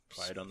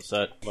Quiet on the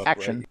set.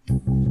 Action.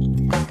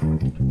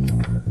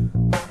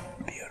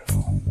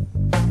 Beautiful.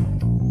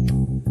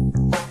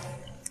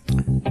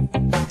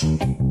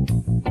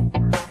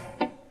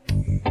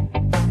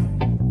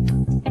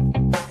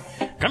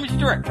 Coming to you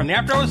direct from the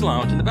After Hours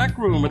Lounge in the back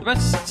room of the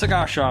best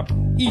cigar shop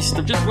east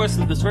of just west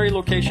of this very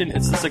location.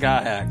 It's the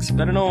Cigar Hacks,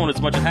 better known as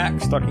a bunch of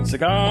hacks talking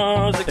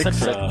cigars,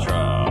 etc.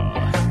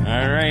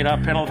 All right, our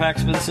panel of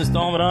hacks for this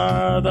installment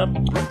are the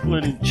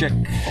Brooklyn Chick.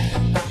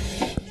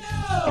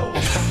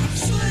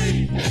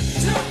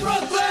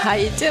 How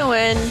you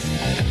doing?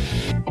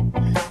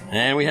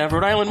 And we have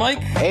Rhode Island Mike.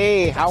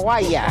 Hey, how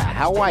are ya?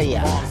 How are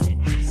ya?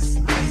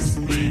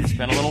 It's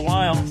been a little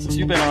while since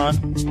you've been on.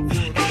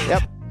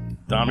 Yep.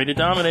 Dommy the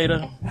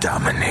Dominator.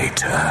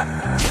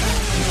 Dominator.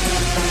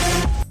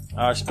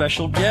 Our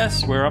special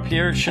guest, we're up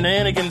here at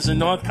Shenanigans in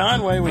North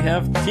Conway. We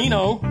have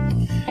Tino.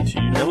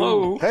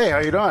 Hello. Hey, how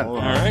you doing? All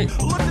right.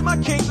 Look at my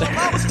kingdom,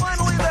 I was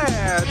finally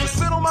there to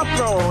sit on my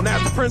throne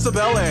as the Prince of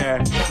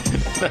Bel-Air.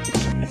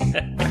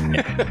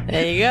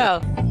 There you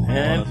go.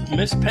 And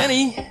Miss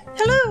Penny.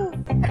 Hello.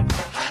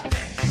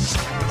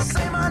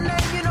 Say my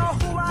name, you know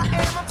who I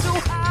am, I'm too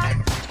high.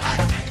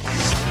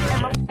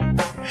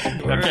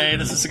 Okay,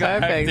 this is Cigar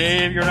Hack Perfect.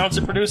 Dave, your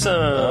announcer producer.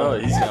 Oh,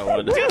 he's got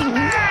one.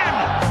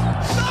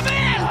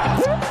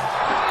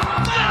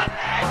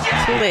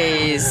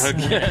 Please.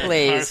 Okay. Our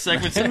Please.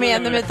 segment's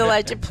Man, the myth, the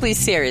legend. Please,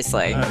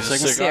 seriously.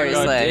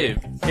 Seriously.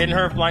 Hidden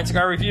Herb Blind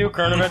Cigar Review,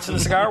 current events in the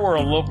cigar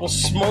world, local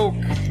smoke.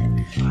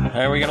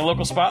 We got a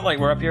local spotlight.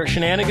 We're up here at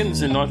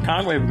Shenanigans in North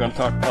Conway. We're going to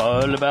talk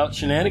all about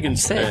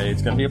shenanigans today.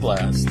 It's going to be a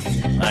blast.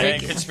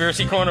 And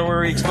Conspiracy Corner,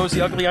 where we expose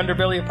the ugly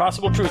underbelly of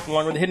possible truth,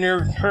 along with the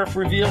Hidden Herb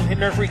Reveal and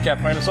Hidden Herb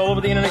Recap. Find us all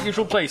over the internet,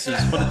 usual places.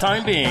 For the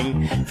time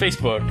being,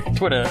 Facebook,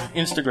 Twitter,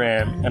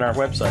 Instagram, and our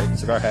website,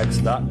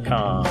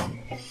 cigarhacks.com.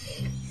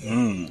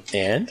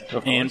 And?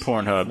 Of course,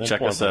 Pornhub.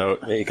 Check us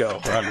out. There you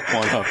go. We're on the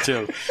Pornhub,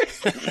 too.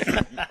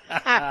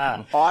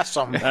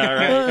 Awesome. All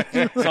right.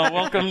 So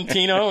welcome,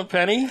 Tino and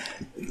Penny.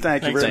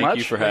 Thank you very Thank much.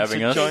 you for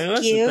having us. Joining us.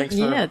 Thank you. And thanks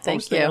for Yeah,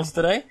 thank hosting you. us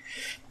today.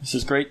 This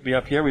is great to be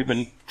up here. We've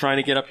been trying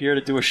to get up here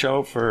to do a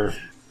show for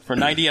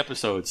 90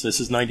 episodes. This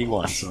is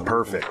 91. So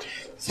Perfect.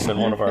 It's been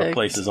one of our Perfect.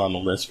 places on the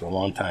list for a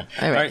long time.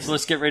 All right. So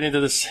let's get right into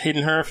this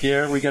Hidden Herb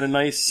here. We got a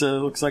nice,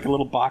 looks like a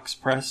little box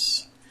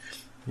press.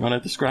 You want to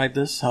describe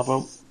this? How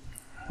about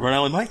Rhode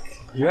Island Mike?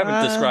 You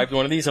haven't described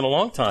one of these in a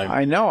long time.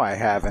 I know I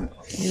haven't.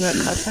 You got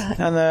cut that?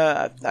 And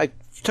I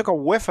took a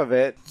whiff of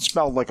it. It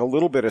smelled like a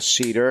little bit of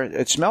cedar.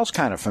 It smells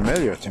kind of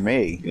familiar to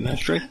me. Isn't that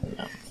straight?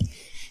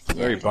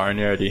 Very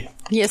barnyardy.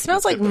 Yeah, it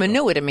smells like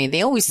manure to me.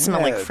 They always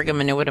smell like Yeah. friggin'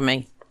 manure to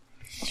me.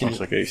 Smells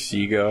like a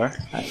cigar.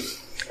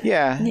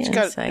 Yeah, Yeah,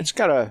 it's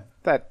got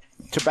that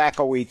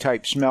tobacco-y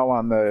type smell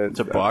on the It's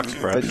a box the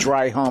press.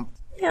 dry hump.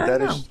 Yeah,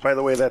 That I know. is, by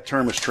the way, that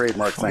term is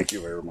trademarked. Thank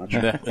you very much.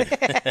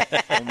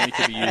 Only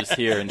to be used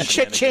here in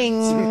Shenanigans.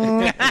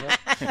 Cha-ching!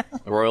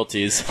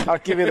 Royalties. I'll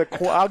give you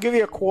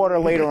a quarter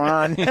later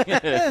on.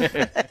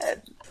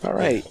 All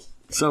right.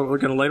 So we're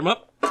going to light them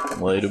up?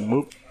 Light 'em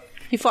up.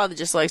 Your father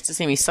just likes to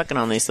see me sucking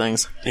on these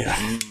things. Yeah.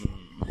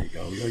 There you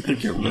go. I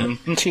think you're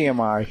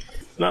TMI.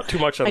 not too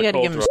much on I the gotta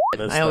cold give him throw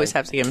shit. on this I always thing.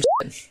 have to give him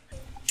shit.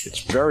 It's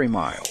very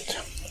mild.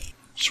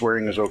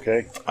 Swearing is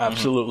okay.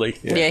 Absolutely.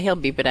 Yeah, he'll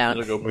beep it out.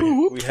 It'll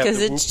go- we have Because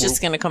the it's whoop,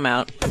 just going to come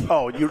out.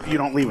 Oh, you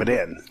don't leave it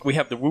in. whoop. We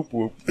have the whoop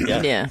whoop.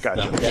 Yeah. Yeah.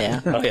 Gotcha.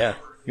 Yeah. Oh, yeah.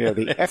 Yeah,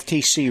 the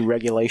FTC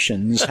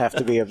regulations have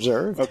to be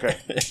observed. Okay.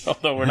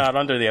 Although we're not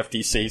under the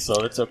FTC,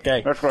 so it's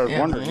okay. That's what I was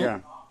wondering, yeah.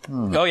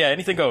 Oh, yeah,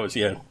 anything goes,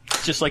 yeah.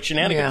 It's just like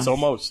shenanigans, Yeah.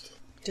 almost.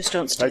 Just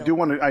don't I steal.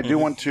 do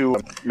want to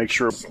make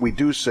sure we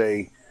do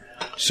say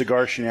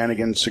Cigar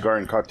Shenanigans, Cigar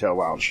and Cocktail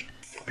Lounge.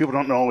 People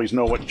don't always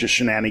know what just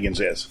shenanigans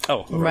is.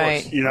 Oh,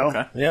 Right. You know?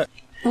 Okay. yeah.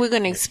 We're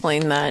going to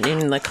explain that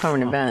in the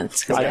current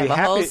events. Because we I'd have be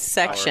a whole happy-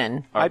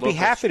 section. Our I'd be local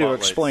happy to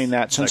spotlights explain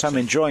that since I'm section.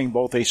 enjoying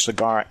both a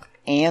cigar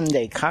and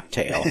a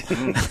cocktail.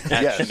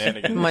 Yes.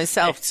 Shenanigans.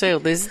 Myself, too.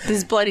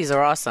 These bloodies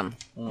are awesome.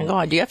 My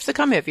God, you have to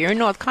come here. If you're in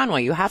North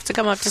Conway, you have to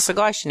come up to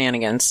Cigar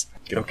Shenanigans.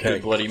 Okay.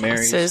 Bloody It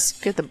Marys. says,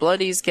 get the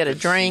bloodies, get a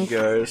drink,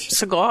 Cigars.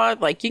 cigar.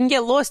 Like, you can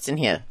get lost in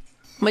here.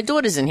 My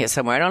daughter's in here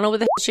somewhere. I don't know where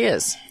the hell she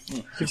is.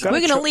 We're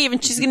going to leave,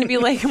 and she's going to be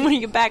like in one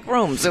of your back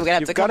rooms, so we're going to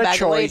have to You've come got a back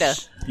choice. later.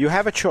 You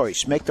have a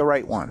choice. Make the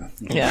right one.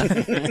 Yeah.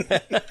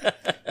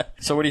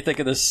 So what do you think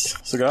of this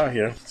cigar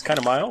here? It's kind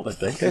of mild, I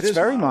think. It's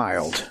very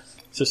mild.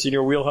 Is this in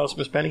your wheelhouse,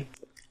 Miss Penny?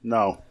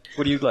 No.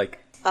 What do you like?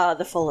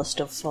 The fullest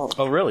of full.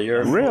 Oh, really?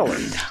 You're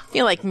Really?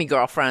 You like me,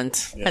 girlfriend.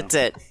 That's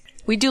it.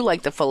 We do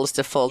like the fullest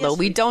of full, though.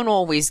 We don't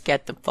always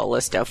get the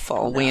fullest of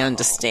full. We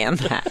understand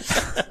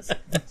that.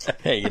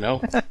 Hey, you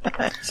know,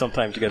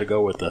 sometimes you got to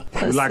go with the.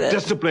 We like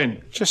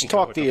Discipline. Just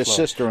talk to your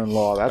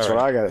sister-in-law. That's what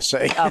I got to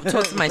say. talk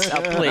to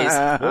myself, please.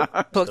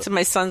 Talk to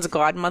my son's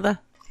godmother.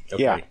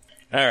 Okay. Yeah.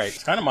 All right.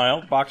 It's kind of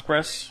mild. Box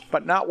press.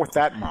 But not with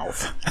that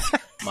mouth.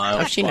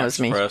 Mild Oh, she knows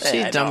me. box press.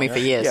 She's known me for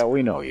years. Yeah,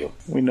 we know you.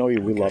 We know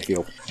you. We love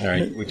you. All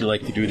right. Would you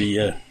like to do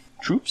the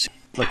troops?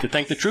 Like to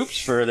thank the troops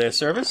for their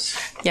service.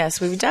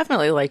 Yes, we would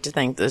definitely like to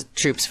thank the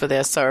troops for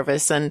their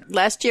service. And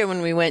last year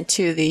when we went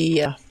to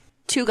the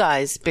Two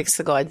Guys Big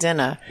Cigar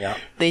Dinner. Yeah.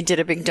 They did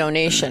a big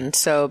donation.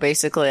 So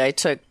basically, I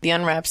took the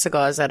unwrapped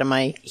cigars out of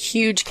my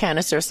huge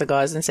canister of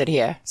cigars and said,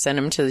 here, send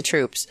them to the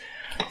troops.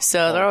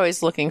 So they're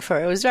always looking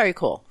for, it was very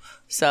cool.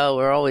 So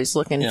we're always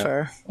looking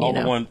for, All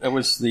the one. It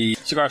was the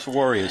Cigars for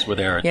Warriors were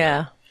there.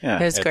 Yeah. It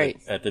was great.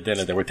 At the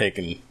dinner, they were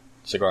taking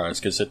cigars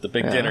because at the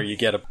big dinner you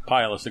get a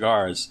pile of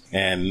cigars,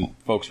 and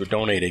folks were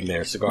donating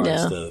their cigars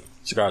to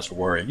Cigars for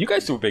Warrior. You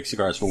guys do a big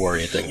Cigars for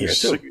Warrior thing here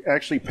too.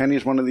 Actually, Penny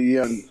is one of the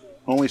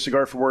only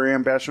Cigar for Warrior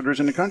ambassadors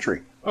in the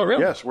country. Oh,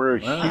 really? Yes, we're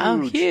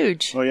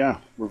Huge. Oh, yeah.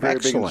 We're very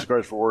big in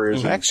Cigars for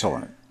Warriors.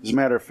 Excellent. As a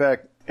matter of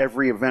fact,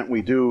 every event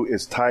we do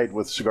is tied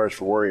with Cigars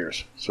for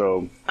Warriors.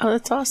 So, Oh,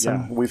 that's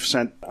awesome. we've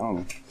sent, I don't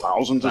know,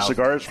 thousands of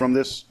cigars from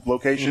this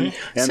location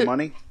and So-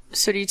 money.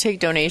 So do you take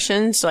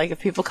donations? Like if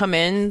people come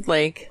in,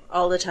 like,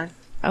 All the time.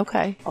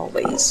 okay.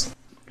 Always.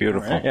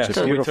 Beautiful. Yeah, It's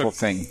so a we beautiful took-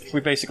 thing. We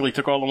basically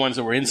took all the ones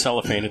that were in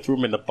cellophane and threw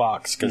them in the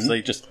box because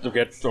they just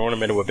get thrown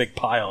them into a big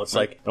pile. It's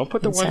like, don't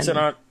put the ones that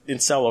aren't in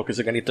cello because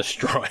they're going to get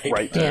destroyed.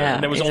 Right. Yeah,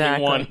 And there was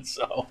exactly. only one,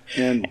 so.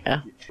 And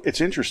it's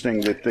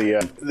interesting that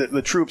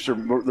the troops they're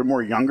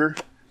more younger,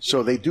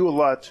 so they do a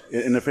lot.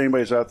 And if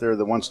anybody's out there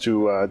that wants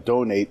to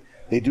donate,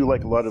 they do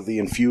like a lot of the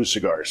infused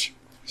cigars.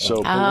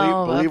 So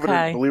believe it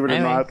okay. or I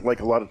mean- not,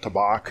 like a lot of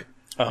tobacco,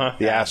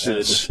 the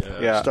acids,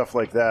 Yeah. stuff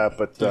like that.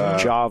 But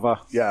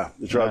Java.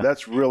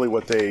 that's really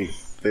what they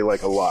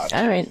like a lot.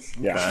 All right.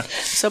 Yeah.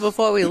 So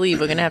before we leave,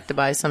 we're going to have to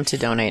buy some to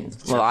donate.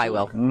 Well, I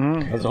will.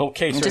 There's a whole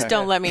case. Just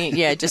don't let me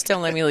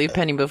leave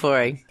Penny before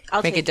I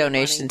I'll make a take the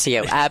donation money. to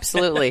you.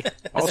 Absolutely.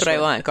 That's what I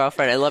want.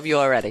 Girlfriend, I love you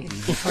already.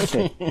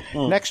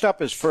 Next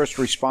up is first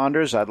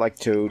responders. I'd like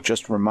to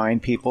just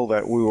remind people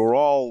that we were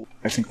all,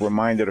 I think,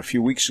 reminded a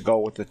few weeks ago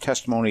with the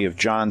testimony of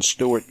John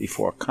Stewart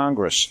before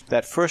Congress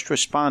that first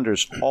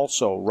responders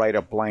also write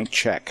a blank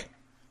check,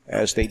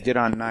 as they did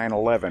on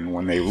 9/11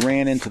 when they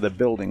ran into the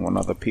building when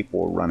other people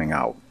were running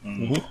out.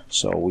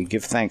 So we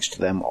give thanks to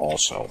them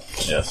also.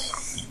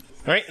 Yes.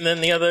 All right, and then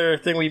the other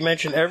thing we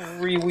mention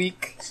every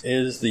week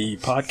is the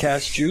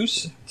podcast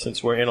juice.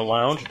 Since we're in a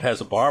lounge, it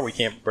has a bar, we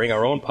can't bring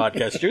our own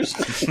podcast juice.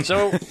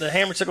 So the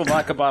Hammer Sickle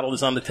vodka bottle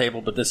is on the table,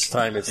 but this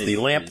time it's the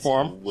lamp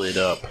form. Lit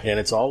up. And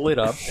it's all lit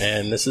up,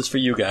 and this is for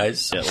you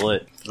guys. Get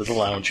lit. For the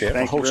lounge here.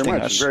 Thank you hosting very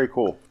much. us. It's very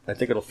cool. I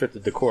think it'll fit the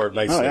decor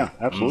nicely. Oh, yeah,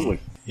 absolutely.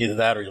 Either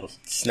that or you'll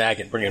snag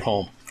it and bring it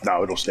home.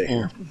 No, it'll stay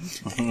here.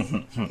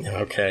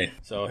 Okay.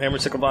 So Hammer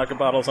Sickle vodka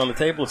bottle's on the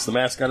table. It's the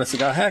mascot of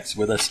Cigar Hacks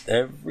with us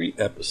every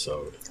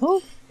episode.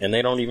 Cool. And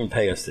they don't even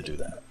pay us to do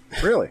that.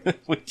 Really?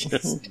 We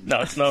just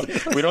no.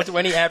 We don't do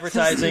any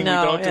advertising.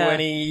 No, we don't do yeah.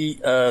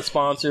 any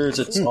sponsors.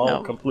 It's all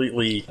No.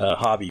 completely a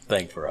hobby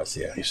thing for us.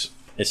 Yeah,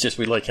 it's just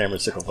we like Hammer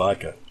Sickle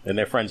vodka, and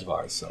they're friends of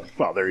ours. So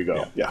Well, there you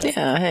go. Yeah.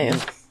 Yeah, hey.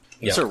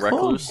 It's a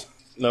recluse.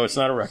 no, it's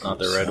not a record. Not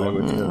the red I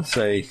one. would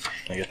say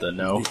I get the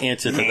no. the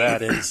answer to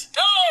that is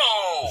no.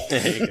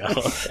 There you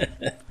go.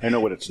 I know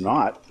what it's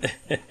not.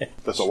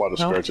 There's a lot of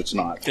cigars it's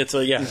not. It's a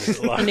it's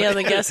a lot. Any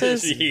other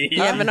guesses?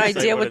 You have an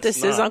idea what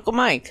this is, Uncle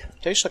Mike?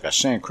 Tastes like a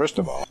San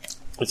Cristobal.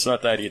 It's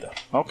not that either.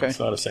 Okay. It's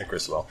not a San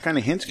Cristobal. What kind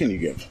of hints can you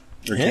give?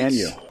 Or Hints?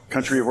 can you?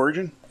 Country of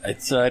origin?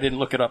 It's I didn't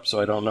look it up,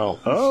 so I don't know.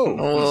 Oh.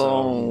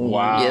 Oh,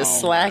 Wow. you're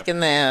slacking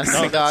there,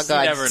 cigar he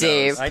god never knows.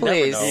 Dave. I never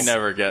Please. know. He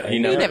never get. He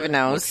never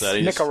knows. looks at it.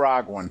 He just-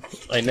 Nicaraguan.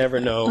 I never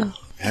know.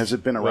 Has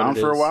it been What around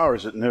it for a is. while or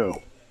is it new?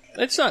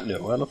 It's not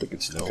new. I don't think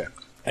it's new.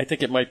 I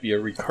think it might be a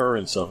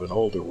recurrence of an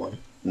older one.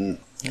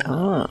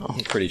 Oh, I'm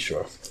pretty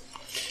sure.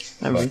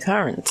 a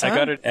recurrence. I huh?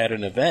 got it at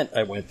an event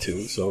I went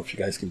to, so if you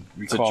guys can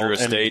It's a recall. Drew and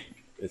Estate.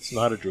 It's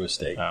not a Drew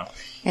Estate. Oh.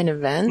 An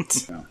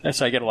event? That's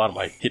how I get a lot of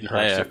my hidden Yeah,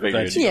 I hearts figured.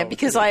 events. Yeah,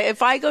 because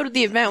if I go to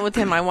the event with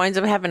him, I wind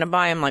up having to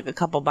buy him like a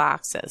couple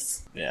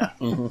boxes. Yeah.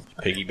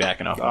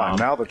 Piggybacking off.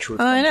 Now the truth.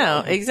 I comes know,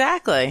 out.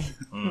 exactly.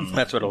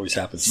 That's what always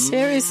happens.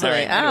 Seriously. All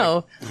right, anyway.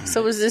 Oh,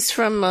 so was this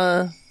from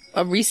a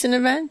recent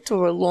event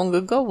or a long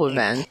ago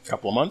event? A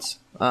couple of months?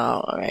 Oh,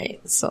 all right.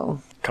 So,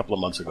 Couple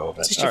of months ago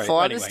event. just All your right,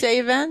 Father's anyway. Day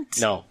event?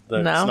 No, No?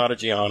 it's not a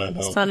Gianna. No.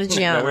 It's not a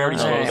Gianna. No, we already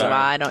All spoke right. about Well,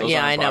 it. I don't. Those Yeah,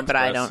 on I know, Fox but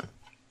I Press. don't.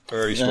 We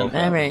already spoke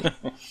about All it. right.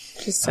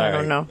 Just I All don't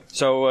right. know.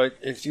 So,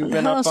 if you've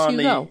been How up else on you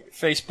the go?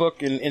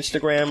 Facebook and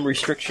Instagram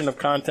restriction of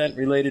content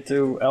related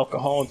to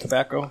alcohol and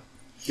tobacco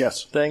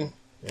Yes. thing,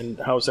 and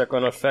how's that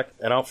going to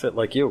affect an outfit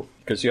like you?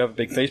 Because you have a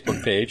big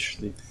Facebook page,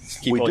 you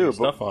keep We all do, your but-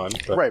 stuff on,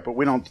 but Right, but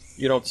we don't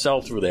you don't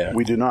sell through there.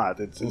 We do not.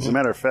 It's, as a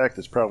matter of fact,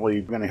 it's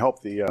probably going to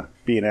help the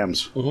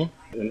B&Ms,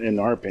 in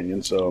our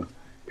opinion. So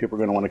people are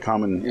going to want to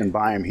come and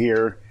buy them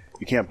here.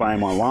 You can't buy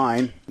them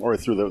online or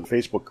through the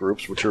Facebook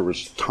groups, which there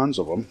was tons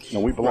of them. You know,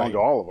 we belong to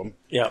all of them.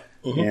 Yeah.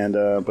 And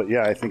but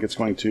yeah, I think it's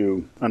going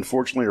to,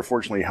 unfortunately or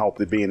fortunately, help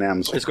the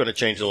B&Ms. It's going to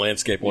change the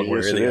landscape one way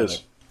or Yes, the it other.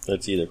 is.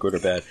 That's either good or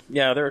bad.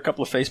 Yeah, there are a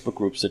couple of Facebook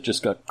groups that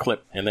just got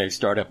clipped, and they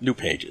start up new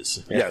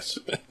pages. Yes,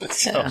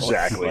 So,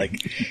 exactly.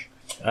 Like,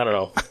 I don't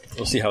know.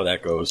 We'll see how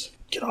that goes.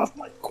 Get off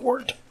my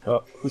court.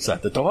 Oh, who's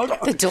that? The dog?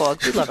 The dog.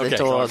 We love the Okay.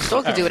 dog.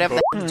 Dog can do whatever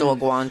the dog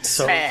wants.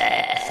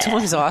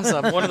 Dog's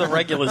awesome. One of the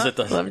regulars at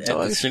the, Love at the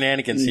dogs.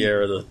 shenanigans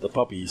here are the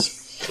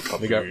puppies.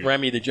 We got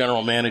Remy, the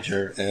general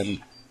manager, and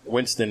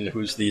Winston,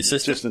 who's the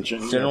assistant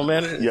Assistant general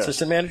manager, Yes.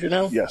 assistant manager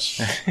now.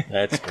 Yes.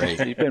 That's great.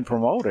 He's been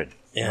promoted.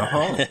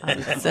 Yeah.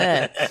 That's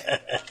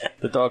it.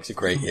 The dogs are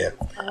great here.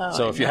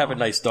 So if you have a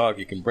nice dog,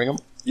 you can bring them.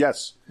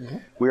 Yes.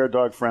 We are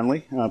dog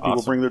friendly.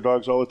 People bring their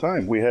dogs all the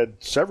time. We had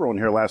several in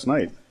here last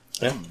night.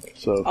 Yeah.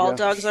 So All yeah.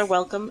 dogs are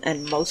welcome,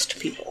 and most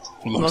people.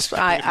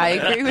 I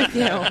agree with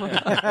you.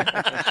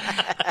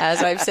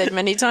 As I've said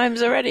many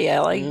times already, I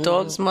like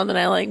dogs more than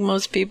I like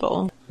most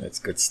people. That's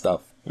good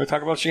stuff. Want to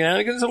talk about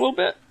shenanigans a little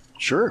bit?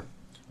 Sure.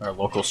 Our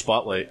local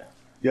spotlight.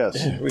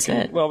 Yes. We can.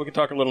 it. Well, we can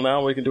talk a little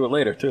now. We can do it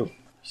later too.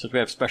 Since we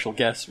have special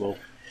guests, we'll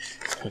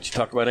let you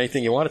talk about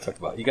anything you want to talk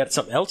about. You got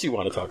something else you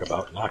want to talk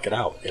about? Knock it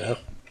out. You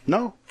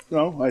know.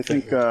 No. I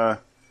think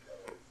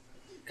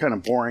kind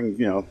of boring.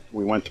 You know,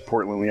 we went to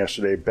Portland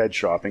yesterday, bed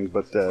shopping,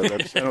 but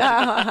that's,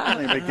 I don't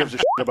think anybody gives a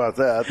shit about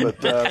that.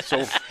 But so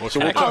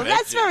we'll Oh,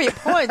 that's very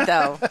important,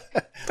 though.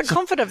 The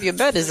comfort of your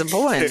bed is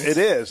important. It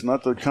is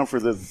not the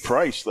comfort of the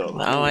price, though.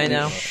 Oh, I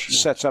know.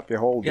 Sets up your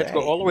whole You day. have to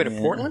go all the way to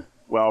Portland.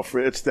 Well,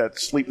 it's that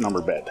Sleep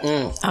Number bed.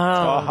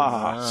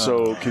 Oh,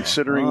 So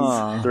considering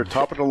they're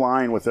top of the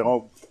line with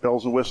all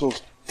bells and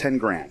whistles,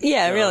 $10,000.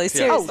 yeah, really,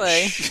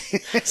 seriously.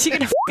 You're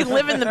going to fucking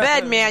live in the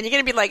bed, man. You're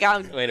going to be like,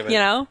 Wait a minute. you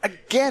know?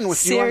 Again,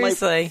 with you on my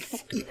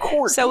Seriously.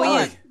 court. So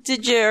line.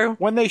 did you,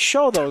 When they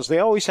show those, they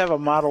always have a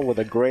model with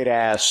a great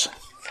ass.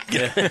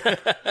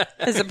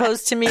 as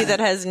opposed to me that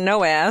has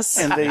no ass?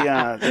 And they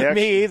actually,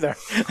 Me either.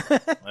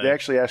 they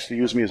actually asked to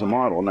use me as a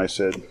model, and I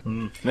said,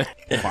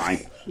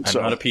 fine. I'm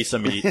not a piece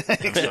of meat.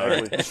 I'm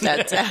sorry.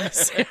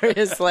 That's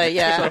seriously,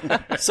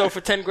 yeah. So for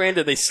 $10,000,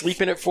 did they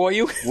sleep in it for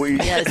you?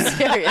 Yeah,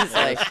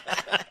 seriously.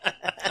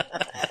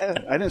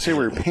 I didn't say we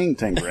were paying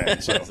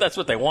 $10,000. So That's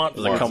what they want.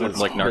 Does it come with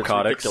like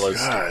narcotics?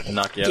 Ridiculous.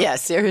 Knock you out. Yeah,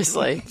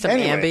 seriously. Some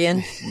Anyway.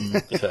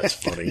 Ambien. That's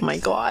funny. Oh, my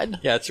God.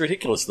 Yeah, it's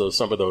ridiculous though.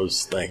 Some of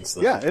those things.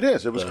 yeah, it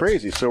is. It was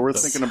crazy. So we're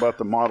thinking about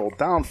the model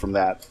down from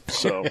that.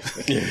 So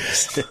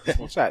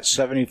What's that,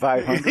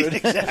 7,500?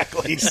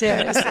 exactly.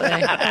 Seriously.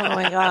 Oh,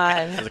 my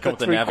God. Does it come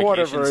with a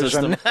Three-quarter navigation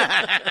version.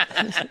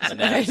 system?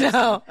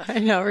 I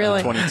know,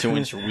 really.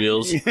 22-inch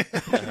wheels.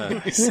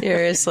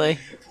 Seriously.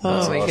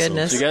 Oh, my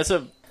goodness. So you guys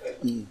have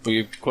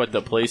quite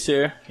the place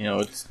here. You know,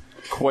 it's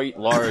quite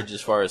large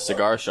as far as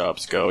cigar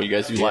shops go. You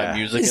guys do live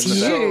music It's in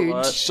the back a huge.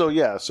 lot? So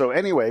yeah. So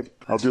anyway,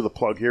 I'll do the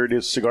plug here. It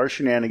is Cigar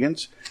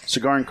Shenanigans,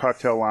 Cigar and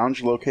Cocktail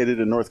Lounge, located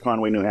in North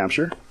Conway, New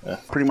Hampshire.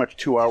 Pretty much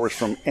 2 hours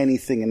from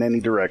anything in any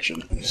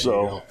direction.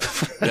 So,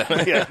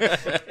 yeah.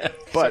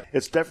 But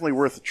it's definitely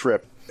worth the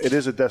trip. It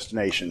is a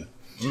destination.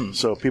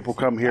 So people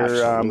come here.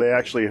 They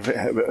actually,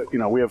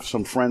 we have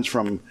some friends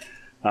from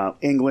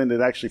England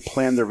that actually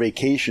plan their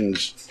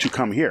vacations to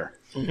come here.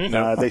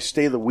 They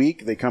stay the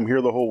week. They come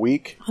here the whole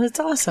week. Oh, that's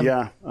awesome.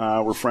 Yeah,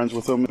 we're friends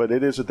with them, but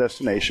it is a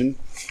destination.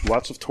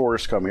 Lots of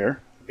tourists come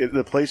here.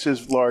 The place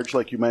is large,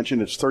 like you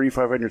mentioned. It's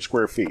 3,500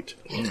 square feet.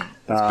 It's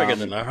bigger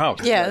than our house.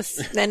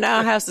 Yes. And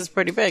our house is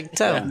pretty big,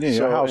 too. Yeah, your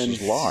So- house and-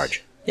 is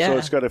large. Yeah. So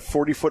it's got a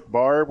 40-foot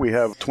bar. We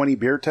have 20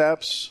 beer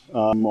taps,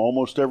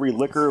 almost every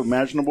liquor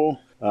imaginable,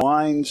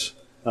 wines,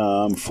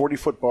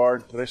 40-foot bar.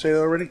 Did I say that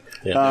already?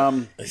 Yeah,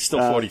 it's still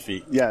 40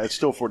 feet. Yeah, it's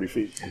still 40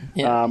 feet.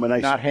 Yeah. And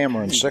I, Not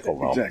hammer and sickle,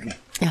 though. Exactly.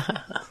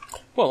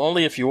 Well,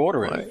 only if you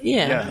order it.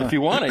 Yeah. If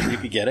you want it, you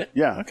can get it.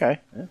 Yeah. Okay.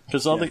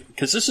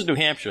 Because this is New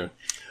Hampshire,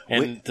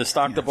 and to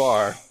stock the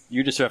bar,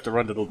 you just have to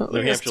run to the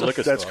New Hampshire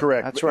liquor store. That's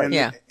correct. That's right. And,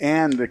 Yeah.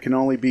 and it can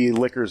only be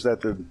liquors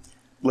that the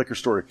liquor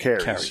store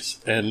carries.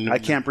 And I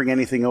can't bring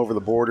anything over the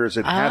borders.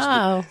 It has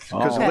to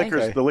because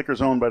okay. the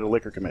liquor's owned by the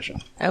Liquor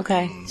Commission.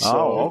 Okay. So,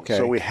 okay.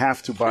 So we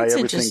have to buy That's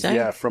everything,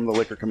 interesting. from the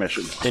Liquor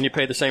Commission. Then you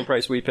pay the same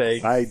price we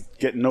pay. I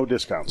get no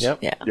discounts. Yep.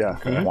 Yeah.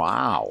 Yeah.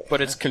 Wow.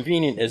 But it's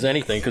convenient as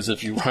anything because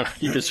if you run,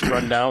 you just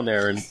run down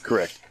there and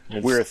Correct.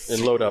 We're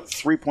and load up.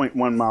 3.1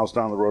 miles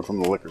down the road from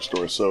the liquor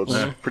store, so it's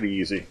pretty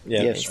easy.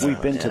 Yeah. Yes,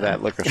 we've been to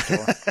that liquor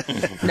store.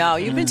 No,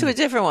 you've been to a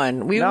different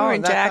one. We were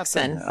in that's not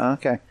Jackson.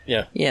 Okay.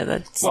 Yeah. Yeah,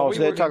 that's. Oh, we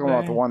so they're were- talking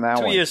about the one that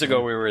 2 one. years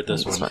ago, we were at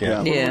this one.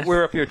 Yeah. Yeah. We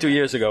were up here 2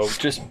 years ago,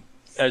 just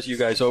as you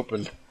guys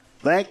opened.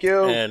 Thank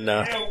you. And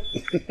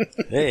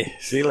hey,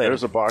 see you later.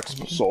 There's a box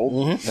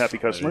sold. Happy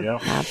customer.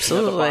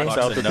 Absolutely.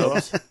 South of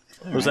Nubs.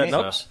 Was that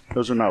Nubs?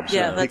 Those are nubs.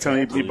 Yeah, that's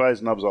he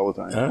buys nubs all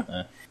the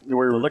time. We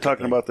were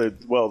talking about the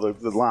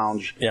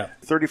lounge. Yeah.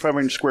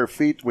 3,500 square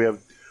feet. We have.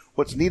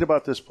 What's neat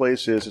about this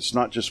place is it's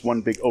not just one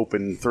big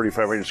open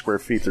 3,500 square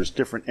feet. There's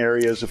different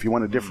areas. If you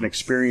want a different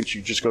experience,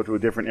 you just go to a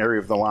different area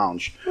of the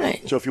lounge.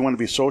 Right. So if you want to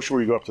be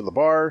social, you go up to the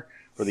bar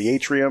or the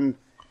atrium.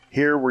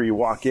 Here, where you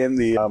walk in,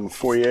 the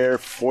foyer,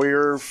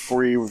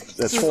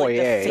 that's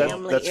Foyer.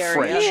 Family That's area.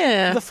 French.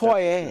 Yeah. The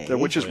foyer.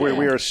 Which is where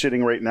we are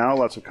sitting right now.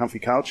 Lots of comfy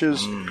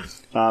couches, the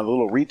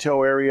little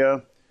retail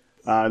area.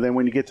 Then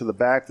when you get to the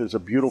back, there's a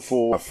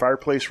beautiful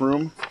fireplace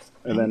room.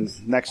 And then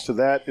next to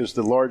that is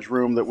the large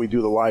room that we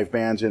do the live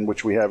bands in,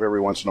 which we have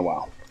every once in a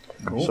while.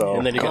 Cool. So,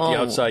 And then you got the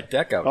outside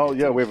deck out. oh,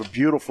 yeah, we have a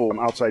beautiful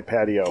outside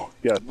patio.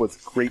 Yeah,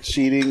 with great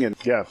seating. And,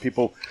 yeah,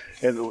 people.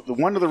 And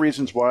one of the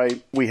reasons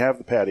why we have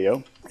the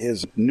patio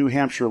is New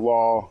Hampshire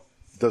law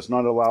does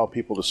not allow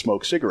people to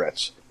smoke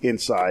cigarettes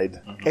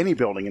inside any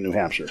building in New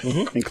Hampshire,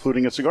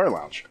 including a cigar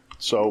lounge.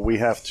 So we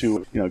have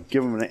to,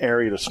 give them an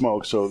area to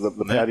smoke. So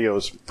the patio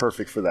is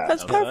perfect for that.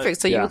 That's perfect.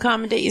 So you Yeah.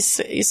 accommodate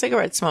your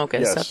cigarette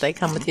smokers. Yes. So if they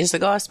come with your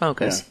cigar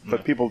smokers. Yeah.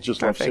 But people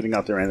just love Perfect. sitting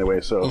out there anyway.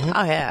 So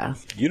Oh, yeah.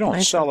 You don't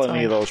Nice sell and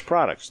any of those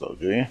products, though,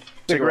 do you?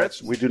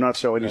 cigarettes, we do not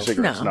sell any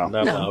cigarettes. No.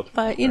 Not allowed.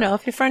 But,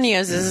 if your friend of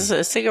yours is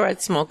a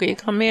cigarette smoker, you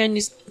come in,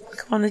 you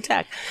come on the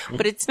deck.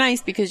 But it's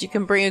nice because you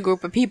can bring a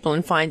group of people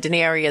and find an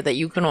area that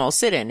you can all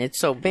sit in. It's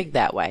so big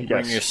that way.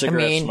 Bring your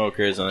cigarette I mean-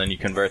 smokers, and then you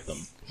convert them.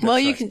 Well,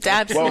 you can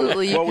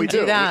absolutely Well, you we can do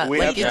do. that We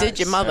like have you that. did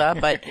your mother,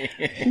 but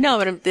no,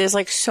 but there's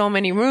like so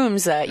many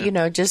rooms that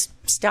just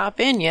stop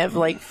in. You have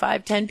like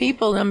 5-10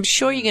 people, and I'm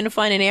sure you're going to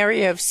find an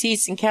area of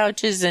seats and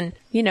couches and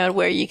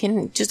where you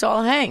can just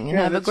all hang and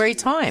have a great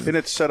time. And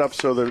it's set up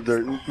so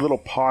they're little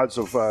pods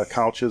of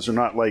couches. They're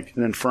not like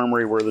an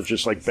infirmary where they're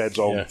just like beds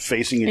all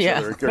facing each Yeah.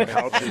 other. They're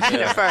couches.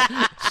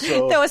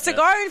 So- Though a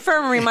cigar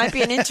infirmary might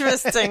be an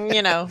interesting,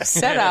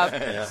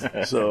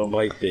 setup. So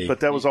Might be. But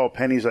that was all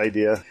Penny's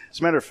idea. As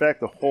a matter of fact,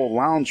 the whole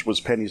lounge was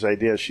Penny's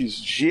idea.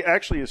 She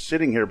actually is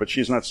sitting here, but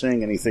she's not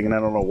saying anything, and I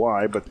don't know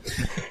why. But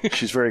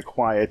she's very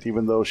quiet,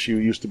 even though she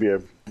used to be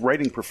a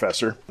writing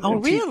professor. Oh,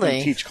 and really?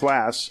 and teach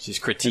class. She's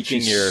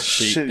critiquing your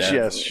sheet.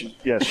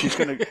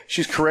 Yes.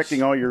 She's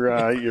correcting all your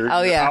Oh,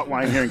 yeah.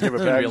 outline here and give it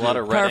There's back. gonna be a lot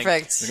of red ink.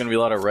 Perfect. There's gonna be a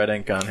lot of red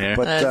ink on here.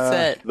 But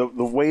That's it. The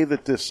way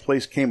that this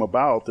place came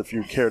about, if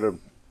you care to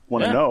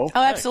want to know,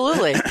 Oh,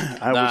 absolutely.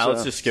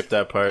 Let's just skip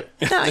that part.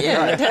 No,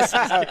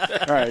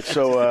 yeah, all right.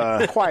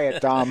 So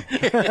Quiet, Dom.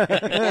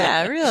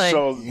 yeah, really.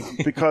 so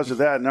because of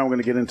that, now we're going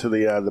to get into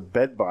the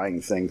bed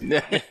buying thing.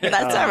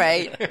 That's all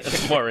right.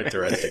 It's more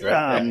interesting,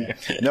 right?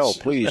 No,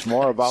 please,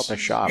 more about the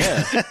shop.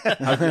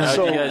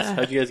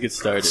 How'd you guys get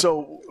started?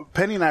 So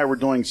Penny and I were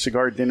doing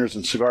cigar dinners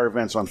and cigar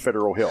events on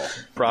Federal Hill.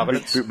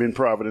 Providence? In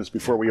Providence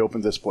before we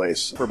opened this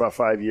place for about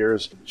 5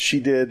 years. She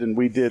did, and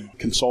we did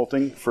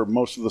consulting for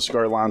most of the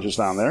cigar lounges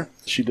down there.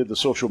 She did the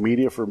social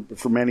media for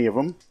many of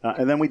them.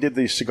 And then we did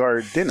the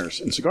cigar dinners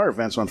and cigar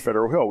events on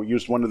Federal Hill. We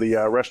used one of the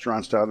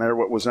restaurants down there,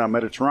 what was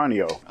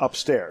Mediterraneo,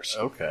 upstairs.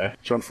 Okay.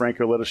 John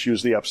Franco let us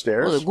use the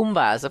upstairs. Well, the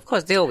Goombas, of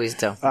course, they always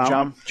do.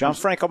 John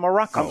Franco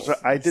Morocco.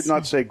 I did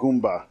not say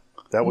Goomba.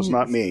 That was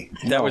not me.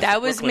 That was,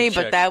 That was me,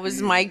 but that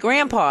was my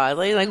grandpa.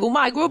 Like,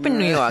 I grew up in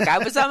New York.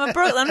 I'm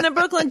the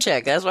Brooklyn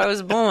chick. That's where I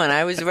was born.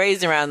 I was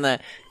raised around the.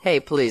 Hey,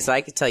 please,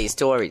 I could tell you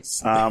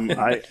stories. And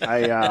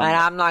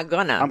I'm not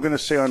gonna. I'm going to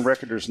say on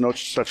record, there's no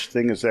such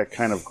thing as that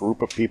kind of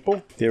group of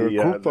people. They're a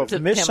group of the-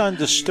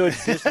 misunderstood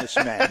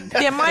businessmen.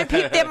 They're my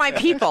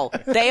people.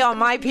 They are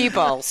my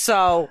people.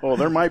 So Oh,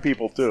 they're my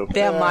people too.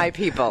 they're my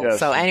people. Yes.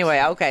 So anyway,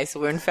 okay.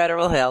 So we're in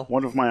Federal Hill.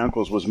 One of my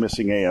uncles was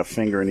missing a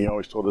finger, and he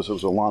always told us it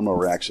was a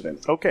lawnmower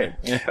accident. Okay.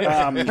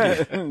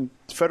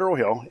 Federal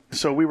Hill.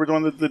 So we were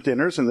doing the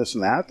dinners and this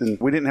and that, and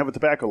we didn't have a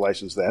tobacco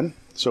license then,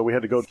 so we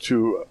had to go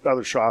to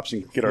other shops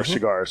and get our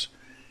cigars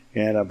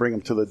and bring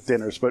them to the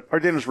dinners. But our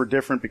dinners were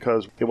different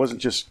because it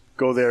wasn't just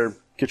go there,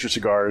 get your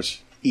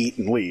cigars, eat,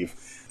 and leave.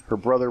 Her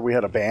brother, we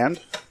had a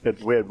band.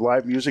 We had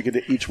live music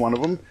at each one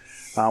of them.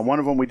 One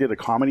of them, we did a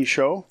comedy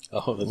show,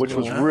 which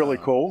was really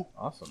cool.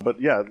 Awesome.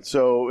 But yeah,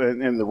 so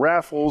and the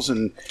raffles,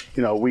 and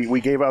we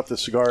gave out the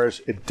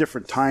cigars at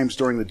different times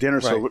during the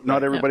dinner, so Right.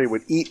 not everybody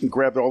would eat and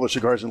grab all their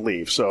cigars and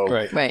leave. So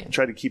Right.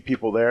 try to keep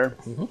people there.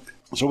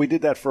 So we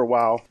did that for a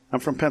while. I'm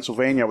from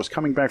Pennsylvania. I was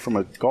coming back from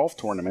a golf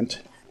tournament.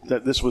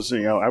 This was,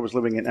 I was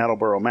living in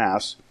Attleboro,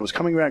 Mass. I was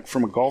coming back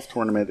from a golf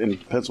tournament in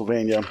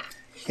Pennsylvania,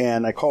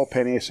 and I called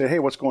Penny. I said, "Hey,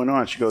 what's going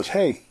on?" She goes,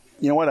 "Hey,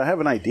 you know what? I have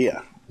an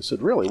idea." I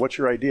said, "Really? What's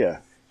your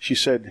idea?" She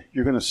said,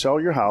 "You're going to sell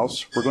your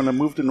house. We're going to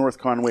move to North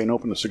Conway and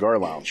open a cigar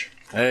lounge."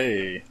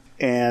 Hey.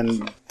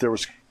 And there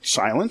was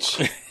silence.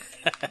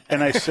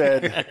 And I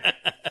said,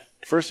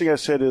 first thing I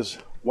said is,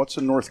 "What's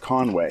a North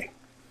Conway?"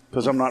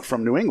 Because I'm not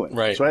from New England.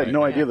 Right, So I had right.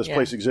 no idea this Yeah.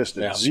 place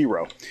existed. Yeah.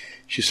 Zero.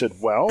 She said,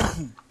 "Well,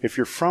 if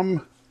you're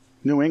from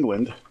New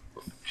England,"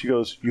 she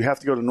goes, "you have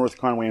to go to North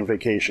Conway on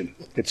vacation.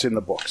 It's in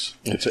the books.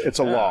 It's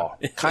a law."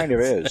 Kind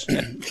of is.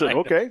 I said,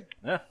 "Okay."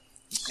 Yeah.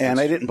 And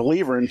I didn't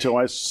believe her until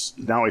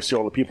now I see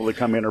all the people that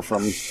come in are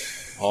from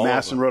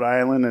Mass and Rhode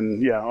Island,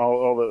 and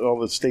all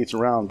the states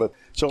around. But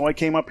so I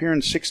came up here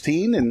in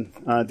 2016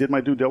 and did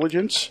my due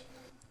diligence.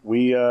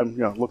 We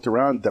looked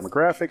around,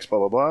 demographics, blah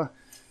blah blah,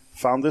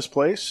 found this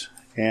place,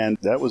 and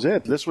that was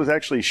it. This was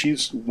actually, she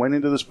went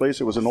into this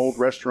place. It was an old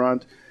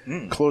restaurant,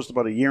 closed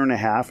about a year and a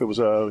half. It was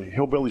a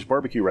Hillbillies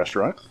barbecue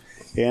restaurant,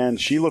 and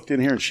she looked in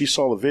here and she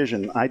saw the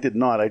vision. I did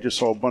not. I just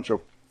saw a bunch of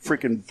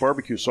freaking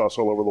barbecue sauce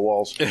all over the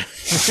walls.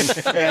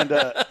 And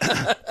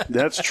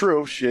that's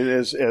true.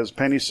 As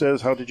Penny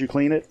says, how did you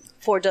clean it?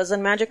 4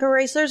 dozen magic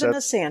erasers and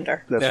a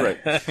sander. That's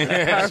right.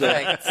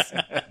 Perfect.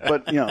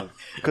 But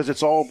because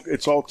it's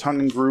all tongue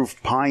and groove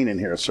pine in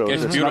here, so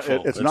It's it's beautiful.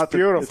 Not, it's It's not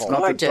beautiful. The, it's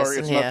not the Gorgeous dark.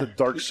 It's in not here. the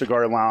dark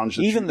cigar lounge.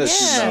 that Even you- the Yeah.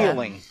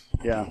 ceiling.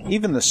 yeah.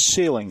 Even the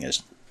ceiling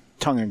is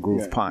tongue and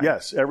groove pine.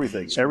 Yes,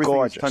 everything. Everything is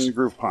gorgeous. tongue and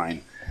groove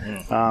pine.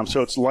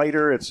 So it's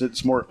lighter.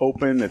 It's more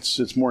open.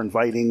 It's more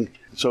inviting.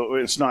 So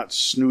it's not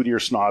snooty or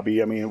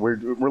snobby. I mean,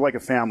 we're like a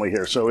family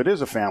here. So it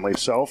is a family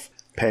itself.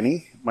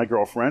 Penny, my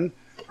girlfriend,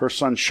 her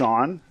son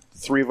Sean.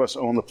 3 of us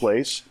own the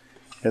place.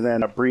 And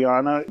then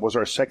Brianna was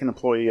our second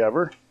employee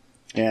ever.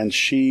 And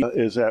she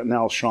is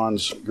now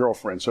Sean's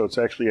girlfriend. So it's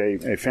actually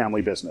a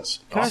family business.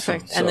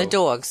 Perfect. So- And the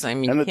dogs. I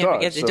mean, and you the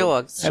can't dogs. forget the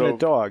dogs. And the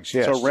dogs,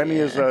 yes. So Remy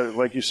is,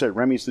 like you said,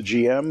 Remy's the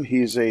GM.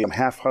 He's a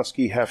half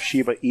Husky, half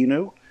Shiba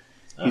Inu.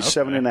 He's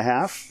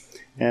 7.5.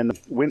 And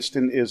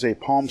Winston is a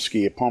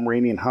Pomsky, a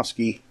Pomeranian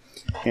Husky.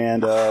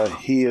 And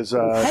he is...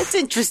 That's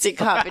an interesting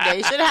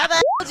combination. How the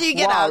hell do you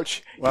get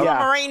Ouch. a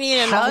Pomeranian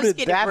and How Husky did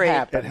to that breed?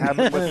 happen? it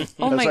happened with,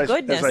 Oh, my as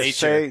goodness. I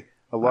say,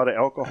 a lot of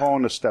alcohol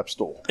and a step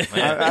stool.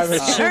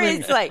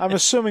 It's like, I'm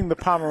assuming the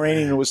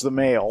Pomeranian was the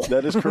male.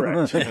 That is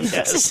correct.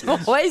 just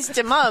hoist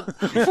him up.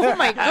 Oh,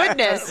 my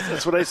goodness.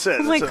 That's what I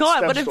said. Oh, my It's a God.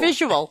 step What a stool.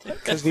 visual.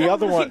 Because the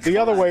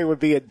other way would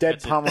be a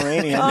dead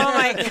Pomeranian. Oh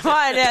my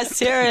God! Yeah,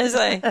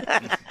 seriously,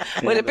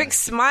 with a big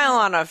smile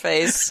on her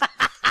face.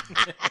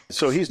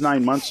 So he's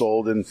 9 months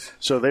old, and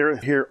so they're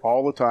here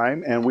all the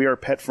time, and we are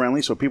pet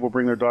friendly, so people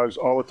bring their dogs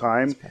all the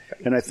time.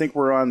 And I think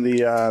we're on the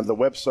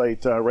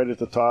website right at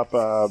the top,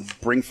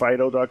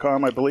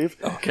 bringfido.com, I believe.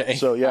 Okay.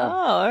 So yeah,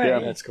 all right. yeah,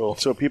 That's cool.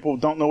 So people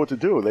don't know what to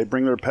do. They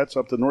bring their pets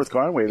up to North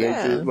Conway.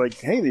 They're like,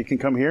 hey, you can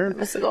come here,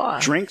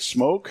 drink,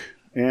 smoke,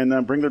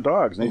 and bring their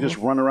dogs. And they just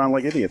run around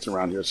like idiots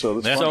around here. So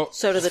that's fun.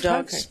 So do the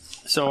dogs.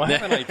 So I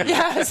have an idea.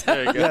 Yes.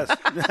 There you go.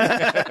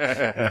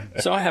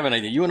 So I have an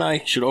idea. You and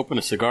I should open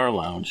a cigar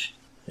lounge,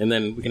 and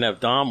then we can have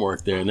Dom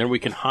work there, and then we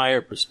can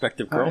hire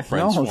prospective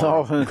girlfriends.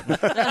 for him.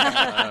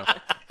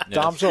 No.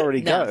 Dom's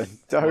already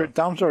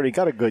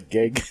got a good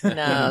gig.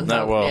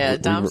 No,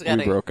 Dom's got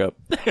we broke up.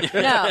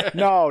 No,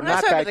 No, we're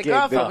not talking that about the gig.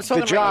 girlfriend. We're The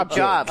talking job. about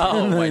your job.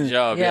 Oh, my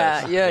job.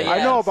 Yeah, yes. yeah. I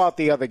know about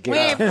the other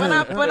gig. We're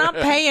not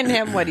paying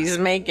him what he's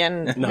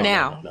making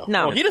now. No.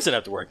 No. Well, he doesn't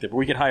have to work there, but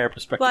we can hire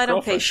prospective Well, I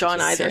don't pay girlfriends.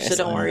 Sean either, so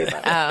don't worry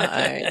about it. Oh, all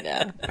right.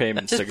 Yeah.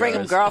 Payment Just bring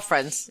him cigars.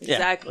 girlfriends. Yeah,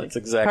 Exactly. That's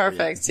exactly it.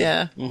 Perfect.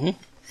 Yeah.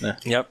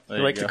 Yep. There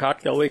You like you the go.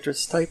 cocktail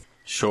waitress type?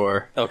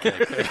 Sure. Okay.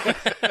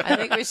 I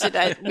think we should.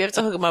 We have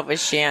to hook him up with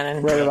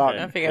Shannon. Right about,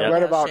 I figure right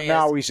what about else she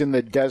now, is. he's in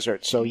the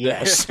desert, so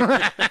yes.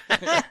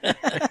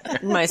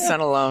 My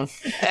son alone.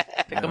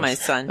 Pick up my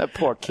son. That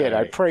poor kid.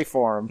 I pray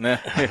for him.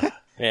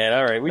 And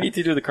all right, we need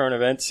to do the current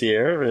events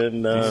here,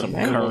 and Some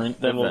current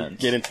then we'll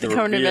events. get into the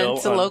Current reveal.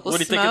 events, the local what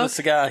do you think of the smoke?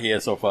 cigar here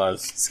so far?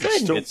 It's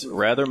good. It's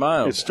rather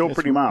mild. It's still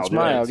pretty mild. It's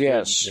mild,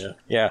 yes.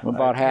 Yeah. I'm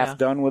about half Yeah.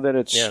 done with it.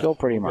 It's Yeah. still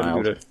pretty Gonna do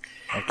mild. the-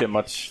 Don't get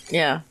much.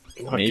 Yeah.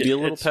 Maybe a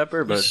little It's-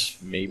 pepper, but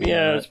maybe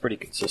Yeah, not. it's pretty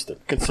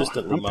consistent.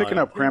 Consistently I'm picking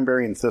up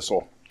cranberry and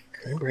thistle.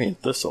 cranberry and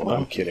thistle.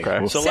 I'm kidding.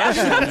 So last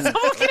I'm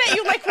looking at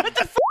you like, what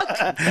the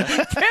fuck?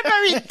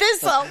 Cranberry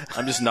thistle.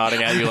 I'm just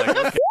nodding at you like,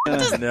 okay. What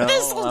does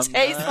thistle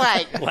taste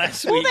like?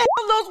 last Who week. the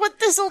hell knows what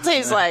thistle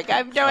tastes like? I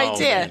have no Oh,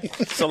 idea.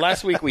 man. So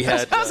last week we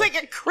had. Sounds like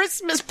a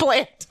Christmas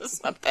plant or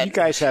something. You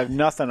guys have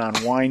nothing on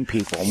wine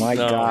people. My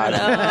God. Oh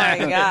my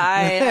God!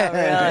 I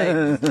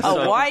know, really.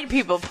 Oh, wine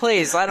people,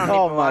 please! I don't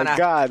Oh, even my want to.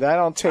 God. I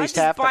don't I taste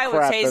just half the buy crap what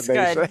that tastes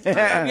they good. say.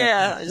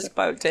 Yeah, I just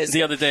buy what tastes The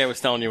good. other day I was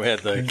telling you we had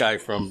the guy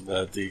from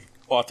the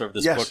author of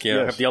this Yes, book here. I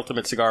yes. have the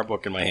Ultimate Cigar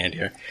book in my hand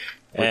here.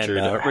 Richard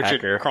and Hacker.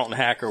 Richard Carlton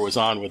Hacker was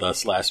on with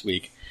us last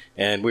week.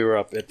 And we were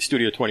up at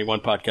Studio 21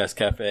 Podcast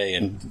Cafe,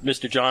 and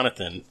Mr.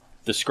 Jonathan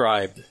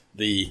described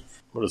the,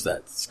 what is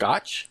that,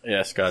 scotch?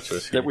 Yeah, Scotch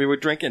whiskey. That we were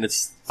drinking.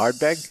 It's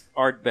Ardbeg?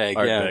 Ardbeg,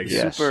 yeah. Ardbeg,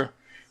 yes. Super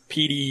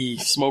peaty,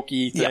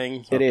 smoky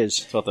thing. It is.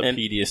 It's about the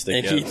peatiest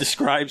thing. And he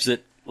describes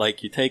it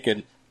like you take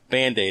a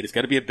Band-Aid. It's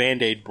got to be a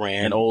Band-Aid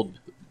brand. An old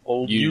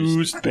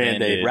used Band-Aid.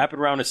 Band-Aid. Wrap it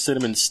around a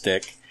cinnamon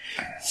stick.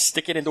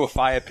 Stick it into a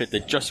fire pit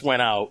that just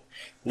went out.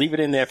 Leave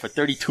it in there for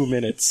 32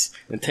 minutes.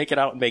 And take it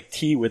out and make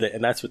tea with it.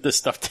 And that's what this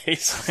stuff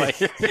tastes like.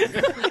 What's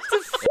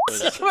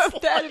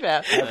that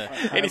about?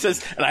 And he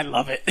says, and I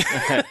love it.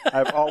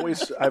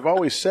 I've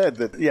always said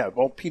that, yeah,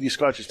 old peaty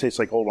scotches taste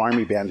like old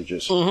army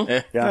bandages.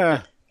 Yeah.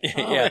 yeah.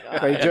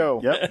 They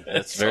do. Yep.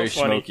 It's very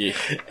funny. smoky.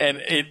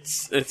 And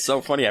it's so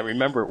funny. I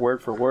remember it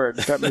word for word.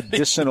 Got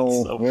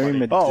medicinal, So very funny.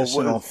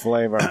 medicinal well,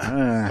 flavor.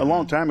 A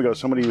long time ago,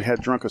 somebody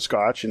had drunk a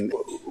scotch, and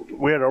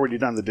we had already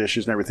done the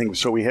dishes and everything.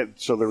 So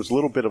there was a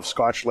little bit of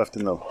scotch left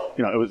in the,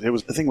 it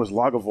was I think it was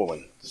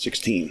Lagavulin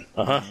 16,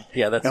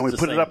 Yeah, that's and we the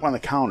put it same. up on the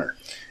counter.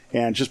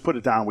 And just put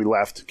it down. We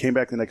left. Came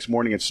back the next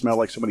morning. It smelled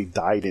like somebody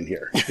died in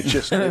here. It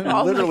just it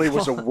literally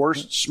was the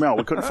worst smell.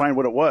 We couldn't find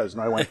what it was,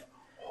 and I went,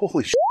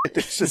 "Holy shit!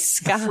 This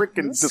is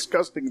freaking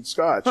disgusting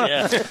scotch."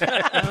 Yeah.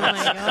 Oh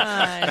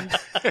my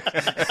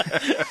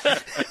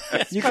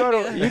god! You go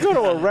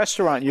to a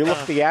restaurant, you look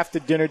at the after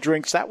dinner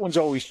drinks. That one's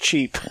always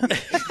cheap.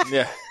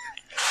 Yeah.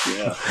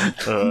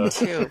 Too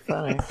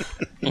funny.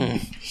 Oh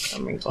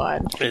my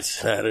god!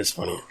 That is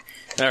funny.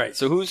 All right,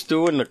 so who's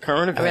doing the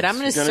current events? All right, I'm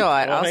gonna You're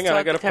start. I'll hang on,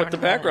 I start got to the put the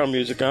current background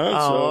music on.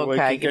 Oh, so we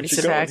okay. can Give get me you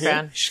some going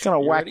background. here. She's gonna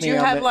whack Do me you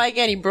on have the. like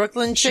any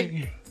Brooklyn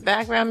chick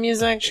background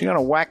music? She's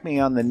gonna whack me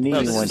on the knee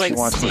this when is she like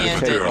wants me to take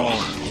standard.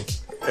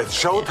 it.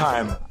 It's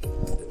showtime.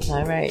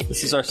 All right.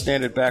 This is our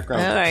standard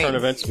background All right. current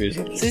events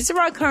music. So these are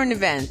our current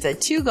events. At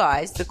Two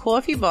Guys, the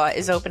coffee bar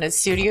is open at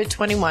Studio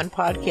 21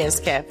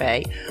 Podcast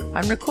Cafe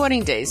on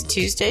recording days,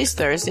 Tuesdays,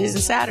 Thursdays,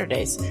 and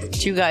Saturdays.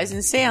 Two Guys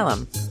in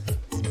Salem.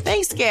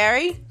 Thanks,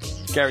 Gary.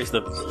 Gary's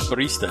the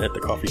barista at the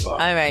coffee bar.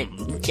 All right.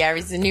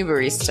 Gary's the new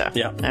barista.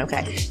 Yeah.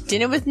 Okay.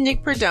 Dinner with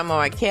Nick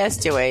Perdomo at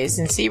Castaways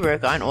in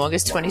Seabrook on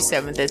August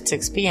 27th at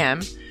 6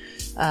 p.m.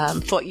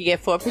 You get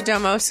 4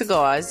 Perdomo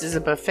cigars. There's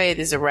a buffet.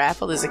 There's a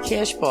raffle. There's a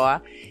cash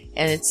bar.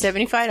 And it's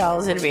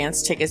 $75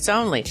 advance tickets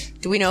only.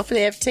 Do we know if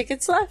they have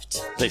tickets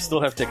left? They still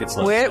have tickets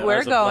left. We're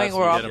as of going.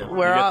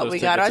 last We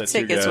got our those tickets at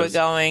Two tickets. We're Guys.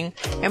 going,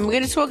 and we're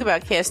going to talk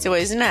about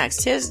Castaways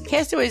next.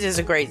 Castaways is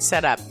a great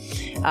setup.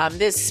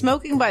 There's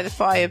smoking by the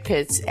fire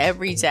pits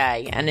every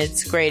day, and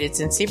it's great. It's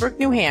in Seabrook,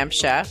 New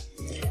Hampshire,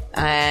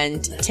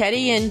 and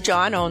Teddy and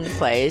John own the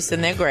place,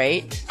 and they're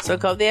great. So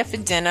go there for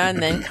dinner,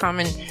 and then come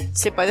and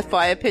sit by the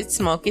fire pit,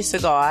 smoke your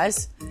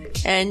cigars.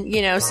 And,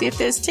 see if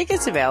there's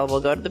tickets available.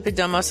 Go to the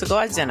Perdomo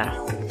Cigar Dinner.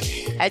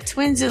 At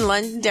Twins in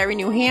Londonderry,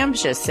 New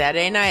Hampshire,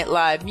 Saturday Night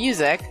Live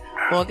Music,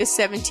 August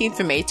 17th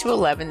from 8 to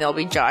 11, there'll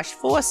be Josh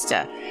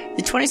Forster.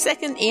 The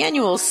 22nd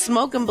Annual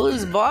Smoke and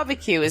Blues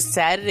Barbecue is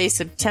Saturday,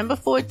 September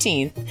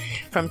 14th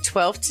from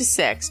 12 to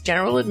 6.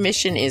 General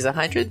admission is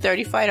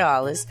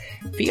 $135.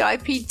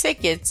 VIP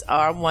tickets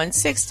are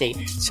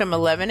 $160. It's from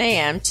 11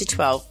 a.m. to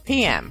 12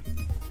 p.m.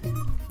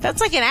 That's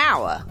like an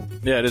hour.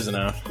 Yeah, it is an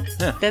hour.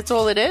 Yeah. That's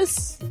all it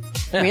is?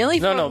 Really?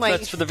 No, From, like-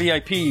 that's for the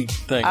VIP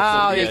thing.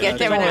 Oh, So, you yeah, get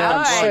there it's an only hour.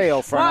 on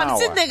sale for well, an I'm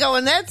sitting hour. there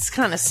going, that's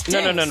kind of stinks.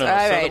 No. All So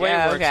right, the way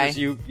it works okay. is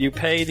you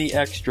pay the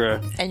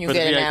extra And you for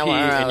get the an VIP, hour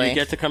and early. you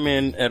get to come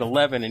in at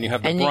 11, and you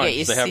have the And you brunch. get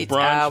your They have seats.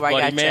 brunch, Oh, I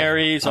Bloody gotcha.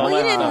 Marys, all Well, that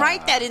you didn't stuff.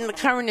 write that in the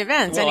current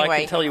events Well, I anyway.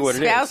 can tell you what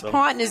it is, Spouse so.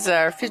 partners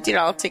are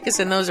 $50 tickets,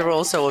 and those are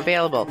also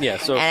available. Yeah,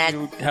 so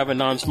and if you have a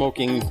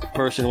non-smoking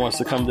person who wants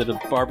to come to the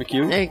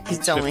barbecue,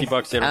 It's only-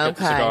 $50. They don't get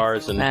the okay.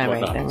 cigars and All right,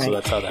 whatnot. all So right.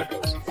 that's how that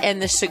goes.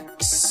 And the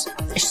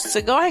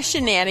Cigar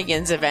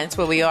Shenanigans events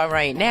where we are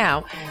right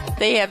now,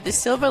 they have the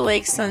Silver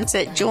Lake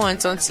Sunset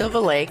Jaunts on Silver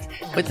Lake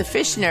with the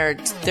Fish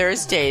Nerds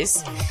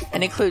Thursdays,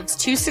 and includes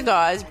 2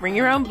 cigars, bring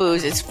your own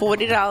booze. It's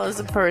 $40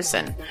 a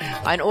person.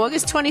 On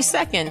August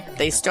 22nd,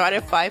 they start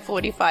at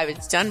 5:45.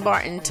 It's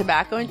Dunbarton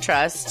Tobacco and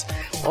Trust.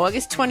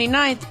 August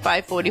 29th,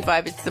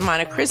 5:45. It's the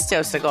Monte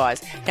Cristo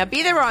cigars. Now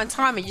be there on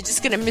time, or you're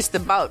just going to miss the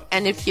boat.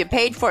 And if you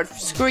paid for it,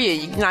 screw you.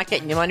 You're not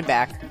getting your money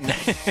back.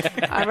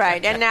 All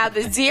right, and now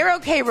the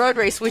 0K Road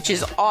Race, which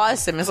is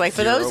awesome. It's like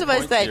for those of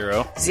us that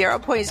 0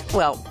 points.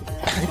 Well,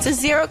 it's a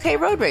 0K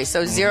road race,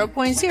 so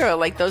 0.0.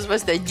 Like those of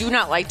us that do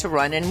not like to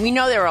run, and we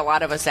know there are a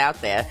lot of us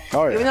out there.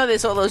 Oh, yeah. Even though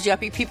there's all those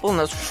yuppie people in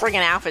those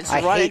friggin' outfits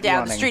I running hate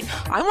down the running.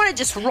 street. I want to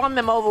just run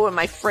them over with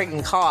my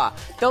friggin' car.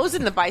 Those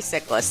and the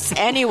bicyclists.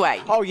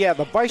 Anyway. Oh yeah,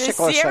 the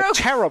bicyclists zero- are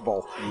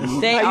terrible.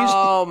 They-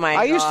 I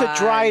my used to God.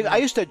 drive. I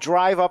used to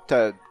drive up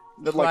to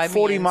like Drive me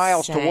 40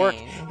 miles to work,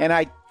 insane. and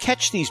I'd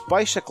catch these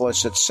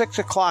bicyclists at 6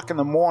 o'clock in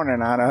the morning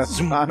on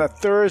a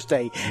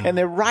Thursday, and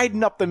they're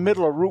riding up the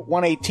middle of Route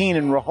 118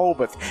 in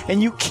Rehoboth,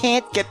 and you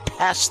can't get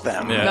past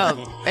them. Yeah.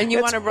 No, and you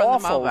It's want to run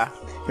awful. them over.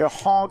 You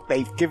honk,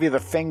 they give you the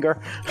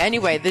finger.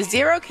 Anyway, the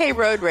 0K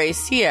road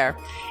race here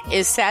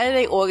is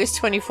Saturday,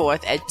 August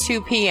 24th at 2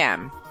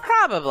 p.m.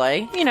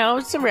 Probably,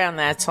 it's around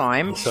that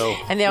time. So,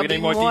 and there'll we be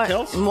need more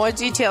details? More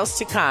details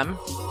to come.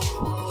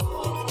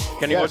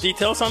 Any more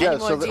details on Yeah, that?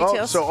 more so,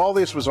 details? so all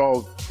this was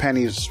all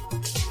Penny's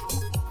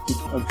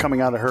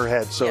coming out of her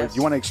head. So Yes. do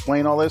you want to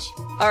explain all this?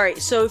 All right,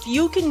 so if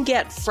you can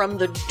get from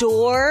the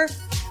door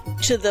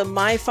to the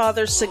My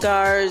Father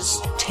Cigars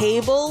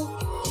table,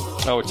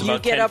 Oh, it's you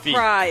about get 10 a feet.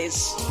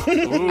 prize.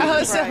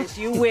 Oh, so Prize.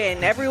 You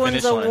win. Everyone's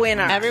Finish a line.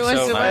 winner. everyone's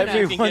So a winner.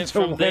 you can get Everyone's a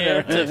from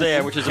there winner. to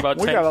there, which is about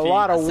We 10 got a feet.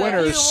 lot of So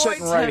winners you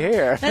sitting want right to-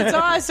 here. That's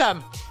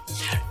awesome.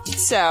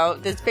 So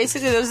that's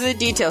basically those are the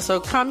details. So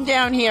come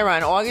down here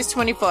on August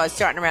 24th,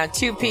 starting around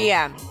 2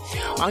 p.m.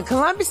 On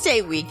Columbus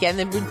Day weekend,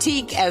 the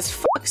Boutique as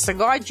Fuck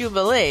Cigar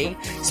Jubilee,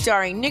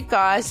 starring Nick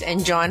Goss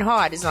and John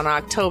Hart, is on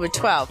October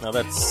 12th. Now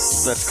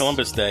that's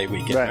Columbus Day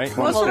weekend, Right. right?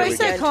 Well, that's what I Columbus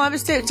said. weekend.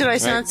 Columbus Day. Did I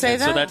Right? not say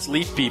that? So that's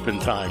leaf peeping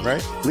time,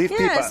 right? Leaf yeah.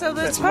 Peepa. So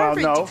that's Well,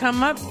 perfect no. to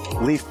come up.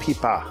 Leaf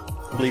Peepa.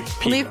 Leaf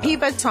peep. Leave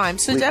Peepa time.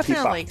 So Leave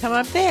definitely Peepa. come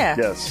up there.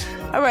 Yes.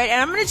 All right,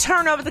 and I'm going to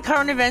turn over the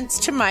current events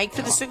to Mike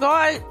for the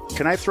cigar.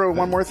 Can I throw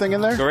one more thing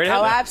in there? Go right ahead.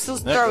 Oh,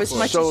 absolutely. Yeah, Throw go as for it.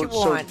 much as So, you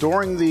want.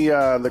 during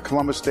the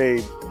Columbus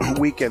Day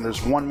weekend,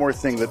 there's one more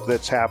thing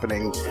that's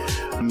happening.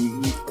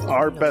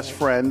 Our best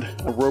friend,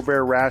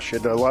 Robert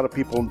Rashid, a lot of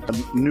people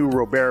knew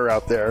Robert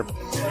out there.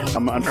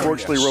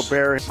 Unfortunately,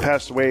 Robert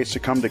passed away,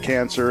 succumbed to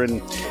cancer,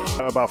 and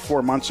about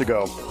 4 months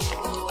ago.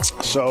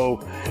 So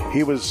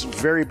he was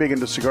very big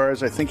into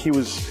cigars. I think he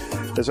was,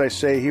 as I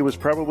say, he was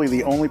probably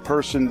the only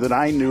person that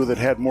I knew that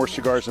had more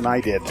cigars than I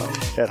did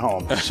at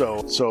home.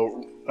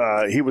 So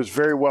he was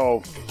very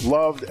well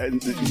loved,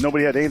 and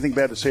nobody had anything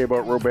bad to say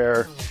about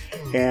Robert.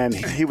 And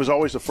he was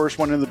always the first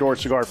one in the door at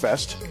Cigar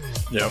Fest.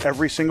 Yep.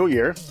 Every single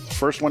year,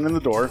 first one in the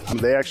door.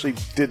 They actually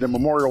did a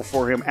memorial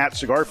for him at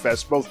Cigar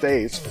Fest both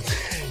days.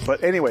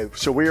 But anyway,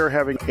 so we are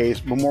having a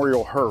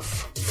memorial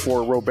herf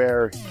for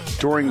Robert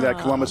during that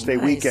Columbus Day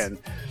weekend.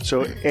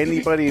 So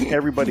anybody and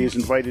everybody is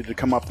invited to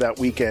come up that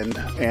weekend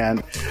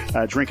and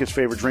drink his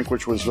favorite drink,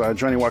 which was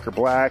Johnny Walker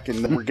Black,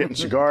 and then we're getting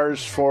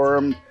cigars for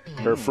him,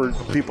 or for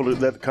people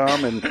that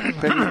come.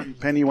 And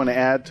Penny, you want to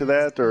add to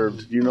that, or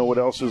do you know what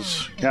else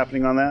is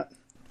happening on that?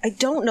 I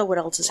don't know what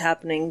else is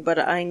happening, but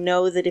I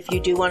know that if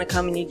you do want to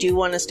come and you do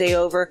want to stay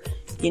over,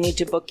 you need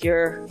to book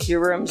your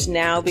rooms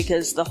now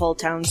because the whole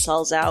town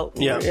sells out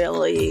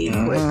really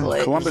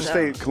quickly. Columbus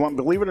Day,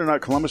 believe it or not,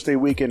 Columbus Day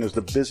weekend is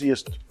the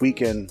busiest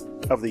weekend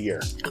of the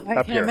year.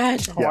 I can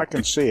imagine. Oh, I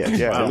can see it.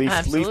 Yeah,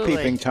 leaf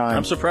peeping time.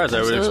 I'm surprised.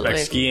 I would expect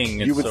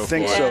skiing. And You would so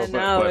think forth. so,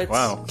 but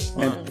Wow.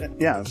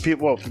 And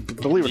people,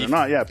 believe it or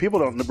not, people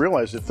don't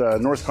realize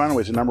that North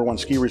Conway is the number one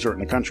ski resort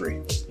in the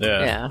country.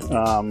 Yeah.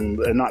 And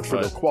not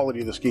for the quality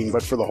of the skiing,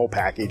 but for the whole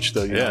package,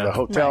 the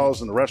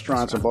hotels and the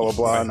restaurants and blah, blah,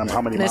 blah, and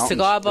how many The mountains.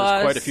 cigar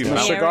bars. quite a few in the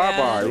mountains. Cigar area,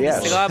 bar,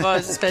 yes. Cigar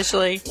bars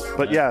especially.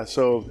 But yeah,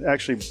 so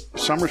actually,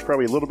 summer's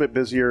probably a little bit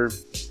busier.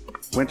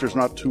 Winter's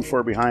not too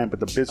far behind, but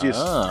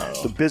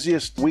the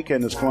busiest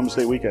weekend is Columbus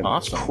Day weekend.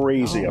 Awesome. It's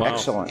crazy.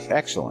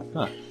 Excellent.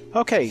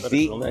 Okay, the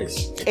real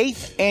nice.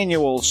 8th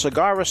Annual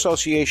Cigar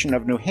Association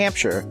of New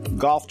Hampshire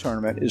Golf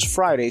Tournament is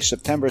Friday,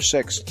 September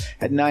 6th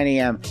at 9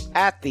 a.m.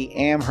 at the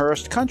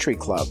Amherst Country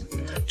Club.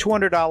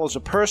 $200 a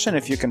person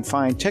if you can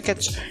find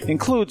tickets.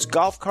 Includes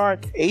golf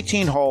cart,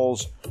 18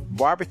 holes,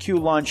 barbecue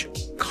lunch,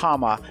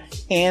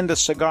 and a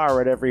cigar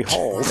at every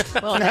hole.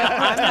 Well, no,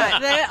 I'm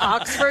not. The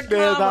Oxford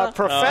There's comma. a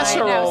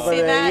professor I know, over see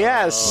there. that?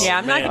 Yes. Yeah,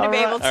 I'm not going to be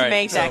able to All right.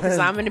 make that because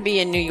I'm going to be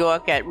in New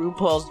York at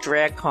RuPaul's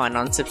Drag Con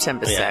on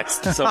September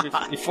 6th.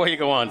 So before you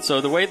go on, so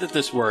the way that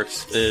this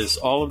works is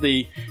all of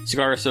the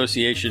Cigar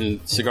Association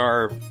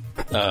cigar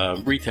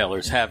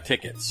retailers have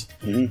tickets.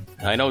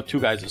 Mm-hmm. I know two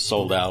guys have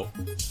sold out.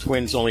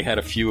 Twins only had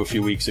a few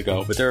weeks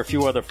ago, but there are a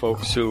few other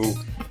folks who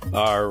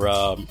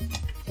are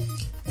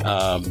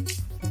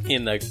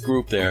in the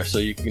group there, so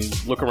you can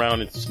look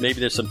around and maybe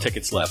there's some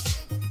tickets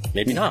left.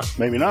 Maybe not.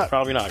 Maybe not.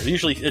 Probably not.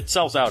 Usually it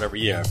sells out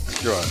every year.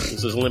 Sure.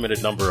 There's a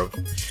limited number of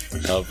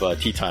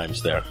tea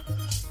times there.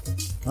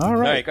 All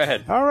right. All right, go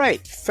ahead. All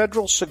right.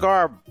 Federal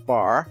Cigar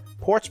Bar,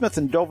 Portsmouth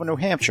and Dover, New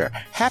Hampshire.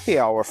 Happy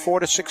hour,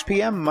 4 to 6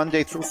 p.m.,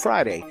 Monday through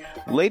Friday.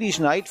 Ladies'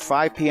 night,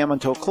 5 p.m.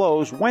 until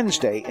close,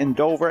 Wednesday in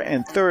Dover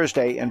and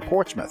Thursday in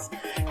Portsmouth.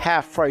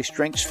 Half-price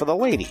drinks for the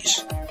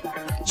ladies.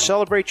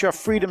 Celebrate your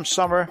Freedom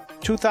Summer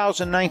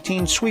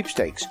 2019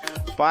 sweepstakes.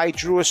 Buy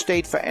Drew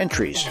Estate for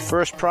entries.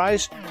 First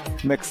prize,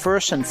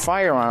 McPherson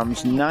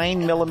Firearms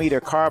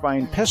 9mm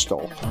carbine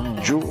pistol.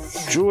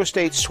 Drew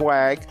Estate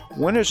swag.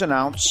 Winners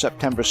announced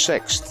September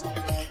 6th.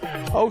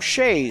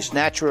 O'Shea's,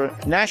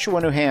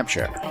 Nashua, New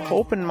Hampshire.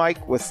 Open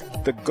mic with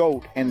the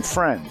GOAT and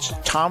friends.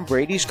 Tom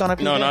Brady's going to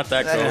be No, there? not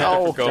that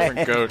Oh, goat.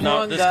 Different goat.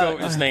 No, this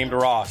goat is named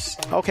Ross.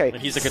 Okay.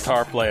 And he's a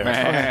guitar player.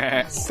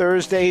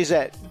 Thursdays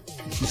at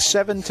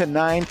 7 to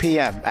 9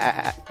 p.m.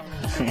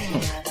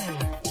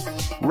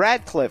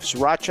 Radcliffe's,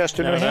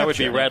 Rochester, New Hampshire. That would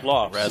be Red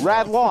Lofts.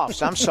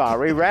 Radlofts, I'm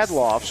sorry.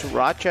 Radlofts,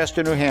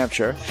 Rochester, New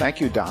Hampshire.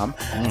 Thank you, Dom.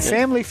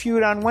 Family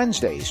Feud on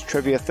Wednesdays.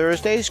 Trivia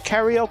Thursdays.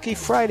 Karaoke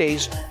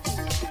Fridays.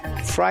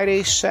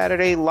 Friday,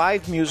 Saturday,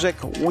 live music.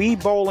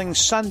 Wii Bowling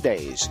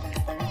Sundays.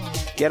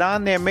 Get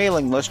on their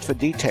mailing list for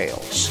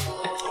details.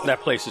 That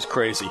place is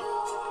crazy.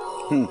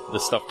 The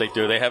stuff they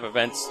do. They have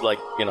events like,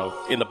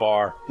 in the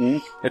bar.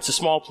 It's a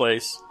small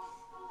place,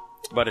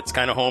 but it's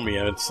kind of homey.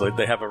 And it's like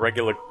they have a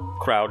regular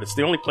crowd. It's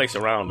the only place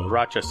around. In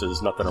Rochester,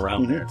 there's nothing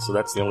around there. So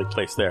that's the only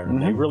place there.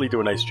 And they really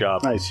do a nice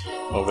job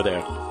over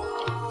there.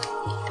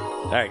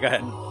 All right, go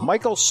ahead.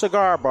 Michael's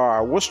Cigar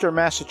Bar, Worcester,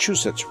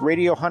 Massachusetts.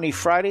 Radio Honey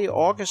Friday,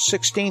 August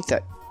 16th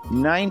at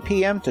 9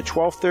 p.m. to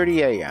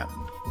 12:30 a.m.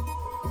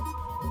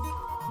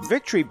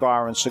 Victory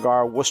Bar and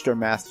Cigar, Worcester,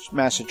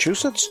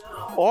 Massachusetts.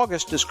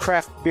 August is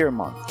Craft Beer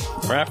Month.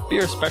 Craft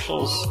beer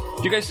specials.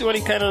 Do you guys do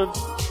any kind of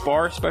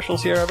bar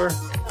specials here ever?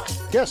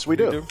 Yes, we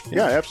do.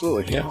 Yeah,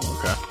 absolutely. Yeah.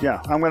 Okay.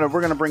 Yeah,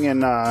 we're gonna bring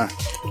in.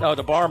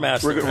 The bar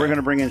master. We're going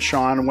to bring in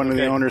Sean, one of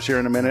the owners, here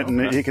in a minute,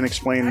 and he can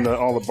explain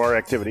all the bar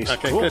activities.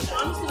 Okay, good.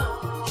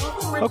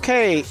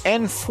 Okay,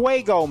 En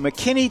Fuego,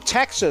 McKinney,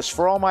 Texas,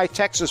 for all my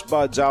Texas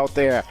buds out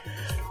there.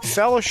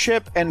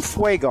 Fellowship En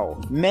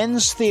Fuego,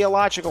 Men's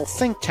Theological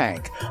Think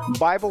Tank,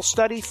 Bible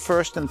study,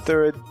 first and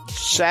third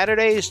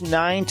Saturdays,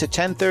 9 to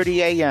 10:30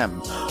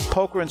 a.m.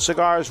 Poker and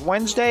Cigars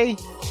Wednesday,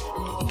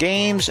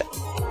 games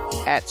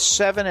at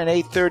 7 and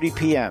 8:30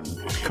 p.m.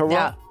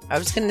 Yeah, I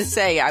was going to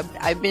say,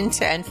 I've been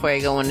to En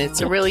Fuego, and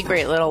it's a really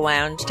great little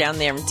lounge down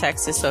there in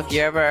Texas. So if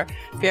you're ever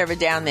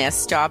down there,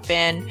 stop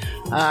in.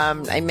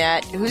 I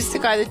met, who's the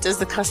guy that does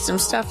the custom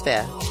stuff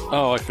there?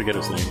 Oh, I forget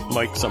his name.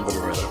 Mike somebody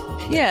or other.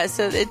 Yeah,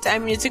 so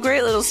it's a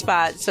great little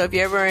spot. So if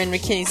you're ever in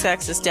McKinney,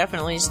 Texas,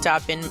 definitely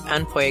stop in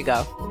En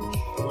Fuego.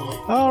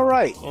 All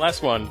right.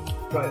 Last one.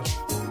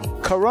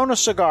 Corona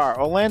Cigar,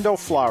 Orlando,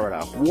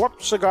 Florida.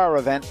 Warped Cigar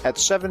event at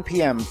 7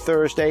 p.m.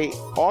 Thursday,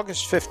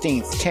 August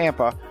 15th,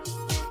 Tampa.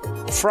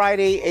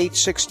 Friday,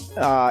 August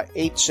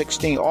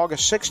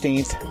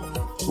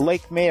 16th,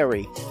 Lake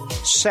Mary.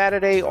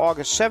 Saturday,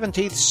 August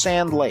 17th,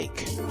 Sand Lake.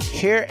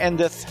 Here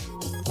endeth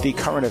the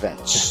current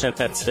events. And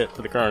that's it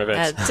for the current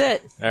events. That's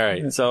it. All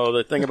right. So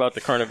the thing about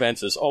the current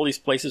events is all these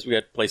places, we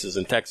had places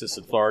in Texas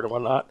and Florida and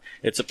whatnot.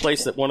 It's a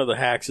place that one of the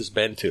hacks has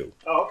been to.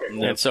 Oh, okay.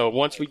 Cool. And so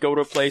once we go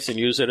to a place and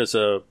use it as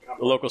a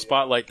local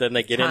spotlight, then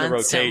they get in the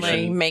Constantly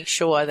rotation. make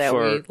sure that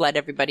we let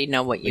everybody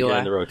know what They get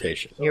in the your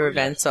rotation.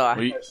 events are.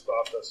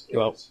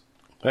 Well,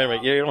 anyway,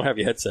 you don't have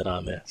your headset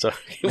on there, so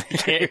we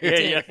can't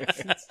hear you.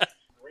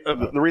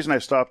 The reason I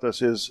stopped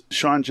us is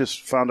Sean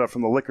just found out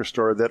from the liquor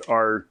store that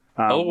our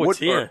it's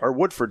here. our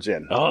Woodford's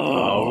in.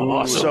 Oh,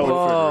 awesome. So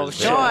Oh,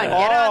 Sean, get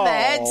on the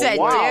headset,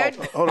 wow.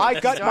 dude. I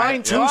got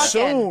mine too talking.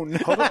 soon.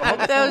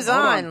 Put those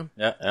on.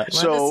 Yeah. Let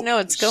us know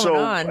what's going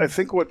on. I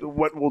think what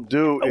we'll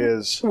do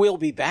is We'll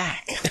be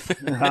back.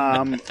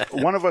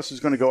 one of us is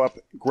going to go up,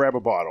 grab a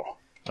bottle.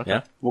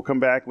 Okay. We'll come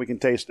back. We can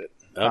taste it.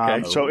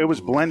 Okay. So it was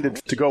blended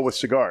to go with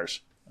cigars.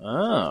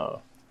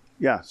 Oh.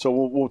 Yeah, so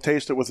we'll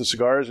taste it with the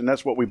cigars, and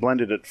that's what we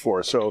blended it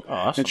for. So,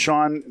 awesome. And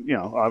Sean,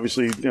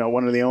 obviously,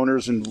 one of the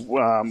owners, and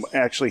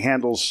actually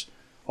handles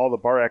all the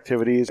bar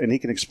activities, and he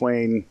can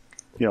explain,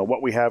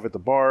 what we have at the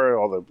bar,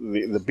 all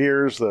the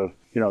beers, the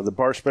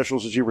bar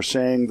specials, as you were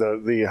saying,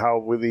 the how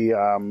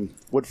the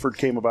Woodford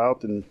came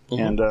about, and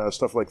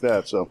stuff like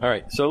that. So, All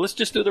right, so let's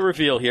just do the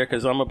reveal here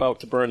because I'm about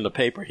to burn the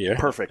paper here.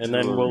 Perfect. And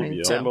then we'll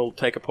Reveal.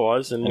 take a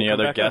pause. And Any we'll come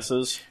other back on.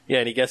 guesses? Yeah,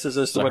 any guesses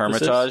as to The what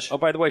this is? Hermitage? Oh,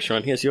 by the way,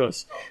 Sean, here's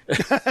yours.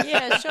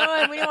 Yeah,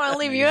 Sean, we don't want to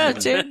leave you out,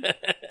 dude.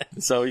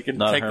 So you can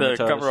Not a take the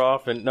Hermitage? cover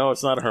off, and no,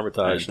 it's not a Hermitage.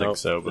 I didn't think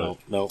so,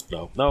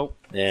 but- No.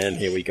 And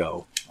here we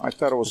go. I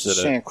thought it was the Is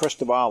it a- San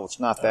Cristobal. It's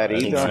not that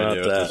It's either. not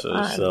idea what that.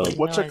 this is. So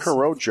what's a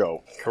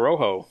Corojo?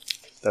 Corojo.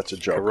 That's a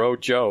joke.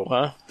 Corojo,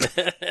 huh?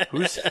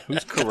 Who's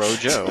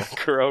Corojo?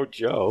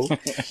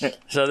 Corojo.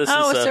 So this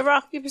Oh, is it's a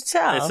Rocky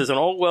Patel. this is an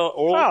old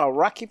Oh,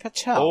 Rocky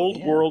Patel.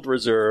 old World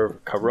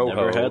Reserve Corojo.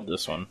 Never had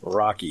this one.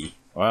 Rocky.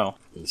 Wow.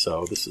 And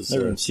so this is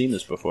Never even seen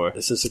this before.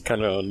 this is a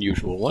kind of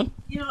unusual one.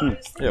 Yeah,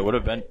 it would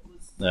have been.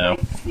 No.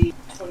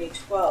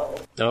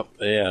 2012. Oh,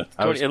 yeah.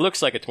 It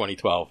looks like a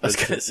 2012. I was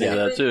going to say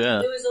that too, yeah.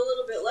 It was a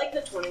little bit like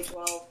the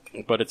 2012.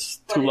 But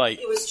it's but too light.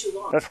 It was too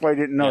long. That's why I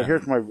didn't know. Yeah.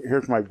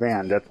 Here's my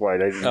band. That's why I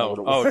didn't know what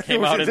it was. It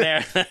came out in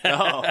there.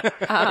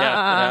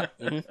 Yeah.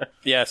 Mhm.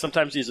 Yeah,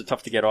 sometimes these are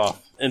tough to get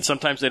off. And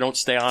sometimes they don't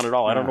stay on at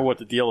all. I don't know what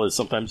the deal is.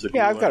 Sometimes the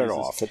Yeah, glue I've got on it these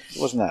is- off.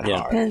 It wasn't that Yeah.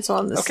 hard. Depends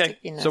on the Okay,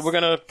 stickiness. so we're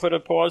going to put a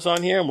pause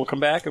on here, and we'll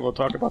come back, and we'll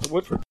talk about the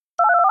Woodford.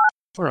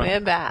 We're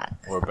back.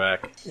 We're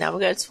back. Now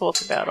we're going to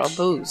talk about our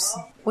booze.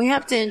 We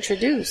have to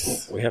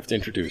introduce. We have to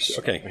introduce.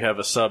 Okay. We have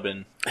a sub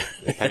in.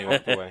 Penny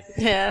walked away.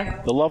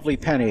 Yeah. The lovely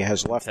Penny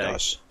has left Okay.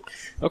 us.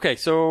 Okay,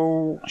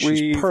 so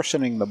She's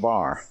personing the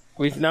bar.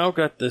 we've now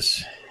got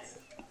this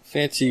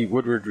fancy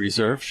Woodward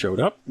Reserve showed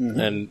up,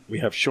 and we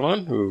have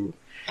Sean, who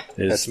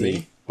is That's the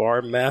me.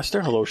 bar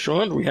master. Hello,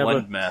 Sean. We have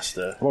Blend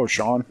master. Hello,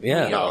 Sean.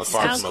 yeah. No,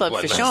 Sound clip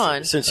for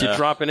Sean. Since you're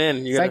dropping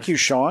in, you got Thank you,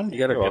 Sean.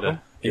 You got welcome.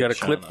 a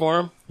clip for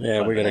him?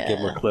 Yeah, we're gonna give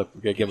him a clip.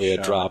 We're gonna give him a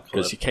Sean drop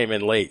because clip. he came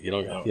in late. You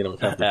don't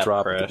have to App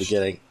drop at the crashed.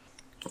 beginning.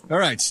 All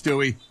right,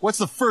 Stewie. What's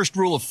the first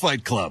rule of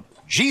Fight Club?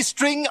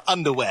 G-string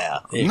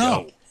underwear. There you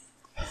No.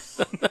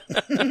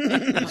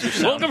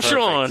 Welcome,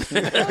 Sean.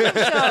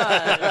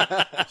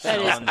 That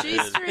is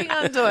G-string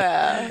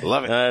underwear.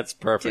 Love it. That's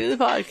perfect. Do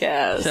the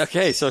podcast.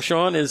 Okay, so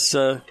Sean is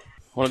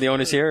one of the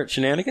owners here at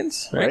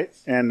Shenanigans, right? Right?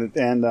 And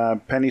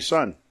Penny's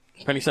son.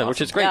 Penny Son, which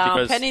is great No,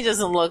 because Penny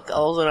doesn't look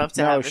old enough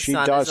to No, have a she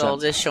son as doesn't.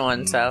 old as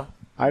Sean, so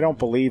I don't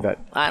believe it.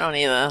 I don't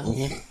either.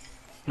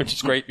 which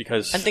is great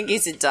because I think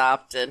he's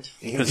adopted.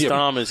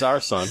 Tom is our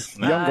son.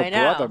 Younger I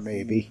know. brother,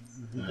 maybe.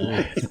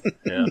 Yeah.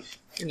 I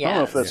don't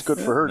know if that's good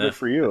for her, good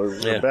for you, or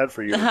Yeah. bad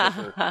for you.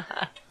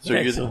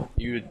 So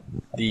you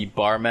the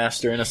bar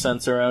master in a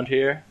sense around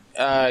here?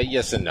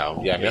 Yes and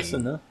no. Yeah, I mean, Yes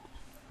and no.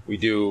 we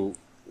do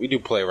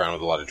play around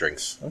with a lot of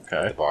drinks. Okay.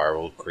 At the bar,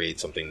 we'll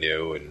create something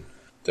new and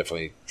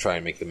definitely try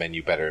and make the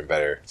menu better and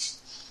better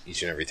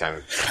each and every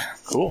time.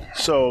 Cool.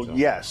 So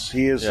yes,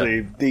 he is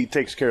he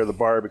takes care of the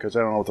bar because I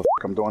don't know what the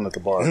fuck I'm doing at the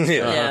bar.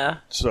 Yeah.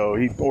 So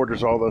he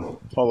orders all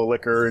the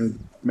liquor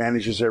and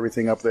manages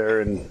everything up there,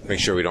 and Make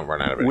sure we don't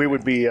run out of it. we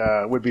would be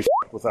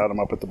f***ed without him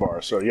up at the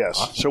bar. So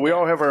yes, so we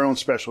all have our own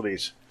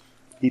specialties.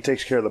 He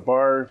takes care of the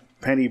bar.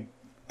 Penny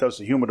does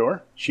the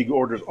humidor. She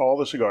orders all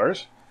the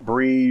cigars.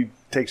 Bree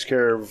takes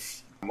care of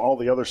all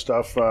the other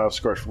stuff,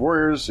 Cigars for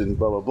Warriors and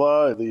blah blah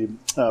blah, the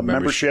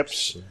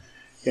memberships,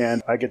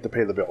 and I get to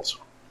pay the bills.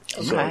 So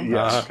Okay.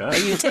 yes, And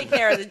you take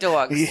care of the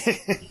dogs.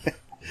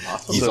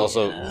 He's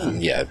also,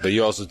 but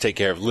you also take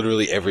care of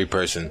literally every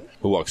person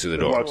who walks through the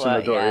door. walks in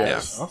the door. Yeah.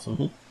 Yes,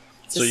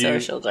 It's a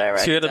social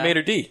director. So you're the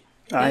maitre d'.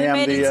 I am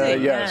the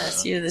Amazing,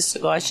 yes. You're the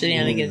cigar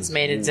shenanigans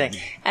made it day.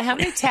 And how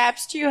many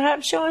taps do you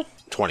have, Sean?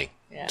 20.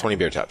 Yeah. 20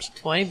 beer taps.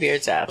 20 beer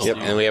taps. Yep,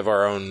 and we have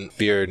our own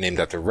beer named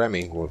after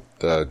Remy,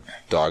 the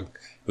dog.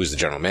 who's the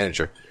general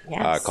manager,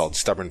 Yes. called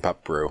Stubborn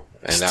Pup Brew,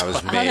 and that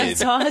was made.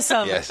 That's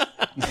awesome. Yes,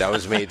 that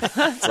was made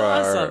for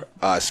awesome.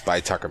 us by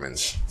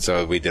Tuckerman's.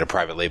 So we did a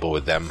private label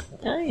with them,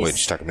 Nice.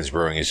 which Tuckerman's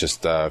Brewing is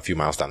just a few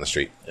miles down the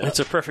street. It's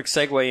a perfect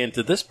segue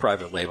into this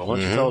private label. Why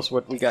don't you tell us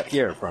what we got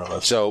here in front of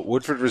us? So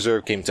Woodford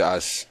Reserve came to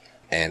us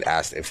and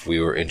asked if we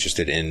were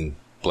interested in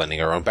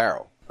blending our own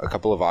barrel. A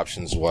couple of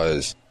options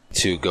was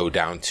to go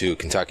down to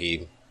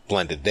Kentucky,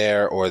 blend it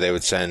there, or they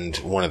would send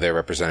one of their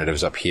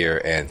representatives up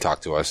here and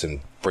talk to us and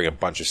bring a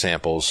bunch of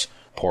samples,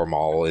 pour them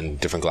all in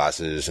different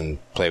glasses and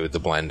play with the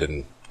blend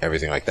and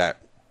everything like that.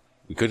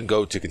 We couldn't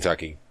go to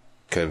Kentucky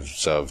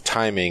because of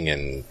timing,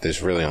 and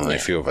there's really only a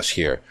few of us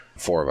here,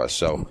 4 of us.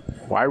 So,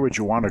 Why would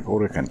you want to go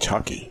to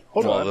Kentucky?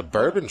 well, the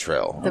Bourbon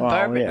Trail. The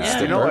bourbon. yeah.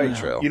 The Yeah. Bourbon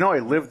Trail. You know, I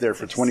lived there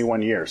for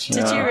 21 years.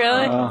 Did you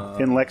really?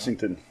 In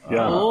Lexington.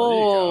 Yeah.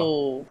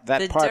 Oh, That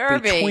the part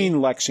Derby.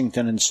 between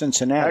Lexington and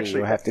Cincinnati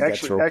you have to get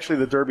through. Actually,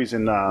 the Derby's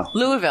in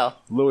Louisville.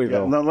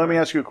 Louisville. Now, let me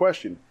ask you a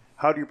question.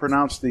 How do you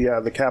pronounce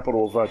the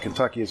capital of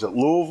Kentucky? Is it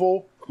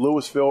Louisville,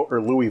 Louisville,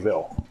 or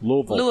Louisville?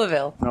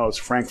 Louisville. No, it's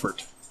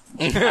Frankfurt.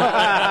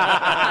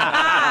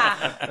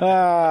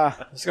 I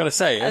was going to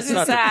say, I was it's gonna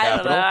not say, the I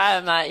don't know. capital.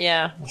 I'm not.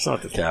 Yeah, It's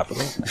not the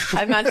capital.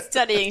 I'm not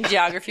studying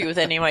geography with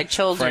any of my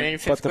children in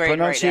But fifth the grade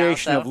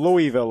pronunciation right now. of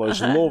Louisville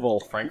is Louisville.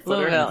 Frankfurt.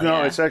 Louisville. No,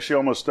 yeah. it's actually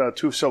almost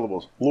 2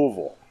 syllables.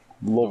 Louisville.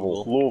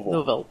 Louisville.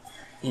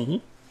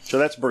 Louisville. So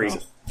that's Bree.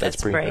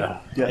 That's great.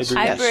 Yes.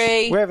 Hi,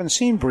 Bree. We haven't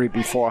seen Bree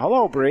before.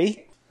 Hello,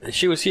 Bree.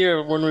 She was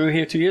here when we were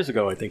here 2 years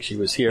ago. I think she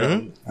was here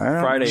on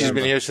Friday. She's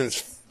been here since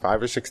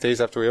 5 or 6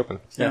 days after we opened.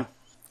 Yeah.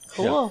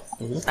 Cool. All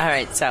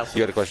right, so You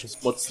got a question?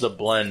 What's the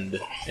blend,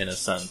 in a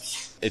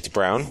sense? It's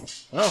brown.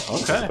 Oh,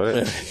 okay.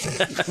 But,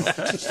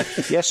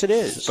 Yes, it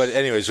is. but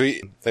anyways,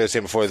 like I was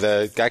saying before,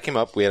 the guy came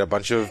up. We had a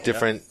bunch of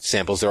different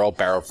samples. They're all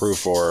barrel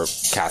proof or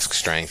cask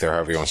strength or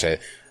however you want to say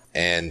it.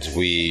 And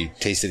we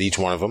tasted each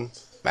one of them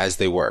as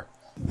they were.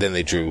 Then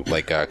they drew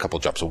like a couple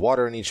drops of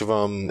water in each of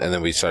them. And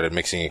then we started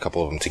mixing a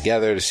couple of them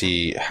together to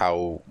see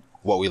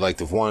what we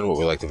liked of one, what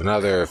we liked of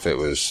another, if it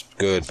was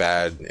good,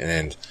 bad.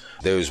 And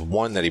there was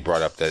one that he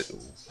brought up that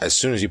as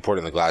soon as he poured it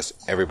in the glass,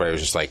 everybody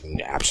was just like,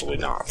 absolutely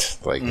not.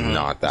 Like,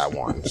 not that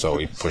one. So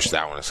we pushed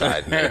that one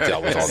aside and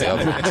dealt with all the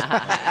other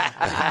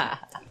ones.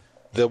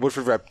 The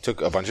Woodford rep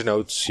took a bunch of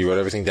notes. He wrote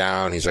everything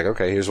down. He's like,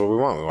 okay, here's what we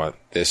want. We want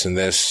this and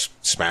this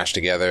smashed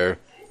together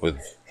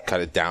cut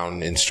it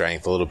down in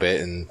strength a little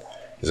bit. And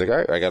he's like, all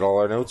right, I got all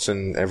our notes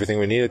and everything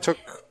we need. It took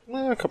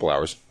a couple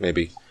hours,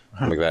 maybe,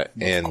 like that.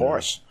 And, of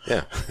course.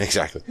 Yeah,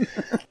 exactly.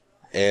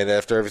 And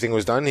after everything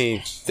was done,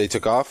 they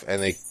took off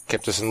and they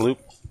kept us in the loop.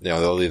 You know,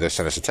 they'll either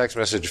send us a text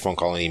message, phone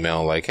call, and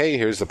email, like, hey,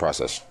 here's the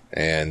process.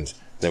 And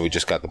then we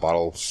just got the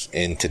bottles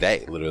in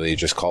today. Literally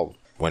just called,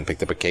 went and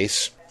picked up a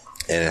case,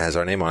 and it has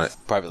our name on it.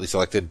 Privately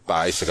selected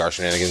by Cigar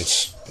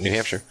Shenanigans, New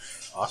Hampshire.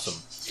 Awesome.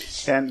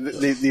 And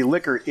the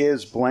liquor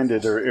is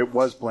blended, or it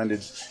was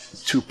blended,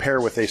 to pair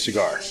with a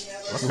cigar.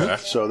 Okay.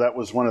 So that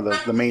was one of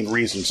the main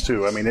reasons,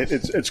 too. I mean,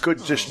 it's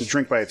good just to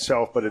drink by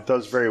itself, but it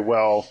does very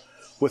well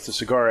with the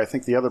cigar. I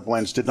think the other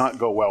blends did not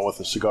go well with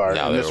the cigar.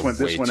 No, and they this were one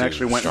way too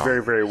actually went strong.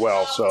 very, very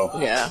well. So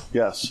yeah.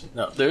 yes.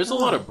 Now, there's a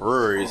lot of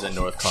breweries in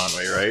North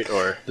Conway, right?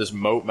 Or there's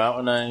Moat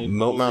Mountain,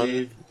 Moat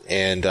Mountain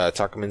and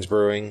Tuckerman's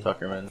Brewing.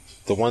 Tuckerman.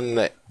 The one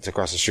that's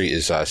across the street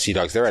is Sea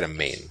Dogs. They're out of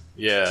Maine.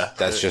 Yeah.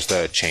 That's just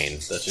a chain.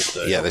 That's just a...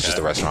 That's just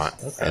a okay. restaurant.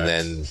 Okay. And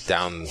then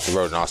down the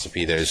road in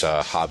Ossipee, there's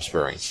Hobbs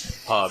Brewing.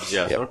 Hobbs,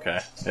 yes. Yep. Okay.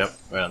 Yep.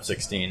 Right on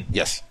 16.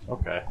 Yes.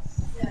 Okay.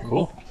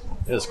 Cool.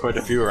 There's quite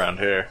a few around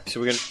here. So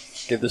we're going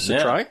to give this a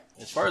Yeah. try?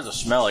 As far as the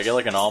smell, I get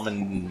like an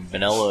almond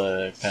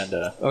vanilla kind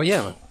of Oh,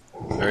 yeah.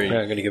 very... Yeah,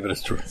 I'm going to give it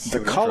a try.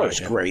 the color's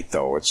great,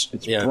 though. It's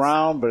Yeah.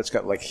 brown, but it's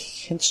got like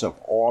hints of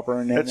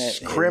auburn in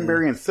It's it.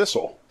 cranberry and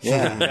thistle.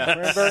 Yeah,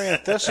 cranberry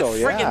and thistle.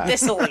 Freaking Yeah,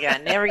 thistle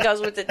again. There he goes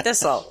with the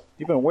thistle.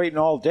 you've been waiting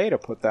all day to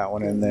put that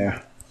one in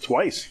there.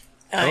 Twice.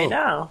 I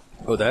know.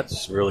 Oh,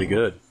 that's really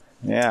good.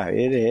 Yeah,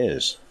 it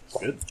is.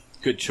 Good.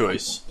 Good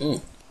choice.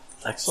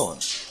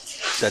 Excellent.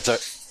 That's our...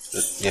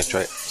 Yeah,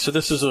 try it. So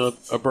this is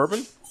a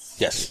bourbon?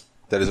 Yes.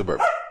 That is a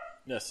bourbon.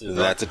 Yes.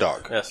 That's a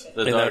dog. Yes.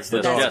 The And dog. that's the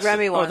the- dog. yes.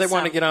 Remy Oh, wants they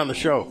want to some. get on the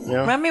show.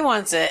 Yeah. Remy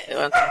wants a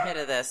hit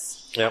of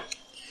this. Yep.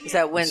 Is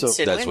that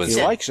Winston? that's Winston.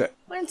 He likes it.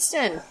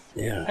 Winston.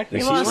 Yeah.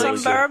 He wants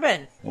some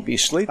bourbon. He'll be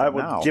sleeping I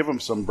would now. give him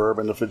some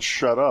bourbon if it's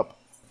shut up.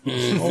 Oh,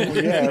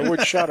 yeah, it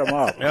would shut him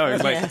up. Yeah,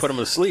 you might put him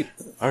to sleep.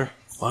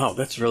 Wow,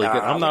 that's really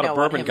good. I'm we not a don't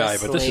want bourbon him guy,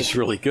 but this asleep. is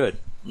really good.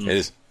 It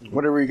is.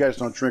 Whatever you guys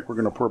don't drink, we're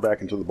going to pour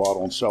back into the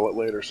bottle and sell it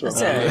later. So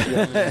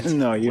That's it.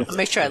 No, I'll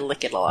make sure I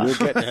lick it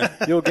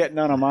off. you'll get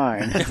none of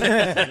mine.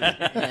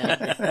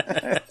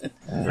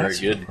 Very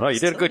good. Oh, you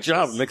did a good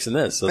job of mixing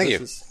this. So Thank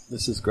this you.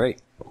 This is great.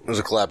 It was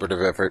a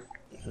collaborative effort.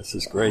 This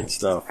is great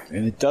stuff.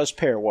 And it does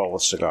pair well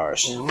with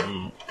cigars.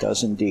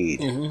 Does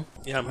indeed.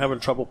 Yeah, I'm having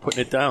trouble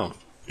putting it down.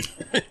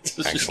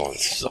 Excellent.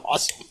 It's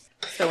awesome.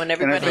 So when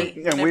and everybody,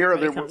 we are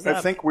everybody comes I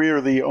up- think we are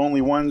the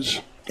only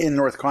ones in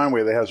North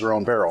Conway that has their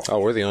own barrel. Oh,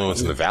 we're the only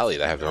ones in the valley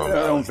that have their own Their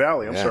barrel. own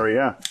valley. I'm Yeah. sorry.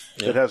 Yeah,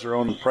 that has their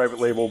own private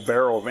label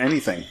barrel of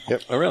anything.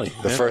 Yep. Oh, really?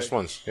 The first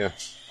ones, yeah.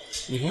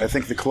 I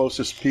think the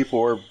closest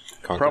people are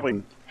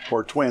probably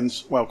or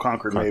twins. Well,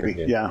 Concord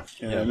maybe. Yeah.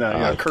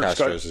 And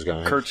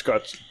Kurt's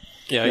got.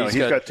 Yeah, he's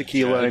got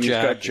tequila and he's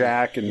got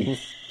Jack and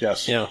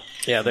yes. Yeah.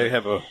 They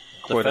have a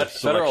quite a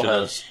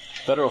selection.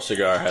 Federal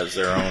Cigar has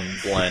their own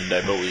blend,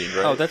 I believe,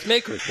 right? Oh, that's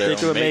Makers. They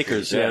do a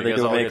Makers. Yeah, they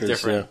do a Makers.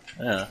 Different.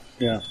 Yeah.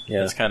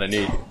 It's kind of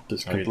neat.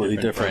 It's completely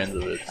different.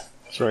 Of it.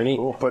 It's very neat.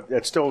 Cool. But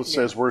it still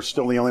says we're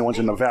still the only ones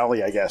in the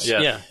valley, I guess.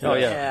 Yeah. Oh,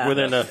 yeah.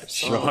 Within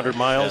 100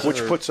 miles.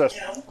 Which puts us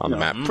on the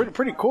map.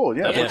 Pretty cool.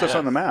 Yeah, it puts us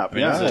on the map.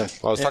 Yeah.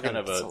 Well,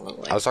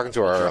 I was talking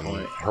to our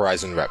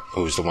Horizon rep,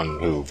 who's the one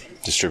who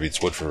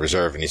distributes Woodford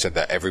Reserve, and he said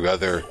that every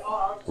other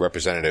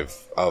representative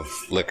of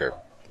liquor,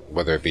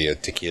 whether it be a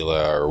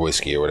tequila or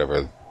whiskey or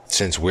whatever,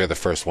 since we're the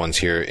first ones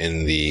here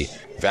in the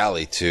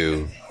valley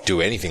to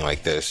do anything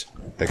like this,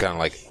 they're kind of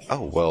like,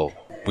 oh, well,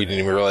 we didn't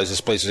even realize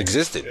this place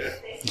existed.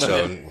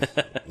 So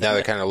now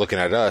they're kind of looking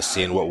at us,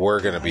 seeing what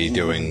we're going to be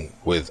doing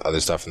with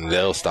other stuff, and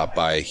they'll stop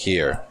by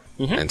here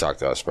and talk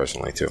to us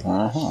personally, too.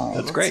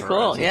 That's great.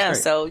 Cool. Yeah,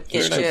 so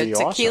get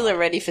your tequila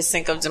ready for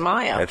Cinco de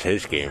Mayo. That's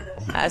his game.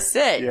 That's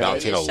it.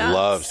 Valentino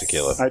loves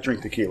tequila. I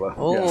drink tequila.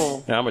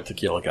 Oh. Yeah, I'm a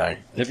tequila guy.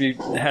 Have you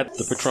had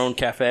the Patron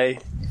Cafe?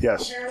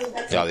 Yes.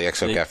 Yeah, the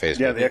XO Cafe is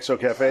good. good. The XO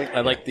Cafe.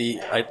 I like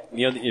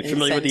you're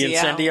familiar with the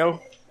Incendio?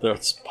 The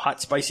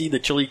hot spicy, the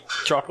chili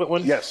chocolate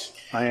one? Yes,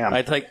 I am.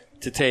 I'd like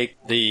to take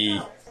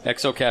the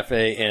XO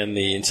Cafe and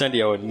the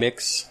Incendio and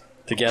mix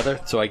together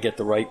so I get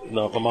the right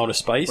amount of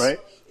spice. Right.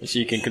 So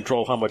you can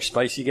control how much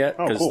spice you get.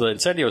 Because cool. the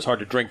Incendio is hard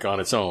to drink on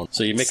its own.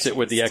 So you mix it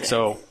with the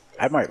XO.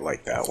 I might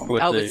like that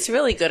one. It's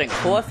really good in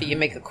coffee. You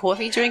make a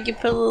coffee drink, you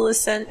put a little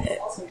Incendio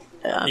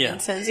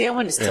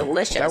on. It's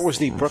delicious. That was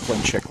the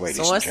Brooklyn chick, ladies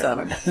and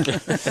awesome.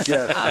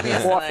 gentlemen.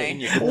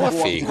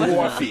 Obviously.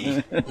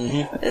 Coffee.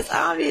 It's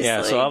obviously.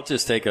 Yeah, so I'll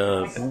just take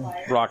a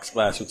rocks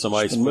glass with some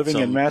ice. Been living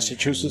in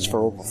Massachusetts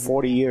for over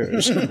 40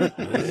 years.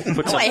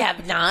 I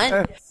have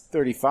not.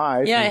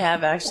 35. Yeah, I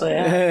have actually.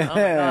 Oh my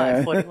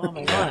god, 41. Oh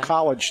my god.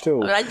 College too.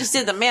 But I just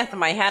did the math in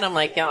my head. I'm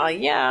like, yeah,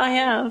 I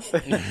have.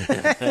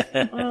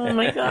 Oh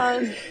my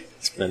god.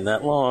 It's been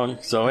that long.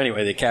 So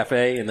anyway, the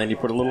cafe, and then you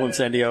put a little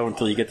Incendio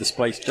until you get the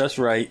spice just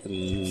right,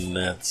 and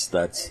that's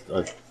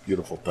a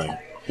beautiful thing.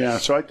 Yeah,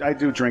 so I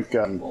do drink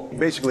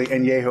basically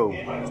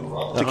Añejo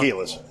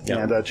tequilas,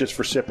 and just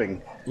for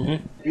sipping.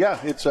 Yeah,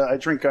 it's I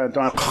drink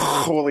Don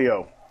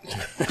Julio.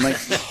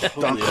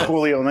 Don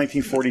Julio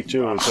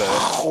 1942 is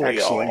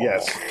excellent.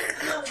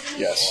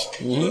 Yes.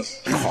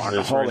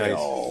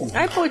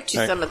 I bought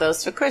you some of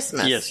those for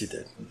Christmas. Yes, you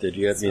did.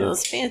 You had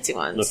those fancy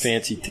ones. The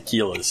fancy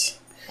tequilas.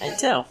 I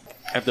do.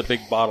 I have the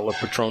big bottle of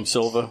Patron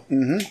Silva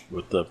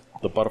with the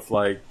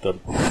butterfly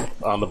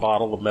on the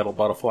bottle, the metal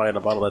butterfly in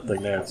the bottle of that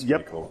thing there. It's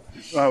pretty cool.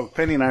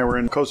 Penny and I were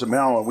in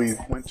Cozumel, and we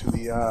went to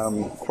the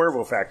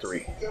Cuervo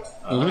factory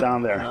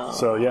down there.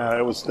 So yeah,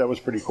 that was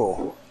pretty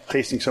cool.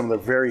 Tasting some of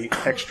the very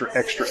extra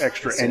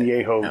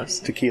Añejo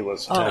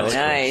tequilas. Oh,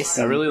 nice.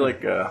 I really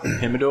like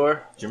Jimador.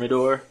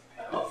 Yimador.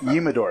 El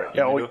Yimador.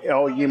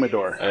 El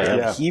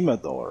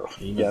Yimador.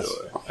 Yes.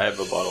 I have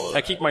a bottle of that.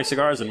 I keep my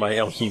cigars in my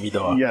El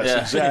Humidor.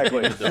 Yes,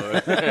 exactly.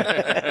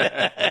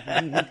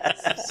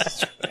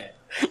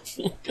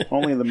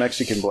 Only in the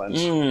Mexican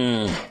blends.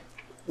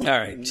 All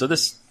right, so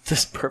this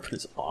bourbon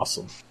is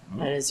awesome.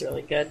 That is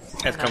really good.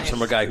 That comes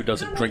from a guy who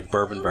doesn't drink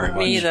bourbon very much.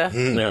 Me either.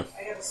 Yeah.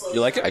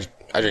 You like it?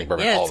 I drink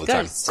bourbon all the good.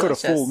 time. It's Could have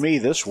delicious. fooled me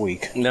this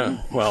week. No.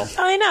 Well,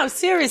 I know.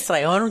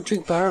 Seriously, I don't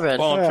drink bourbon.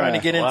 I'm trying to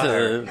get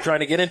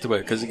into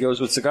it because it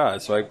goes with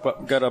cigars. So I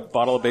got a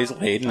bottle of Basil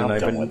Hayden, and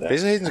I've been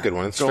Basil Hayden's a good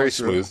one. It's very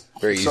smooth,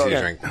 very easy to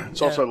drink.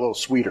 It's also a little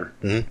sweeter.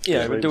 I've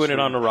been doing it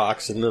on the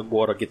rocks, and the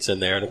water gets in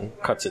there and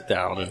it cuts it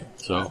down, and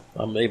so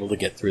I'm able to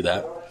get through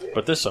that.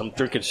 But this, I'm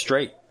drinking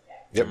straight.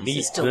 Yep.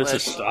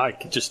 I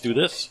could just do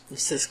this.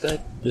 This is good.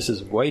 This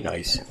is way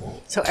nice.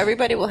 So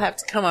everybody will have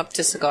to come up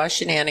to Cigar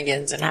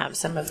Shenanigans and have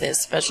some of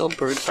this special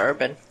brewed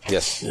bourbon.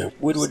 Yes. Yeah.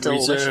 Woodward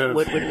Reserve.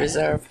 Woodward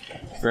Reserve.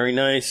 Very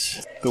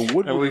nice.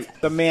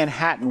 The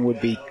Manhattan would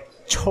be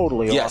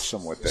totally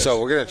awesome with this. So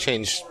we're going to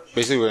change.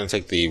 Basically, we're going to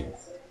take the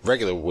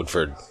regular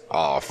Woodford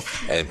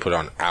off and put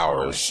on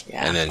ours.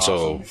 Yeah. And then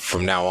so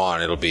from now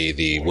on, it'll be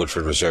the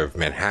Woodford Reserve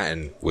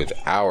Manhattan with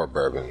our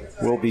bourbon.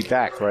 We'll be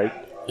back, right?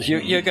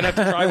 You're going to have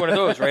to try one of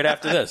those right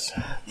after this.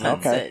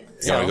 That's it.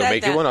 You want to go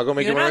make you one? I'll go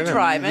make you one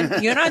right now.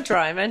 You're not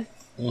driving.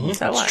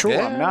 So what? True,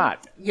 I'm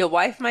not. Your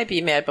wife might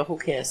be mad, but who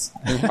cares?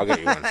 I'll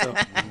get you one.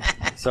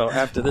 So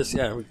after this,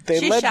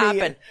 She's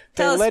shopping.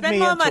 Tell her, spend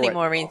more money, it.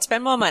 Maureen.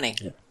 Spend more money.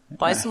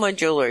 Buy some more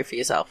jewelry for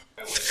yourself.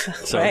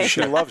 So Right.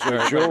 She loves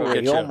her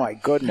jewelry. Oh, my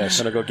goodness.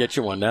 I'm going to go get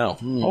you one now.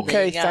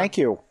 Okay, you go. thank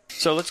you.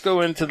 So let's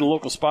go into the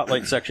local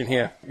spotlight section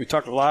here. We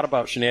talked a lot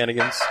about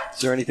shenanigans. Is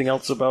there anything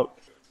else about?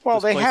 Well,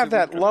 this they place have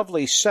that that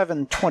lovely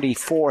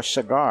 724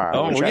 cigar.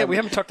 Oh, which yeah, we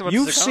haven't talked about the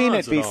You've seen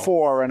it cigars at all.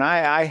 before, and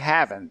I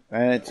haven't.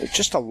 And it's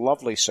just a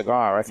lovely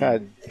cigar. I've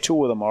had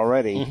 2 of them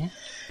already.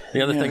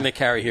 The other thing they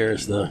carry here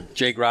is the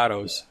J.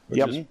 Grottos,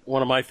 which is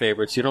one of my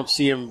favorites. You don't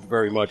see them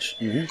very much.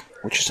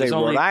 Which is There's a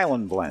only- Rhode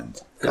Island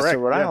blend. Correct, It's a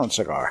Rhode yeah. Island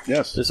cigar.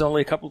 Yes. There's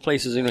only a couple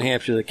places in New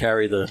Hampshire that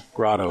carry the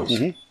Grottos.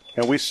 And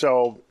we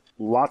sell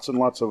lots and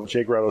lots of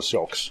J. Grotto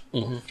silks.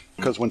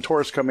 Because when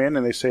tourists come in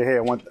and they say, hey,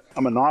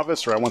 I'm a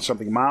novice or I want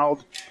something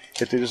mild,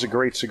 it is a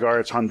great cigar.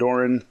 It's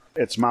Honduran.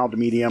 It's mild to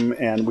medium,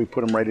 and we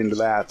put them right into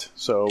that.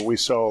 So we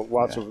sell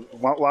lots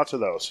of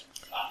those.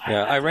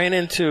 Yeah, I ran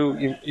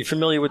into, you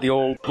familiar with the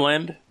old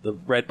blend, the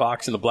red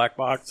box and the black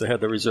box? They had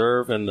the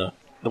reserve and the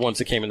ones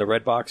that came in the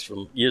red box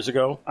from years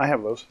ago. I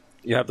have those.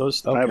 You have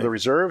those? Okay. I have the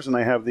reserves and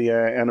I have the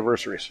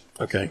anniversaries.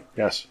 Okay.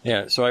 Yes.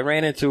 Yeah, so I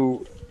ran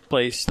into a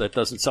place that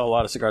doesn't sell a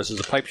lot of cigars as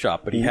a pipe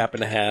shop, but he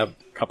happened to have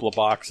a couple of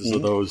boxes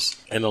of those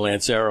in the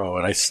Lancero,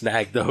 and I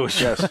snagged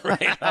those. Yes.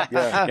 Right up.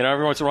 Yeah. You know,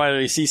 every once in a while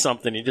you see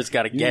something, you just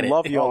got to get it.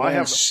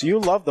 You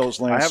love those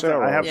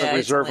Lanceros. I have the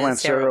reserve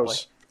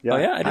Lanceros. Yeah. Oh,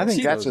 yeah? I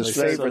think that's his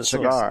favorite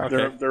cigar.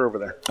 Okay. They're over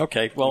there.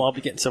 Okay, well, I'll be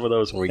getting some of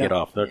those when we get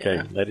off. Okay,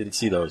 I didn't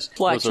see those.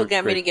 Watch, Those you'll are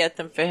get me great. to get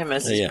them for him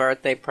as his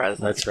birthday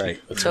present. That's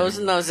right. Those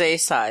and those A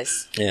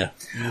size. Yeah.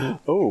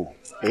 Oh,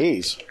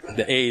 A's.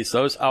 The A's.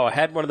 Those. Oh, I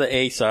had one of the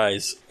A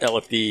size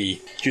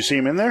LFD. Did you see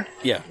him in there?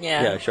 Yeah.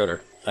 Yeah. Yeah, I showed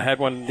her. I had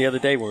one the other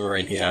day when we were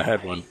in here. I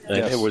had one. And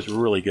Yes. it was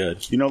really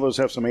good. You know those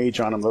have some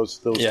age on them.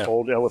 Those Yeah.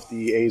 old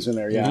LFD A's in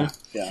there. Yeah.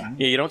 Yeah,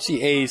 you don't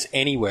see A's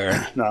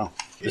anywhere. No.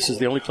 This is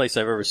the only place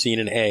I've ever seen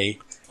an A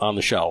on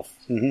the shelf.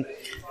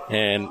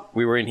 And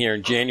we were in here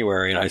in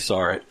January, and I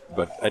saw it,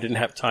 but I didn't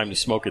have time to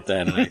smoke it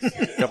then. And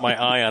I got my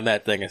eye on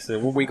that thing. I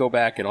said, when we go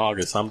back in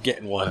August, I'm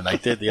getting one, and I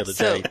did the other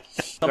day.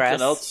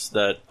 Something else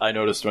that I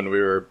noticed when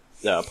we were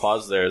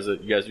paused there is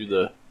that you guys do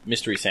the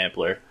mystery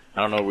sampler.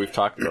 I don't know if we've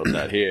talked about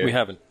that here. We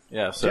haven't.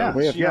 Yeah, so Yeah,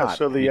 We have not.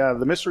 So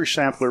the mystery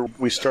sampler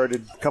we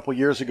started a couple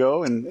years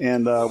ago,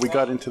 and we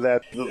got into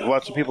that.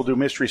 Lots of people do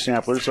mystery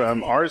samplers.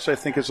 Ours, I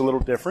think, is a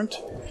little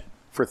different.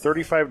 For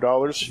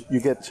 $35, you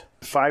get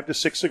 5 to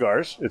 6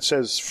 cigars. It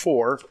says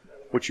 4,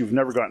 which you've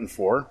never gotten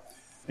 4.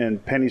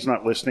 And Penny's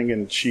not listening,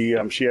 and she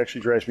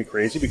actually drives me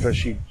crazy because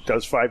she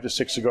does 5 to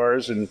 6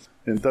 cigars and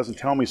doesn't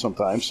tell me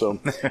sometimes. So,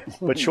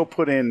 but she'll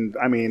put in.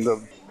 I mean,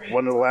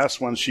 one of the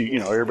last ones,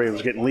 everybody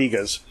was getting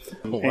ligas,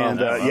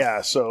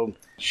 and so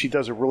she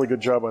does a really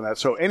good job on that.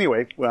 So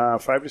anyway,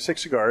 5 to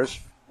 6 cigars.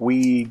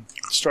 We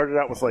started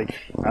out with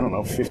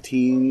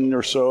 15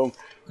 or so.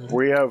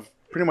 We have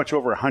pretty much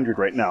over 100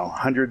 right now.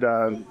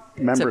 100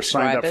 members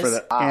signed up for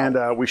that.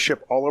 And we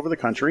ship all over the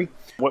country.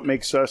 What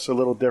makes us a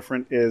little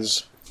different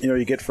is,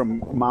 you get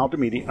from mild to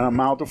medium,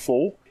 mild to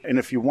full. And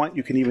if you want,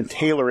 you can even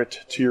tailor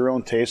it to your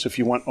own taste. If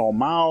you want all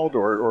mild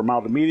or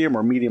mild to medium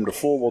or medium to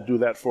full, we'll do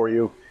that for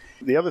you.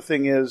 The other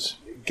thing is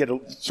get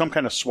some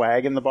kind of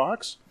swag in the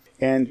box.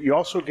 And you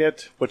also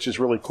get, which is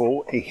really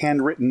cool, a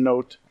handwritten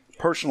note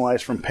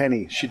personalized from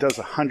Penny. She does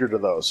 100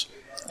 of those.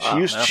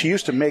 She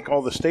used to make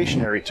all the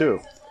stationery too.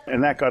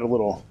 And that got a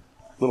little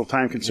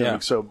time consuming. Yeah.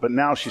 So, but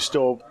now she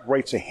still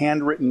writes a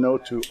handwritten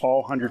note to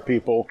all 100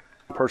 people,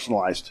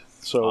 personalized.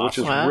 So, which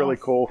is really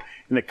cool.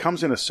 And it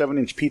comes in a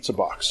 7-inch pizza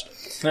box,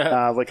 So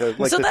that's what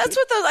those.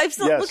 I'm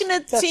still looking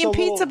at seeing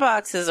pizza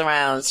boxes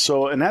around.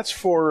 So, and that's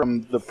for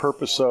the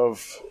purpose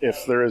of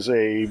if there is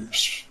a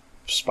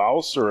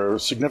spouse or a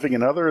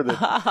significant other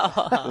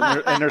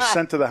that and they're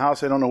sent to the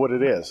house, they don't know what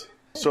it is.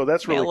 So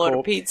that's really Mail order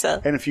cool.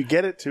 pizza. And if you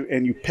get it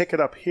and you pick it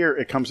up here,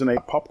 it comes in a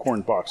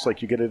popcorn box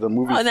like you get it at a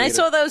movie And theater. I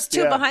saw those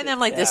too behind them,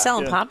 they're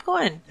selling Yeah.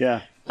 popcorn.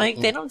 Yeah. Like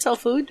they don't sell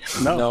food.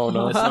 No,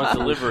 it's not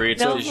delivery.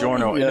 It's No. a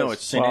DiGiorno. Yes. No,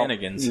 it's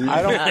shenanigans.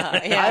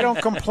 I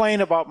don't complain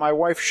about my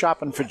wife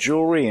shopping for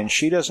jewelry, and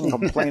she doesn't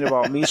complain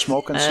about me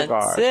smoking That's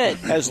cigars.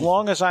 it. As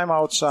long as I'm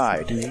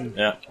outside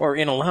Yeah. Or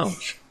in a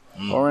lounge.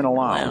 or in a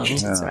lounge.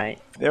 Lounge, that's Yeah. right.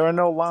 There are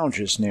no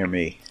lounges near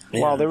me.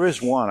 Yeah. Well, there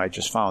is one. I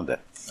just found it.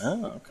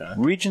 Oh, okay.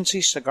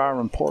 Regency Cigar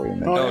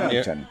Emporium in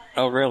Arlington.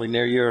 Really?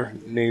 Near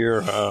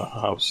your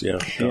house? Yeah.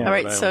 Yeah. All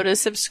right, so to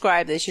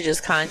subscribe, they should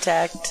just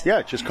contact.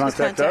 Yeah, just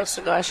contact us,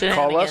 Cigar call us.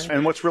 Shenanigans.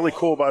 And what's really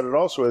cool about it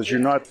also is you're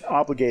not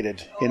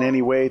obligated in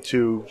any way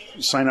to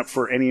sign up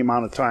for any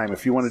amount of time.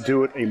 If you want to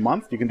do it a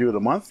month, you can do it a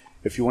month.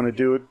 If you want to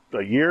do it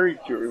a year,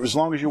 as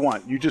long as you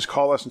want. You just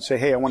call us and say,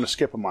 hey, I want to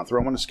skip a month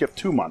or I want to skip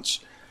 2 months.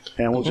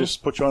 And we'll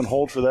just put you on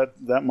hold for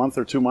that month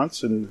or 2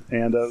 months. And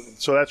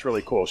so that's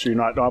really cool. So you're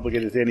not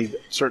obligated to any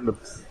certain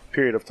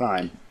period of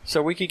time.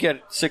 So we could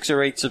get 6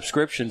 or 8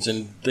 subscriptions,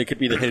 and they could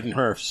be the hidden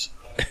herfs.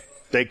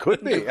 They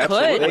could be.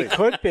 Absolutely. They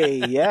could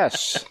be,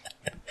 yes.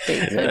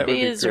 Could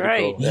be is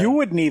right. You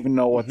wouldn't even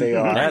know what they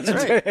are. That's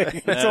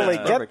right. Until they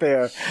get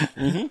there.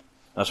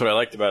 That's what I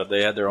liked about it.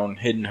 They had their own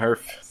hidden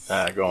herf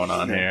going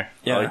on here.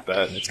 Yeah. I like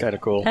that. It's kind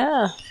of cool.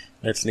 Yeah.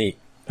 That's neat.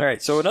 All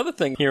right, so another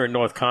thing here in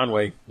North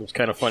Conway, it was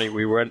kind of funny.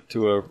 We went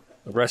to a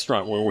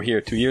restaurant when we were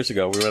here 2 years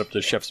ago. We went up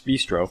to Chef's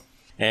Bistro,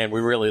 and we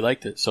really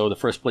liked it. So the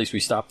first place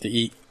we stopped to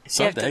eat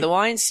Sunday, After the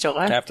wine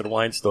store. after the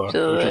wine store,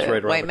 To which is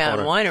right around White the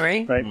Mountain corner,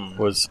 Winery. Right.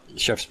 was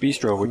Chef's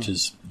Bistro, which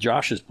is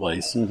Josh's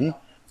place. Mm-hmm.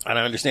 And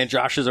I understand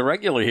Josh is a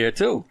regular here,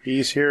 too.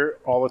 He's here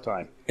all the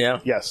time. Yeah.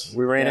 Yes.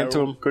 We ran Yeah,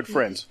 into him Good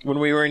friends. when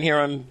we were in here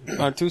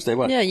on Tuesday.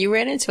 What? Yeah, you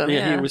ran into him.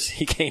 Yeah,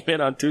 he came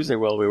in on Tuesday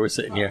while we were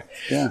sitting here.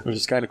 Yeah. Which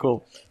is kind of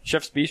cool.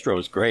 Chef's Bistro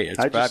is great.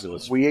 It's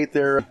fabulous. We ate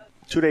there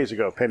 2 days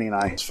ago, Penny and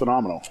I. It's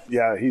phenomenal.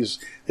 Yeah,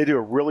 they do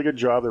a really good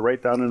job. They're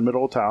right down in the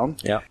middle of town.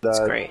 Yeah, that's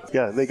great.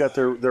 Yeah, they got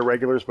their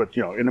regulars, but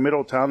in the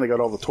middle of town, they got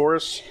all the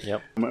tourists.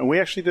 Yep. And we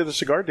actually did a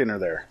cigar dinner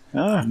there.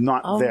 Ah.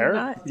 There.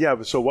 Nice.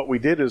 Yeah, so what we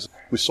did is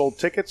we sold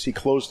tickets. He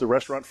closed the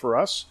restaurant for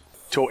us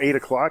till 8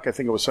 o'clock. I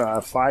think it was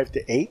 5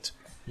 to 8.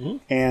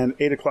 And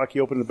 8 o'clock, he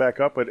opened it back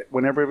up. But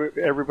whenever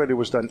everybody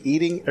was done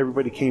eating,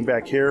 everybody came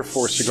back here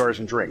for cigars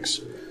and drinks.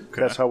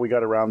 Okay. That's how we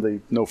got around the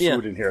no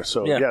food in here.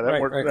 So,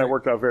 that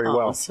worked out very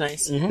well. That's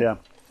nice. Yeah.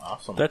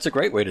 Awesome. That's a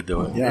great way to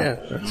do it. Yeah,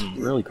 that's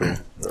really cool.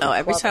 Oh,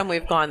 every time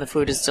we've gone, the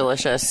food is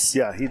delicious.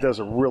 Yeah, he does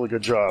a really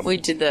good job. We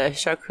did the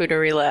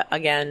charcuterie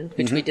again,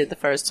 which we did the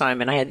first time,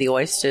 and I had the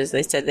oysters.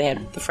 They said they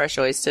had the fresh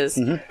oysters.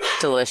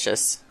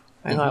 Delicious.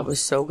 I thought it was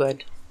so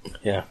good.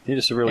 Yeah, he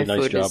does a really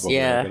nice job over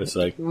there, I gotta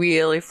say.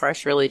 Really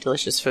fresh, really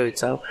delicious food.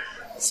 So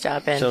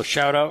stop in. So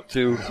shout out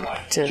to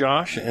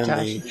Josh and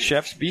the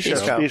Chef's Bistro.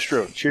 Chef's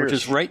Bistro. Cheers. Which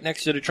is right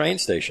next to the train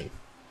station.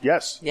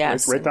 Yes.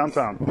 Right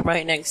downtown.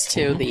 Right next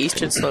to the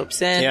Eastern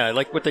Slopes Inn. Yeah, I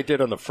like what they did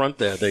on the front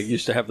there. They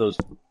used to have the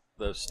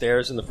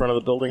stairs in the front of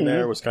the building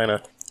there. It was kind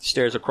of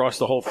stairs across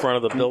the whole front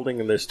of the building,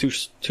 and there's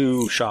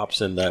two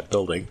shops in that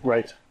building.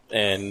 Right.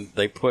 And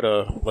they put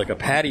a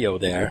patio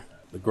there.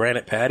 The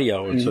granite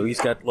patio, and so he's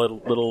got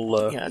little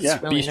really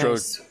bistro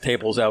nice.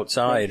 tables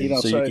outside, and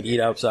so you can eat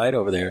outside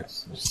over there.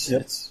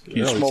 It's Can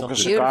you really smoke a something.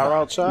 cigar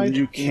outside?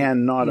 You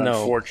cannot,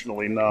 No.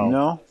 unfortunately, no.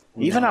 No?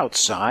 Even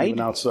outside? Even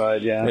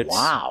outside, yeah.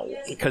 Wow.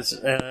 Because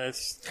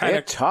it's kind They're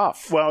of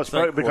tough. Well, it's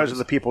probably because of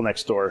the people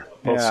next door,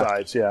 both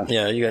sides, yeah.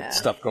 Yeah, you got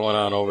stuff going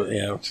on over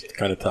there. It's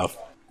kind of tough.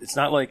 It's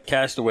not like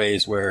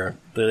Castaways where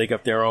they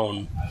got their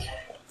own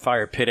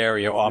fire pit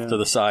area off to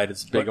the side.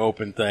 It's a big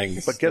open thing.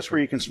 But guess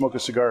where you can smoke a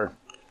cigar?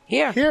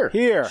 Here. Here.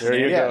 There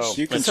you yes.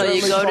 go. You can So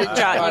you go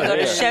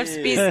to Chef's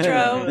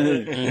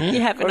Bistro.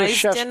 You have a Go to nice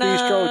Chef's dinner.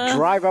 Bistro,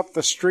 drive up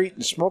the street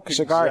and smoke a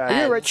cigar Exactly.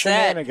 here at That's it.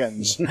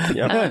 Shenanigans.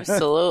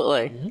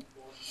 Absolutely.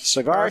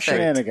 Cigar Perfect.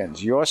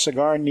 Shenanigans. Your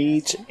cigar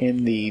needs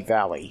in the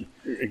valley.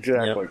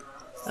 Exactly.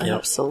 Yep.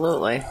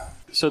 Absolutely.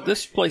 So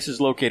this place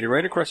is located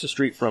right across the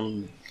street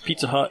from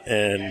Pizza Hut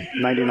and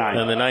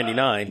 99. the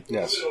 99.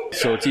 Yes.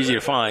 So it's easy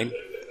to find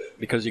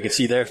because you can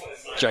see their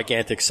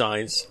gigantic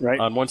signs Right.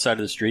 on one side of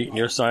the street and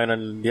your sign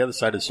on the other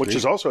side of the street. Which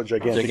is also a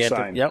gigantic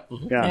sign. Yep.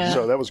 Mhm. Yeah,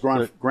 so that was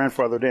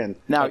grandfathered in.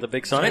 Now, The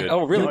big sign? Good.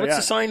 Oh, really? Oh, What's yeah.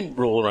 the sign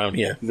rule around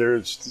here?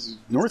 There's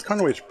North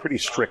Conway is pretty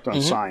strict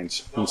on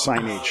signs and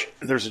signage.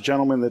 There's a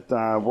gentleman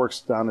that works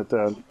down at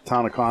the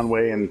town of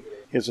Conway, and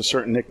he has a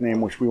certain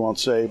nickname which we won't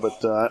say, but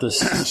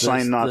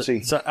sign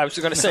Nazi. I was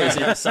going to say, is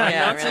he a sign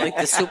Yeah, Nazi? I like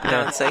the soup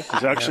Nazi.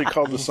 He's actually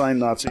called the sign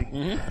Nazi.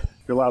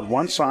 You're allowed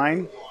one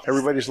sign.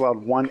 Everybody's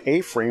allowed one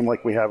A-frame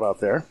like we have out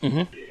there.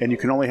 And you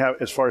can only have,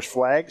 as far as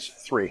flags,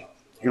 3. You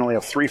can only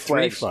have 3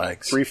 flags. 3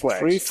 flags. 3 flags.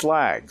 3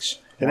 flags.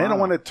 And they don't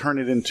want to turn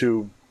it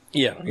into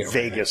Yeah.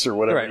 Vegas or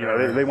whatever. Right, You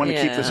know, they want to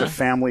keep this a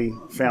family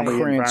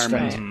Cranston.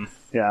 environment.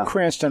 Yeah.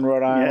 Cranston,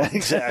 Rhode Yeah, Island.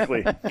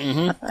 exactly.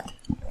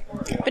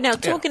 But now,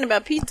 talking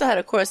about Pizza Hut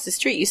across the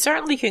street, you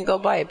certainly can go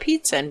buy a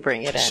pizza and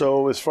bring it in.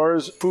 So as far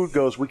as food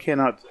goes, we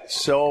cannot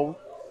sell,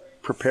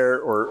 prepare,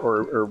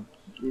 or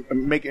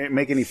make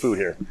any food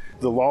here.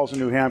 The laws in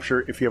New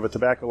Hampshire, if you have a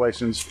tobacco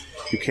license,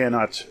 you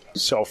cannot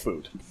sell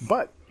food.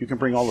 But you can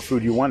bring all the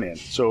food you want in.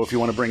 So if you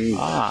want to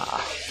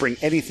bring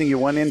anything you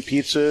want in,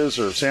 pizzas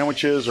or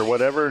sandwiches or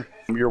whatever,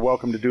 you're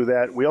welcome to do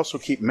that. We also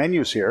keep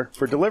menus here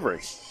for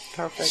delivery.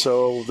 Perfect.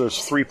 So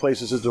there's 3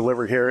 places to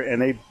deliver here,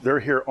 and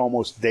they're here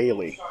almost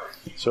daily.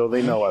 So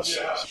they know us.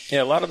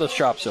 Yeah, a lot of the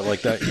shops are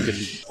like that. You can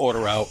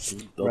order out,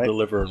 and they'll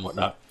deliver and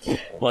whatnot.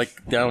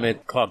 Like down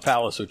at Cloud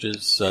Palace, which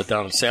is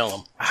down in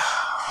Salem,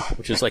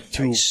 which is like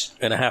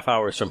 2.5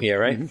 hours from here,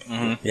 right?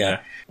 Mm-hmm.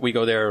 Yeah. We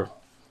go there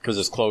because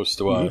it's close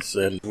to us,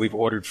 and we've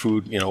ordered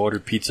food,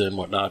 ordered pizza and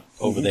whatnot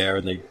over there,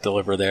 and they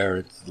deliver there.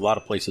 A lot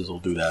of places will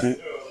do that.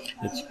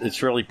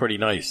 It's really pretty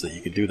nice that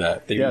you can do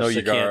that. Even though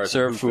you can't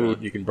serve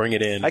food, you can bring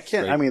it in. I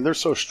can't. I mean, they're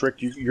so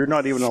strict. You're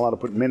not even allowed to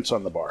put mints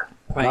on the bar.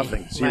 Right.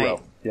 Nothing. 0. Right.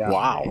 Yeah.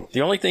 Wow.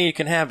 The only thing you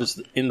can have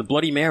is in the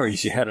Bloody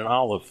Marys, you had an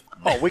olive.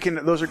 Oh, we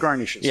can. Those are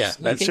garnishes. Yeah,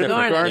 that's can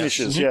different.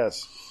 Garnishes.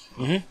 Yes.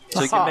 So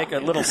you can make a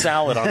little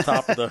salad on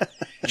top of the.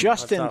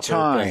 Just in top of the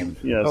time.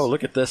 thing. Yes. Oh,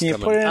 look at this Can you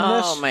coming. put it in Oh,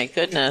 this? my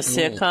goodness.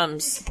 Here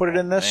comes Put it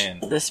in this? Man.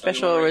 the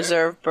Special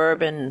Reserve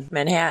Bourbon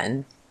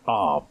Manhattan.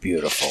 Oh,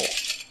 beautiful.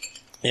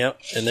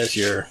 Yep, and there's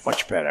your.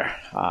 Much better.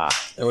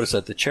 What is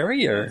that? The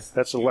cherry or?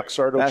 That's the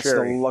Luxardo That's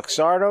cherry. the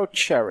Luxardo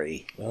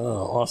Cherry.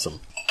 Oh, awesome.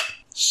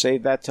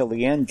 Save that till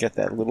the end. Get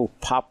that little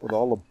pop with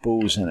all the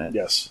booze in it.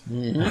 Yes.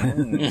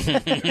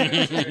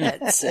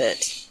 That's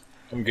it.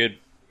 I'm good.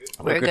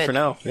 We're good for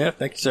now. Yeah,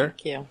 thank you, sir.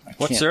 Thank you.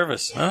 What can't-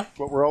 service? Huh?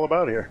 What we're all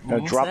about here.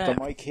 Drop that?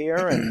 the mic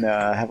here and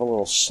have a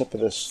little sip of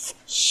this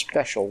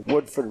special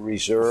Woodford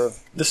Reserve.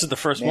 This is the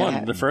first Manhattan.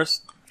 one. The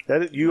first.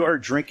 You are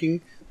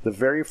drinking the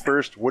very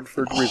first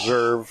Woodford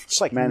Reserve.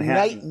 It's like Manhattan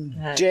night and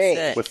That's day.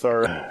 it. with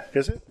our.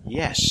 Is it?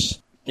 Yes.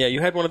 Yeah,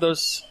 you had one of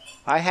those.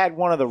 I had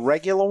one of the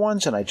regular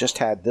ones, and I just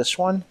had this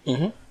one.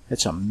 Mm-hmm.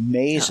 It's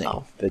amazing.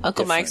 the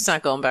Uncle Mike's difference.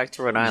 not going back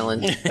to Rhode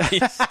Island.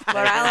 Rhode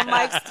Island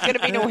Mike's going to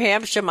be New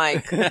Hampshire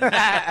Mike. He's going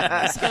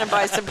to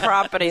buy some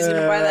property. He's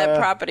going to buy that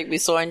property we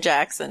saw in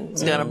Jackson.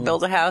 He's going to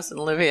build a house and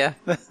live here.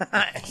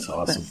 That's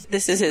awesome.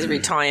 This is his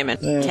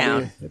retirement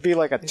town. It'd be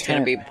like a He's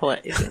going to tent. be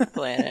playing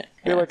it.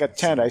 It'd be like a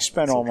tent. I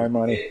spent all my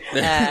money.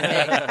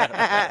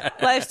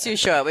 Life's too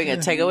short. We're going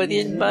to take it with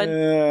you, bud.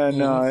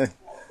 No, I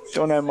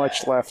don't have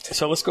much left.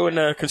 So let's go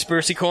into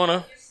Conspiracy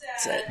Corner.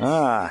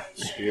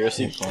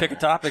 Conspiracy. Pick a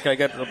topic. I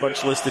got a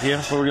bunch listed here.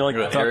 What would you like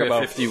to talk Area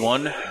about?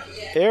 51.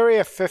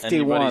 Area 51.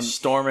 Anybody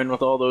storming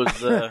with all those?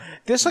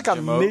 There's like a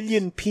emotes?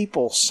 million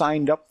people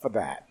signed up for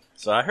that.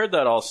 So I heard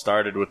that all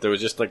started with there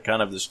was just like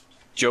kind of this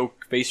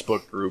joke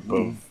Facebook group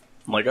of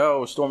like,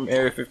 oh, storm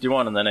Area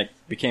 51, and then it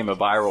became a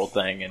viral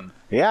thing, and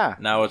Yeah.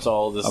 now it's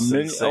all this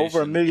sensation.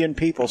 Over a million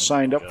people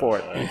signed up for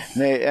it.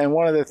 And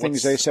one of the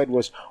things they said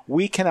was,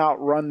 we can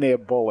outrun their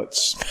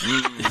bullets.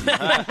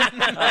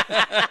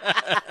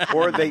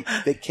 Or they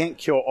can't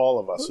kill all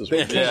of us.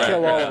 They can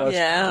kill all of us.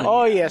 Yeah.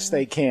 Oh, yes,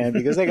 they can,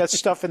 because they got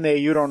stuff in there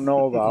you don't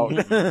know about.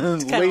 like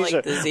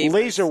the zebras.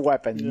 Laser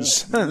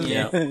weapons.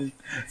 Yeah,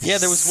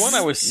 there was one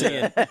I was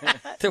seeing.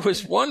 There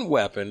was one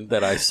weapon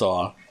that I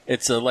saw.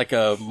 It's like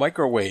a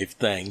microwave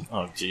thing,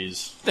 Oh,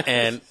 jeez.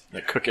 and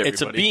They cook everybody.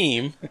 it's a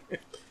beam,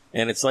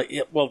 and it's like,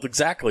 well,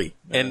 exactly,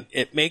 and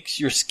it makes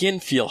your skin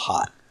feel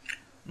hot.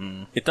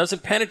 It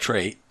doesn't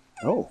penetrate,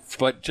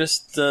 but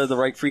just the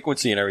right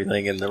frequency and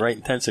everything, and the right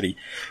intensity.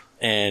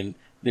 And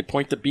they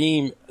point the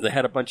beam. They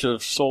had a bunch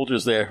of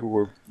soldiers there who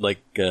were like,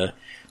 the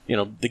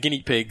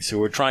guinea pigs who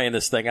were trying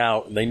this thing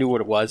out, and they knew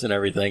what it was and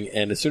everything.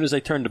 And as soon as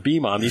they turned the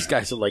beam on, these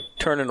guys are like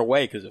turning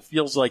away because it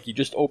feels like you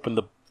just opened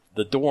the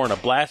door in a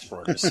blast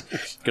furnace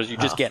because you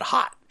just get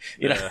hot.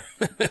 You know,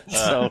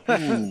 so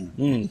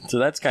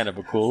that's kind of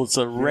cool. It's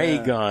a ray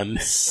gun.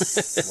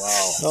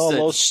 Oh,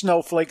 those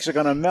snowflakes are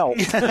going to melt.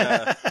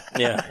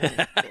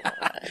 Yeah.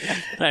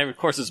 And of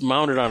course, it's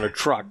mounted on a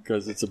truck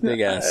because it's a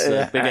big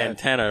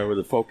antenna with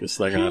a focus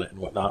thing on it and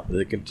whatnot.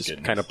 They can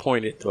just kind of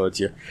point it towards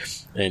you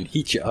and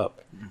heat you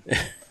up,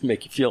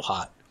 make you feel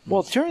hot.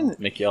 Well,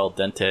 Make you al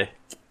dente.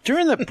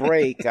 during the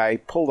break, I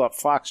pulled up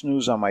Fox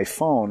News on my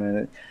phone,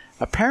 and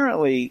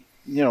apparently,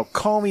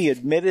 Comey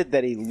admitted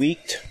that he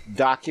leaked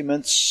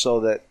documents so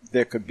that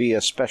there could be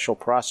a special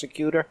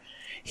prosecutor.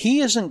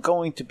 He isn't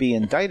going to be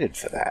indicted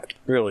for that.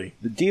 Really,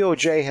 The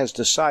DOJ has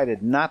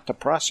decided not to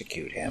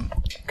prosecute him.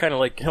 kind of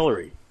like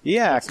Hillary.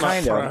 Yeah, not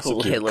kind of.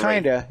 prosecute. Hillary.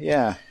 Kind of,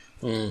 yeah.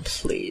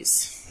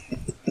 Please.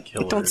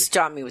 Hillary. Don't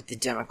start me with the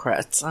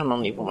Democrats. I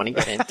don't even want to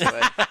get into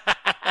it.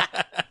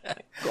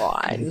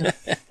 God.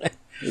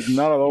 There's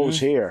none of those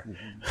here.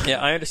 Yeah,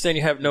 I understand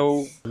you have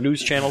no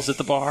news channels at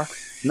the bar.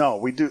 No,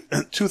 we do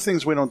two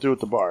things we don't do at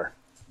the bar: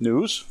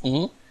 news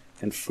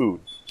and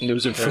food.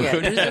 News and food.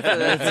 Yeah,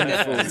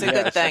 that's a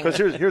good thing. Because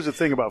here's the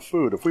thing about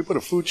food: if we put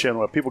a food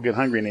channel up, people get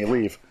hungry and they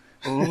leave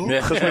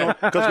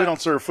because we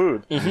don't serve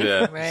food.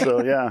 Yeah. Right.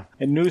 So yeah,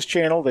 And News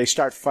Channel, they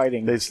start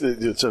fighting. it's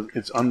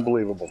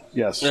unbelievable.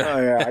 Yes, Oh,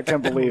 yeah, I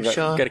can't believe it.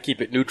 Sure. Got to keep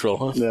it neutral,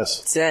 huh? yes.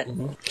 That's it.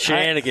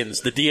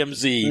 Shenanigans, the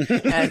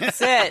DMZ. That's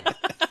it.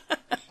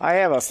 I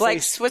have a It's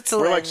like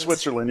Switzerland. We're like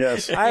Switzerland.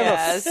 Yes.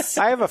 Yes.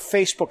 I have a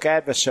Facebook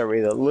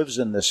adversary that lives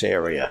in this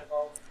area.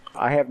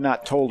 I have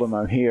not told him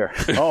I'm here.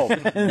 Oh,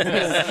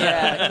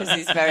 Yeah, because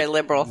he's very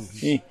liberal.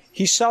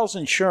 He sells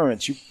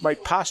insurance. You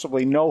might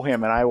possibly know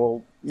him, and I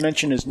will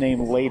mention his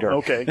name later.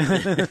 okay.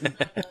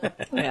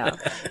 Yeah.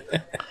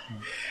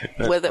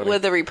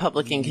 With a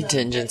Republican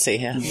contingency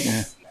here.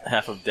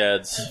 Half of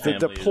Dad's The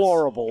family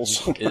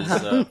deplorables. is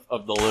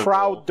of the liberal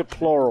Proud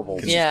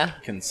deplorables. Yeah.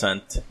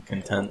 content,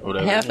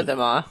 whatever. Half of them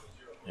are.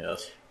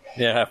 Yes.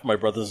 Yeah, half of my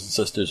brothers and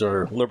sisters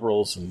are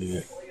liberals, and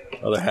the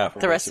other half.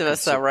 The rest of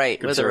us are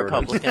right with the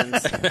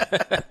Republicans.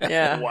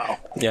 Yeah. Wow.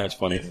 Yeah, it's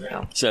funny.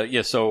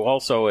 So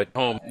also at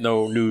home,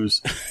 no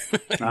news.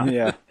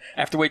 Yeah. I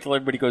have to wait till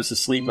everybody goes to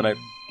sleep, and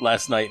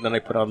last night, and then I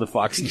put on the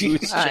Fox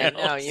News I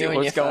channel know, to see you and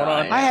what's your going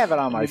on. phone. I have it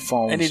on my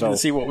phone. I needed so to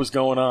see what was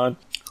going on.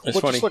 It's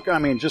Well, funny.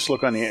 just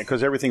look on the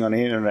because everything on the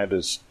internet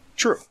is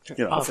true.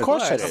 Of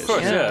course it is. Of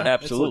course, Yeah, yeah.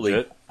 absolutely.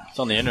 It's legit. It's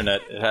on the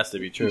internet. It has to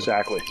be true.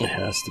 Exactly. It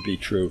has to be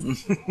true.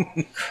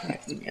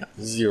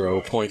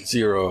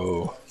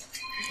 0.0.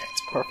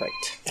 It's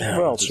perfect. Yeah,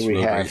 What else just do we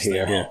real have nice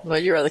there. here? Yeah. What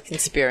are your other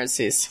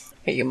conspiracies?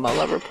 Get your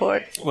Mueller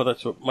report? Well,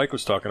 that's what Mike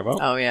was talking about.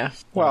 Oh, yeah.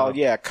 Well,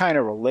 yeah, kind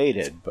of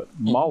related, but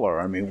Mueller,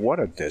 I mean, what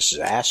a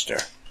disaster.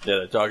 Yeah,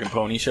 the Dog and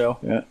Pony Show.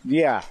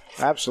 Yeah,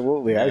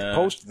 absolutely. I Yeah.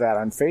 posted that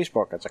on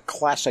Facebook. It's a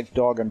classic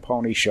dog and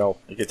pony show.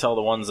 You could tell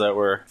the ones that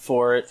were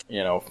for it,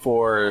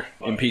 for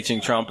impeaching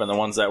Trump, and the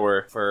ones that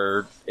were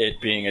for it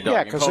being a Dog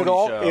Yeah, and because Pony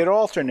it Show.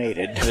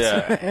 alternated.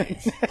 Yeah.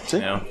 It's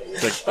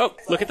like, Oh,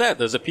 look at that.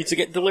 There's a pizza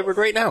getting delivered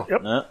right now.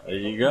 there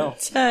you go.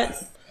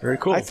 That's it. Very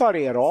cool. I thought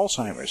he had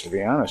Alzheimer's, to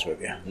be honest with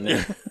you.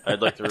 Yeah.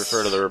 I'd like to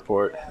refer to the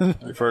report.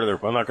 Further,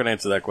 I'm not going to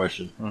answer that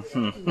question.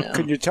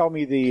 Could you tell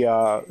me the?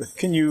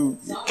 Can you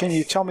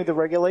tell me the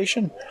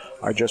regulation?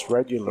 I just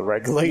read you the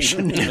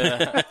regulation.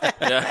 Yeah.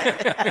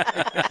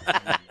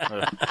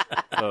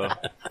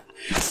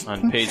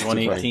 On page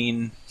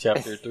 118,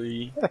 chapter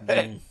 3.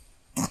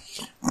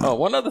 Oh,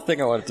 one other thing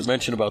I wanted to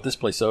mention about this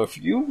place. So if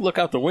you look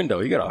out the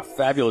window, you got a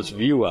fabulous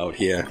view out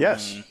here.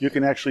 Yes, you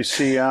can actually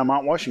see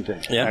Mount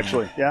Washington. Yeah.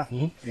 Actually, yeah.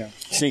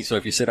 It's neat. So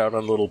if you sit out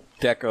on a little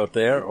deck out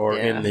there or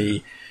in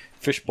the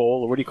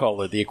fishbowl, or what do you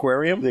call it? The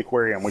aquarium? The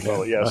aquarium, we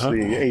call it, yes.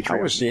 The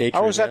atrium. I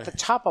was at the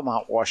top of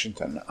Mount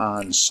Washington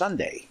on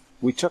Sunday.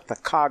 We took the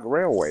Cog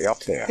Railway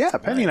up there. Yeah,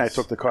 Penny and I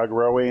took the Cog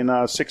Railway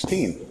in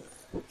 16.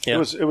 Yeah.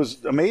 It was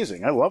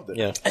amazing. I loved it.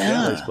 Yeah,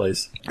 nice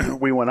place.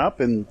 We went up,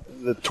 and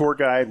the tour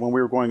guide, when we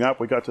were going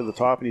up, we got to the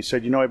top, and he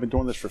said, I've been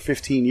doing this for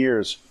 15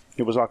 years.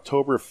 It was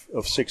October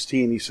of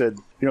 16. He said,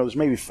 there's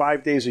maybe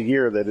 5 days a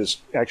year that is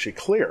actually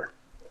clear.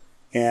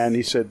 And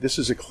he said, this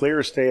is the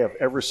clearest day I've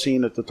ever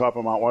seen at the top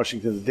of Mount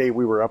Washington, the day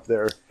we were up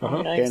there.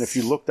 Nice. And if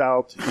you looked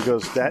out, he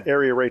goes, that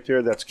area right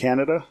there, that's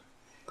Canada.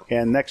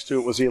 And next to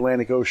it was the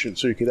Atlantic Ocean,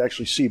 so you could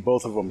actually see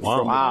both of them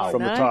from the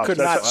top. We could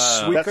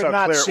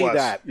not see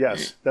that.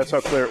 Yes, that's how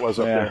clear it was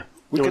up there.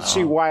 We could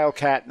see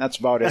Wildcat, and that's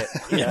about it.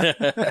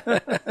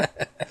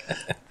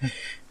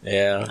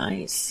 Yeah.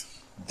 Nice.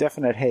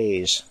 Definite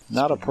haze.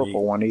 Not a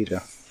purple one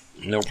either.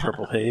 No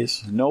purple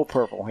haze. No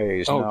purple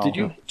haze. Oh, no. did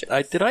you?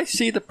 Did I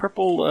see the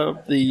purple?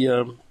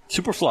 The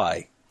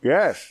Superfly.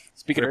 Yes.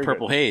 Speaking of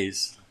purple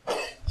haze,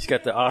 he's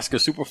got the Oscar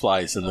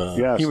Superflies in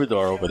the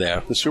humidor over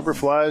there. The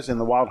Superflies and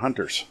the Wild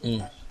Hunters.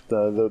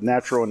 The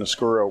Natural and the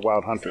Skuro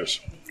Wild Hunters.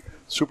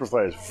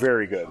 Superfly is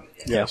very good.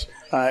 Yes.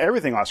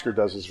 Everything Oscar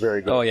does is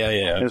very good. Oh,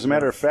 yeah. As a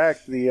matter of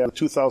fact, the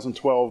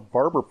 2012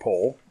 Barber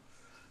Pole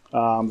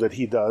that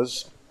he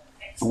does,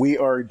 we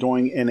are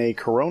doing in a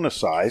Corona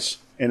size,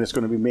 and it's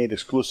going to be made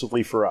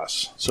exclusively for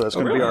us. So that's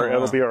going to be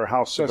it'll be our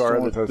house cigar,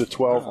 the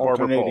 12 Barber Pole.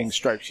 Alternating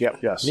stripes, yep.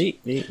 Yes.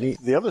 Neat.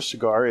 The other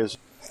cigar is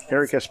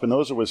Eric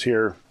Espinoza was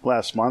here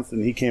last month,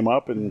 and he came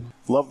up and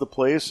loved the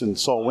place and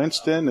saw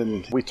Winston,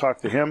 and we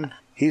talked to him.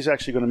 He's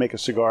actually going to make a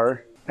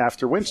cigar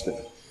after Winston.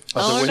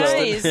 Oh,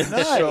 nice.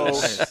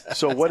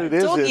 So what it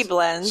is Doggy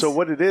blends. So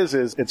what it is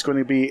it's going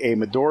to be a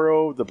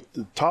Maduro. The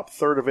top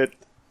third of it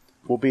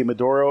will be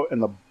Maduro,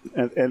 and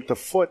the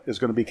foot is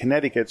going to be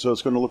Connecticut. So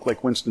it's going to look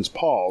like Winston's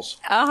paws.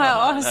 Oh, how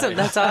awesome!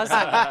 That's awesome.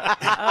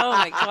 Oh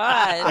my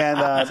god! And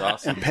That's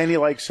awesome. and Penny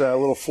likes a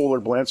little fuller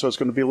blend, so it's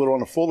going to be a little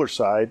on the fuller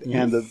side.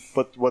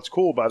 But what's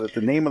cool about it,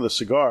 the name of the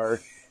cigar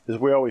is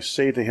we always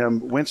say to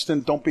him,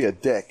 Winston, don't be a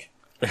dick.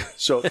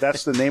 So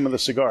that's the name of the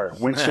cigar.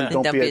 Winston,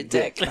 don't be a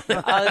dick. Oh,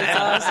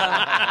 that's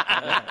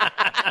awesome.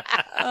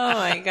 Oh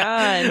my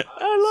god!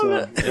 I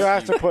love it.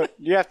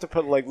 You have to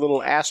put like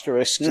little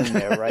asterisks in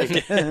there, right?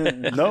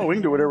 No, we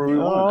can do whatever we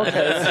want.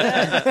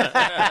 Okay.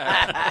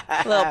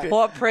 Little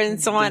paw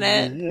prints on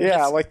it.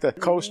 Yeah, like the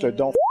coaster.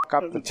 Don't f***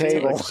 up the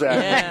table.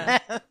 Exactly.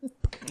 Yeah.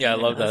 Yeah, I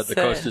love that. The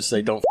That's it. coasters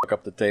say, "Don't fuck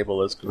up the table."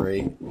 That's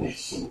great.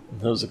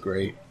 Those are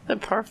great. They're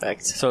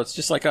perfect. So it's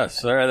just like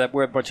us. Wear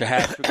a bunch of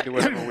hats. We can do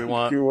whatever we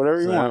want. Do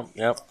whatever you want.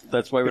 Yep.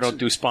 That's why we don't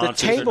do The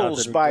sponsors. or tables,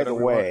 nothing. by the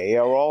Whatever we want. way,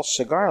 are all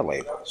cigar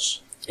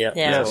labels. Yeah.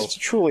 Yeah. It's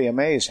truly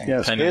amazing.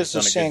 Yes. Penny Here's has the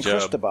done a San good job.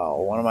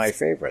 Cristobal, one of my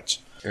favorites.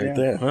 Right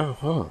there.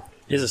 Oh.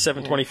 Here's a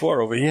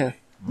 724 over here.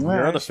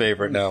 Your other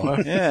favorite now, huh?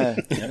 Yeah,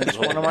 it's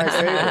one of my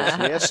favorites.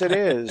 Yes, it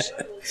is.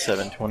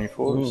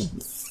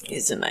 724s.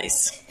 These are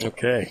nice.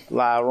 Okay.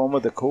 La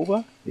Aroma de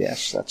Cuba.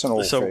 Yes, that's an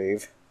old So-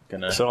 fave.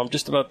 So I'm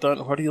just about done.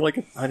 What do you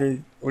like? What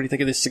do you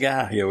think of this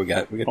cigar here? We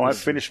got Oh, I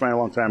this- finished mine a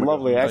long time ago.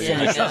 Lovely. I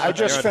finished. yeah. I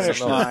just You're on finished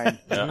something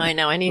mine. I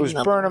know. I need It was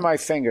another. burning my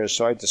fingers,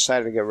 so I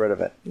decided to get rid of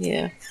it.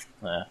 Yeah.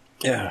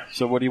 Yeah.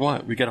 So what do you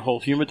want? We got a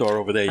whole humidor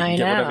over there. You I can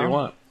get know. whatever you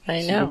want.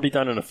 I So know. we'll be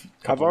done in a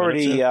couple I've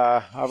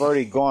minutes.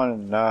 already gone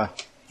and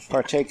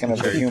partaken of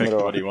the You picked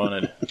humidor. what he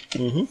wanted.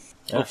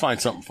 We'll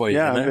find something for you.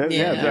 Yeah, in there.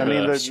 yeah. I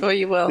mean, Sure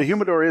you will. the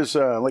humidor is,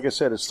 like I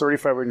said, it's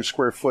 3,500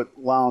 square foot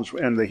lounge,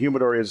 and the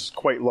humidor is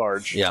quite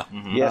large. Yeah.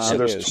 Yes, it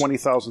there's is.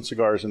 20,000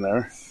 cigars in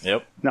there.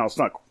 Yep. Now it's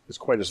not as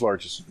quite as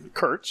large as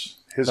Kurt's.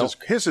 His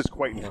is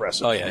quite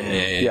impressive. Oh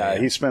yeah.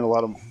 He spent a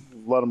lot of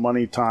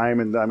money, time,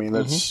 and I mean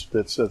that's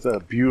a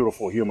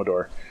beautiful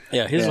humidor.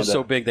 Yeah, his was And,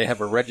 so big they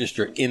have a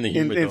register in the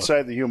humidor.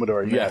 Inside the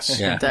humidor. Yes.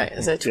 Yeah.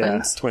 Is that Yeah.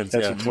 twins? Twins.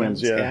 That's yeah. the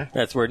twins. Yeah.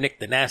 That's where Nick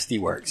the Nasty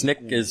works. Nick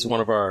is one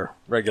of our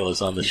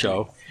regulars on the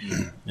show,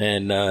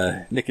 and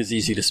Nick is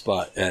easy to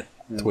spot at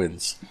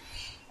Twins.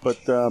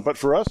 But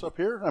for us up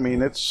here, I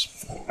mean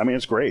it's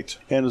great.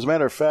 And as a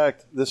matter of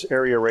fact, this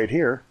area right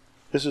here,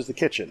 this is the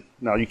kitchen.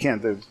 Now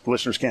the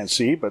listeners can't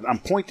see, but I'm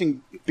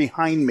pointing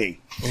behind me.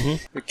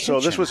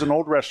 So this was an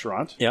old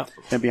restaurant. Yeah.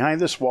 And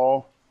behind this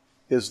wall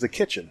is the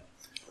kitchen,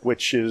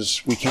 which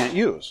is we can't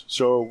use.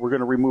 So we're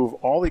going to remove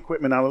all the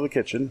equipment out of the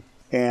kitchen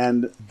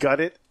and gut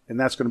it, and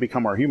that's going to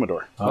become our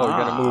humidor. Oh, we're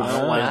gonna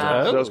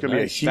move. So it's going to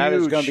be a huge, That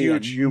is going to be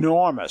huge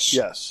enormous.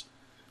 Yes.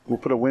 We'll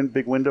put a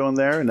big window in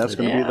there, and that's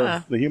going to be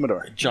the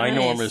humidor.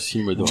 Ginormous Nice.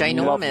 humidor.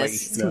 Ginormous.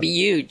 It's gonna be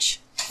huge.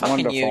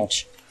 Fucking Wonderful.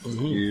 huge.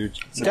 Huge.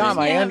 Dom,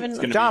 I gonna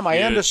be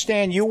huge.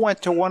 understand you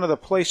went to one of the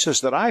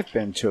places that I've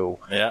been to.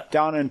 Yeah.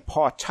 Down in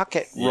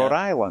Pawtucket, Yeah. Rhode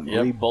Island.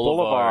 Yep, Lee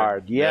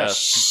Boulevard.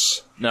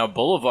 Yes. Now,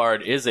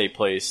 Boulevard is a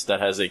place that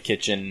has a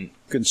kitchen.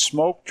 You can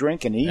smoke,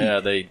 drink, and eat. Yeah,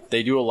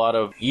 they do a lot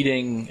of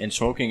eating and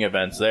smoking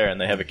events there, and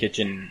they have a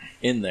kitchen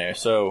in there.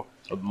 So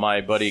my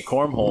buddy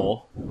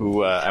Cormhole,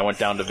 who I went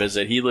down to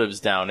visit, he lives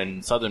down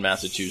in southern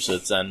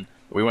Massachusetts, and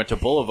we went to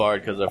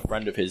Boulevard because a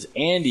friend of his,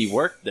 Andy,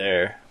 worked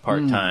there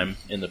part-time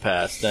in the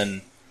past,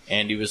 and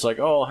Andy was like,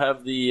 oh, I'll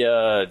have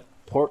the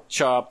pork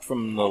chop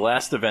from the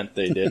last event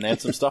they did, and they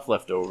had some stuff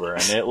left over,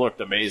 and it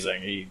looked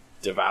amazing. He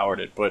devoured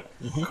it, but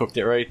cooked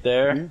it right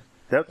there.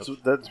 That's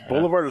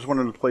Boulevard is one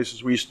of the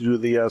places we used to do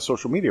the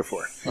social media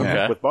for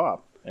with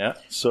Bob. Yeah.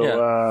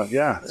 So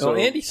So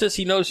Andy says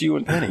he knows you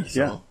and Penny.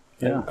 So.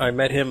 Yeah. I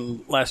met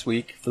him last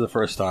week for the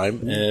first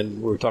time,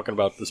 and we were talking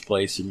about this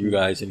place and you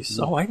guys, and he says,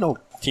 oh, I know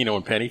Tino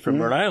and Penny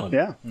from Rhode Island.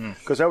 Yeah,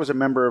 because I was a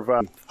member of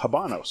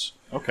Habanos.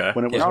 Okay.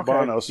 When it was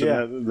Habanos,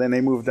 and then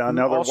they moved down.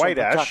 Now they're Also White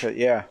Ash. Pawtucket,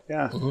 yeah.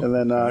 And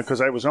then because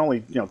I was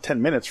only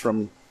 10 minutes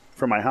from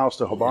my house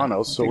to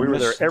Habanos, so we were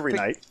there every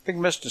night. I think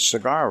Mr.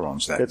 Cigar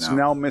owns that It's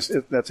now.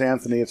 that's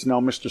Anthony. It's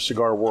now Mr.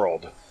 Cigar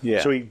World.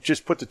 Yeah. So he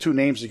just put the two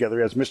names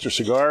together as Mr.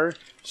 Cigar,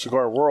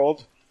 Cigar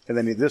World, and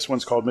then this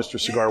one's called Mr.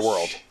 Cigar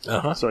World.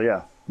 So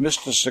yeah,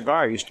 Mr.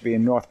 Cigar used to be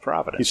in North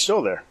Providence. he's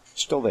still there.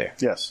 Still there.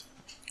 Yes,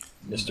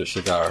 Mr.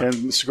 Cigar.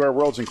 and Cigar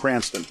World's in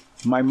Cranston.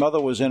 My mother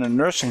was in a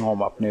nursing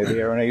home up near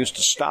there, and I used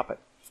to stop at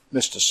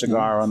Mr.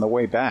 Cigar on the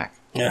way back.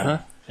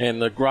 And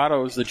the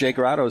grottos, the J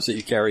grottos that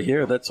you carry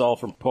here, that's all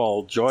from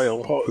Paul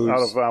Joyle.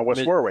 Out of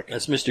West Warwick.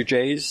 That's Mr.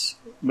 J's.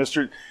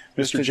 Mr.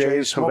 Mr.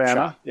 J's Smoke Havana.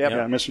 Shop. Yeah,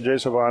 Mr.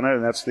 J's Havana,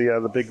 and that's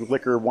the big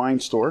liquor wine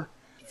store.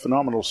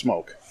 Phenomenal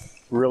smoke.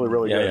 Really,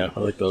 really good. Yeah, I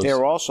like those.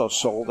 They're also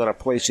sold at a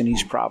place in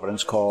East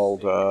Providence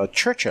called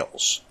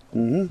Churchill's.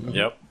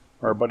 Yep.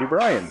 Our buddy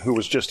Brian, who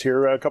was just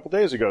here a couple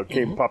days ago,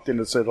 popped in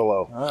and said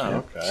hello. Oh,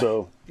 okay.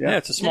 So Yeah,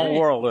 it's a small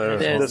world.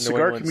 the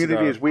cigar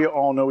community is we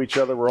all know each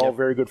other. We're all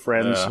very good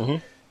friends.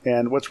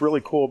 And what's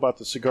really cool about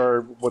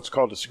what's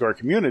called the cigar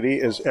community,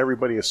 is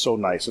everybody is so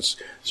nice.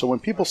 So when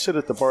people sit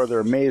at the bar, they're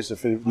amazed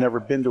if they've never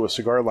been to a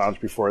cigar lounge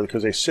before,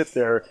 because they sit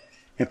there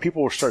and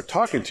people will start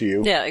talking to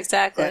you. Yeah,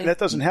 exactly. And that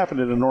doesn't happen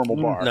at a normal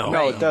bar.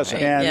 No, it doesn't.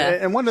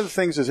 And one of the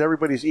things is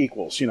everybody's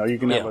equals. You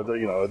can have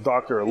a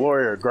doctor, a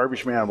lawyer, a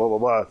garbage man, blah blah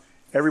blah.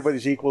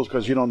 Everybody's equals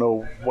because you don't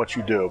know what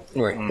you do.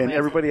 Right. And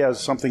everybody has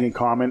something in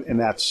common, and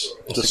that's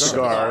the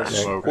cigar.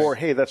 Or,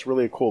 hey, that's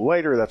really a cool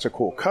lighter. That's a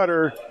cool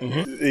cutter.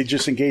 They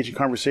just engage in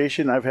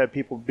conversation. I've had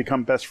people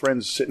become best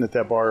friends sitting at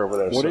that bar over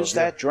there. What is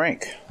that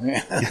drink?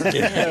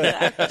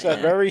 It's a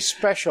very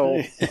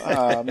special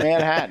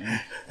Manhattan.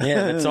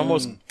 Yeah, it's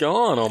almost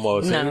gone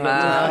almost. No, he's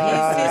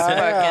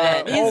working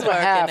it. He's Over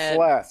working half it.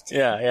 left.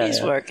 Yeah.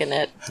 He's working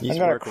it. I'm going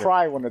to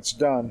cry when it's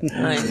done.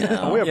 I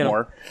know. We have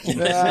more. Bring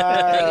the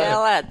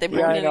hell out. They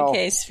bring I it in know. a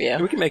case for you.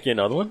 We can make you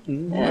another one.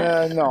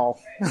 No.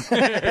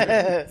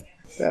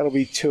 That'll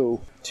be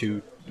two.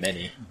 Too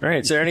many. All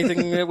right, is there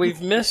anything that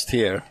we've missed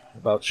here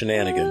about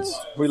Shenanigans?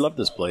 We love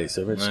this place.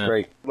 I mean, it's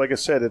great. Like I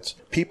said, it's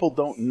people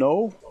don't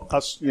know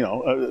us. A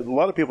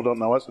lot of people don't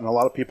know us, and a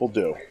lot of people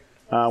do.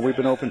 We've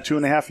been open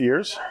 2.5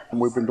 years, and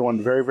we've been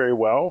doing very, very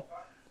well.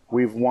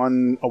 We've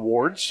won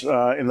awards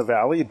in the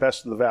Valley,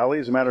 Best of the Valley.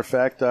 As a matter of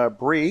fact,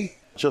 Bree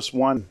just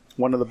won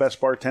one of the best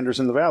bartenders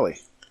in the Valley.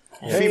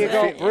 There you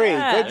go, Bree.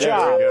 Good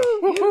job.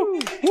 Woo!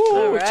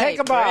 All right, Take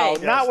a bow.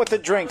 great. Not with the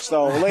drinks,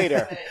 though.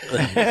 Later.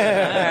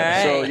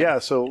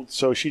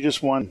 So she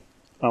just won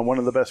one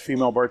of the best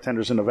female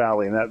bartenders in the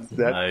Valley, and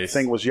that Nice.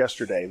 thing was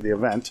yesterday, the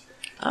event.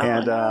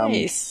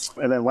 Nice.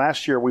 And then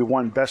last year we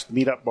won best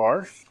meetup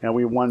bar, and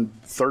we won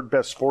third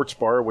best sports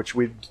bar, which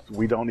we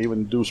don't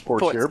even do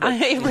sports here. But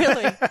I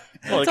really.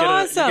 Well, It's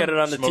awesome. You get it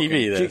on the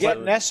TV. Did you get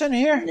Nesson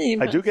here?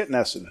 I do get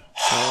Nesson.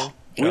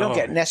 We don't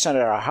get Nesson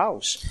at our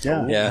house.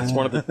 Yeah, it's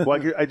one of the.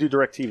 Well, I do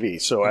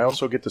DirecTV, so I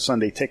also get the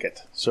Sunday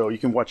ticket. So you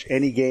can watch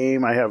any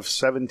game. I have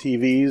 7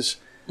 TVs.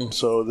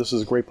 So this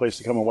is a great place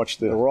to come and watch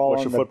the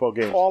football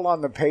games. All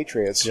on the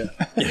Patriots.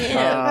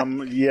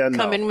 Come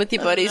in with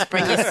your buddies.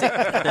 Bring your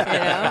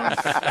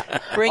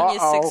bring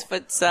your 6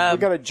 foot We sub.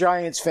 got a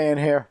Giants fan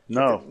here.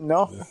 No.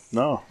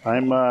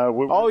 I'm.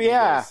 Oh,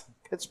 yeah.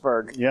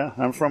 Pittsburgh. Yeah,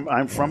 I'm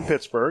from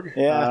Pittsburgh.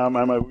 Yeah. I'm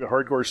a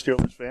hardcore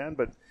Steelers fan,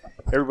 but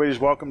everybody's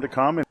welcome to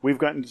come. And we've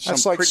gotten some.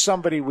 That's like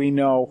somebody we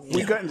know.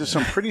 We've gotten into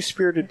some pretty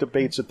spirited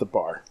debates at the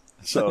bar.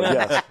 So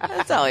yes,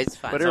 That's always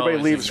fun. but everybody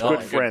always leaves good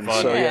good friends.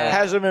 fun. So yeah.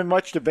 Hasn't been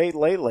much debate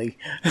lately.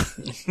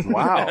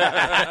 Wow.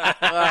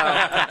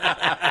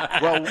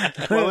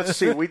 Well, let's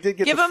see. We did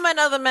get Give him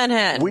another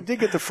Manhattan. we did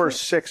get the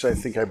first 6,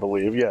 I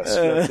believe. Yes,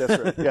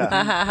 that's right.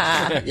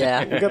 Yeah,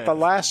 Yeah. We got the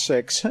last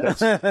 6.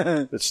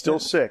 it's still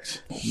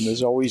 6.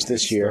 There's always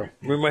this year.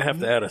 We might have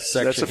to add a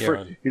section That's the here.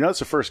 first. It's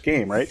the first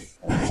game, right?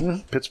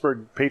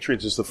 Pittsburgh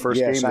Patriots is the first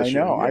Yes, game I this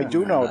know. year. I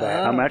do know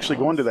that. I'm actually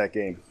going to that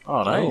game.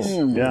 Oh, nice.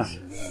 Yeah,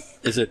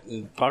 Is it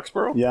in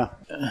Foxborough? yeah.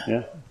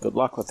 Good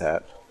luck with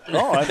that.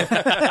 Oh,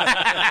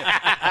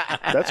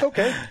 that's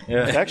okay.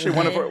 Actually,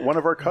 one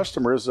of our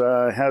customers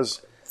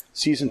has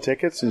season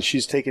tickets, and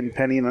she's taken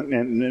Penny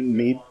and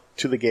me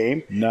to the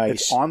game. Nice.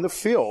 It's on the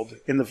field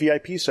in the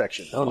VIP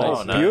section. Oh, nice.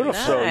 Oh, nice. Beautiful.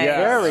 So, yeah.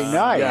 Very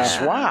nice.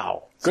 Yeah.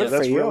 Wow. So Good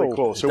that's for you. really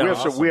cool. So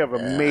we have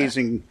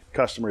amazing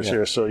customers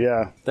here. So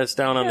That's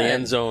down on the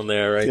end zone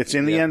there, right? it's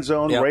in the end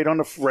zone, Yep.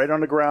 right on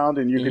the ground,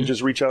 and you can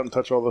just reach out and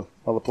touch all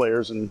the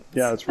players, and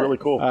it's really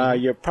cool.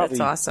 You're probably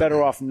That's awesome.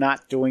 better off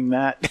not doing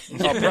that.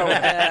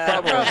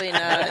 Probably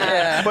not.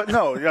 Yeah. But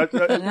no,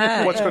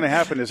 what's going to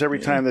happen is every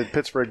time that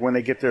Pittsburgh, when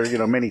they get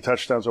their many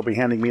touchdowns, they'll be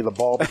handing me the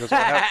ball because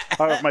I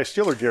have my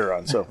Steeler gear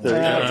on. So there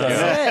you go.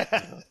 That's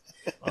it.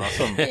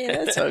 Awesome.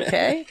 Yeah, that's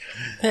okay.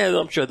 Yeah,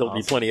 I'm sure there'll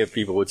be plenty of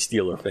people with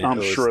Steeler fans.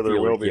 I'm sure there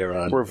will be. gear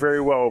on. We're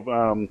very well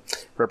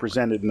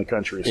represented in the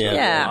country. So. Yeah.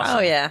 Yeah. Oh,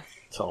 yeah.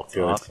 It's all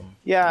good. Awesome.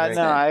 Yeah,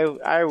 no,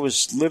 I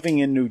was living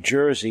in New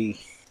Jersey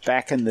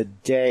back in the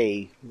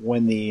day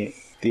when the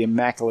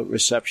Immaculate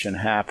Reception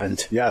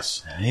happened.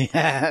 Yes.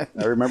 Yeah.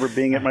 I remember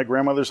being at my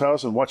grandmother's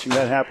house and watching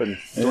that happen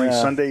during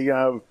Sunday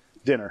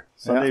dinner.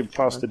 Sunday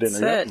pasta dinner.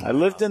 That's Yep. it. I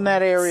lived in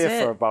that area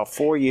That's it. for about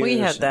 4 years. We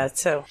had that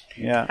too.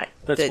 Yeah.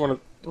 That's one of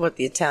What,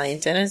 the Italian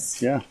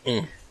dinners? Yeah.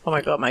 Oh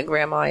my God, my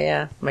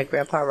grandma, my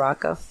grandpa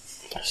Rocco.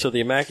 So the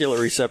Immaculate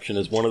Reception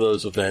is one of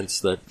those events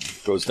that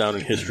goes down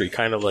in history,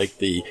 kind of like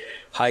the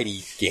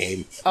Heidi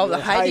game. Oh, the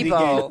Heidi Heidi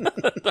Bowl.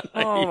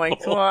 Oh my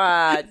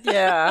God,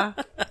 yeah.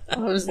 That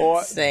was Or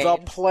insane. the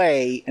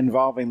play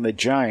involving the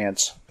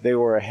Giants. They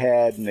were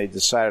ahead and they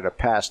decided to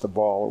pass the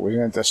ball. We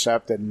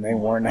intercepted and they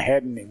weren't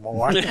ahead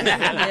anymore.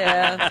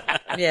 Yeah,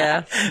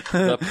 yeah.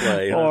 The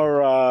play. Huh?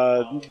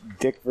 Or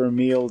Dick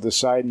Vermeil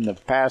deciding to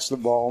pass the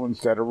ball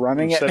instead of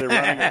running Instead it. of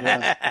running it,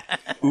 yeah.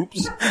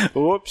 Oops.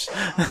 Oops.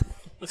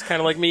 It's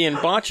kind of like me and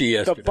Bocce The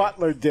yesterday.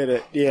 butler did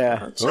it.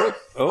 Yeah.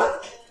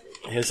 Oh,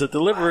 here's a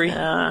delivery.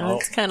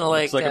 It's kind of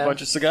like, It's like a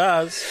bunch of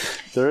cigars.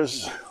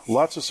 There's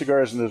lots of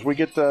cigars in this. We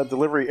get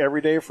delivery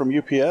every day from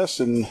UPS,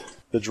 and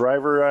the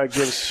driver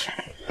gives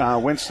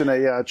Winston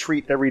a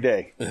treat every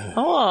day.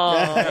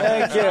 oh,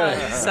 Thank you.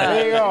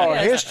 There you go.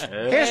 Here's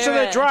to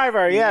the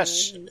driver.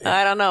 Yes.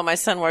 I don't know. My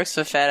son works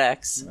for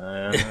FedEx.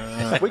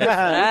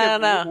 I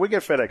don't know. We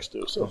get FedEx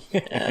too. So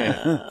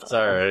It's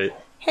all right.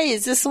 Hey,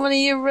 is this one of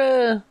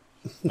your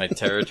My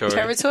territory.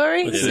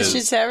 territory? It Is this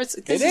is. your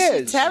territory? It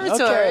is.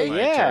 territory. Okay. My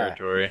Yeah.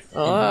 territory.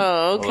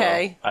 Oh,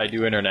 okay. Well, I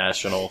do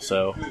international,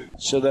 so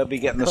So they'll be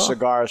getting the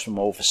cigars from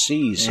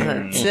overseas.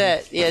 That's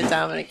it. Yeah,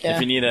 Dominic. Yeah.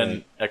 if you need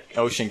an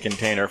ocean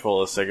container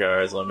full of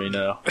cigars, let me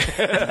know.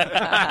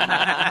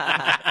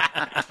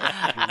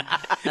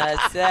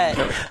 That's it.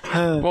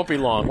 Won't be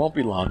long. Won't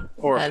be long.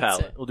 Or a That's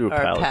pallet. it. We'll do a Or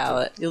pallet. a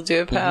pallet. You'll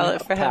do a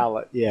pallet for him.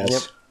 Pallet.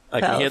 Yes. I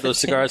can hear those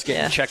cigars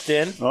getting Yeah. checked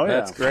in. Oh, yeah.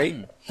 That's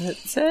great.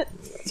 That's it.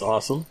 That's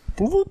awesome.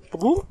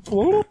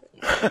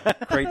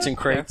 Crates and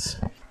crates.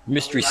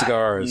 Mystery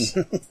cigars.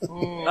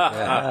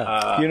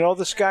 You know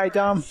this guy,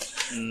 Dom?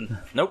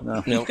 Nope.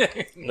 Nope.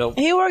 Nope.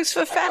 He works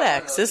for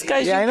FedEx. This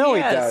guy's Yeah, I know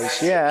he UPS.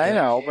 does. Yeah, I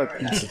know. But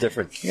It's a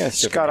different. yeah,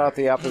 scout out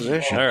the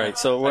opposition. All right.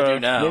 So I do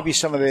now. Maybe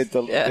some of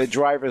the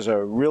drivers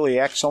are really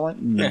excellent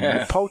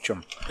and poach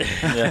them.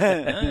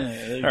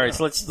 all right.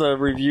 So let's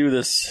review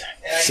this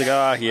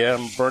cigar here.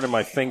 I'm burning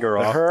my finger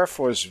The off. Herf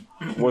was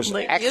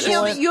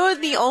excellent. You're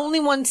the only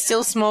one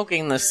still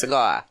smoking this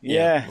cigar.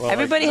 Yeah. Well,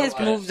 Everybody has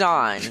moved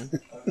on.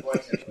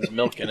 There's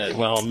milk in it.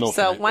 Well, milk.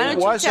 So in it. why It don't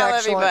you was tell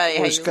excellent. everybody It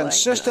how was you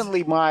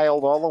consistently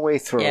mild all the way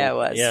through. like it? Yeah, it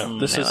was. Yeah,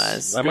 this It is.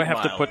 was. I might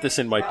have to mild. put this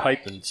in my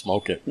pipe and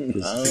smoke it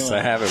because I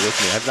have it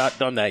with me. I've not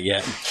done that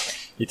yet.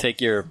 You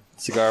take your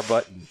cigar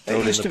butt and throw It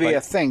it in used the to be pipe.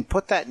 a thing.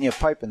 Put that in your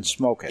pipe and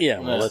smoke it. Yeah,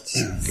 well,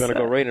 it's gonna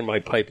go right in my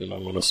pipe, and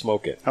I'm gonna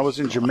smoke it. I was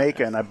in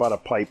Jamaica and I bought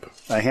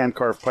a hand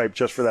carved pipe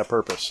just for that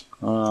purpose.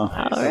 Oh,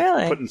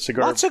 really? Putting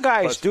cigar. Lots of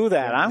guys do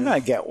that. I'm going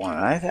to get one.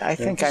 I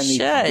think I need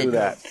to Should. do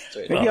that.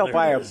 Maybe I'll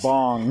buy a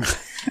bong.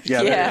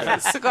 Yeah, Yeah,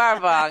 cigar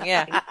bong,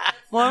 yeah.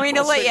 Maureen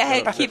will let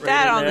you keep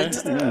that on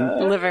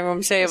the living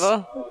room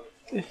table.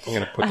 I'm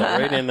gonna put that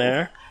right in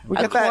there. We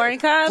A got that. corn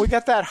cob? We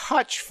got that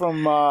hutch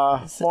from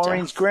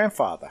Maureen's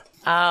grandfather.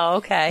 Oh,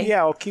 okay. Yeah,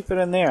 I'll keep it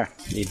in there.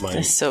 Need my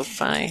That's so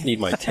funny.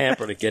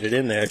 tamper to get it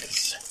in there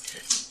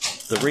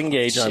because the ring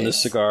gauge on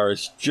this cigar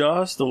is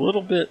just a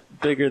little bit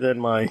bigger than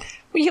my.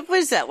 What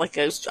is that? Like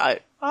a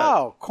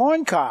Oh,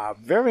 corn cob.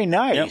 Very Yep.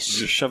 nice.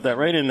 Just shove that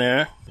right in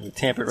there. And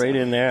tamp it right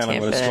in there, and I'm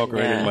Tamp gonna it, smoke it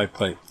right yeah. in my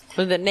pipe.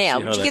 with a nail.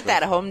 See how Did you that get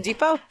that at Home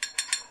Depot?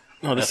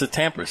 No, this is a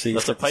tamper. See,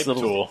 That's a it's this pipe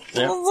tool.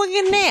 Yeah. Well, look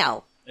at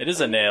nail. It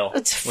is a nail.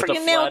 It's a with a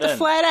freaking nail with the end.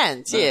 flat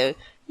ends. Yeah.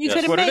 You That's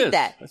could have what it made is.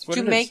 that. That's what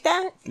Did you it is. make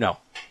that? No,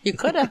 You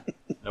could have.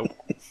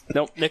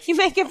 nope. Nick, You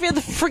make it for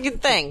the freaking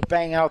thing.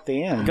 Bang out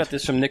the end. we got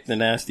this from Nick the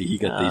Nasty. He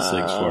got these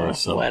things for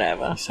us. So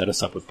whatever. He set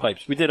us up with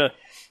pipes. We did an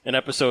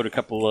episode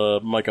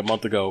a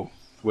month ago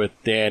with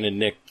Dan and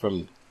Nick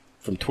from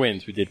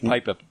Twins. We did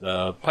pipe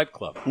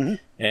club,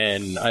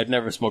 and I'd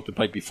never smoked a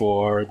pipe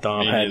before.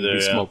 Dom Me hadn't neither,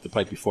 yeah. smoked a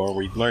pipe before.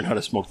 We learned how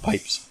to smoke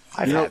pipes.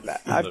 I've had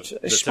that. I've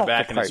The smoked a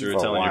pipe tobacconist we were for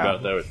a telling you while.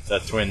 about,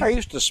 that twin. I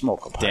used to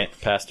smoke a pipe.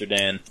 Pastor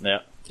Dan. Yeah.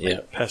 Yeah,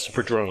 Pastor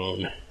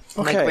Padron.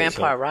 My Okay,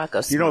 grandpa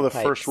Rocco You know the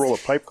smoked first pipes. rule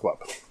of Pipe Club?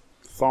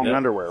 Thong Yeah.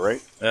 underwear,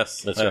 right?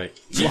 Yes. That's right.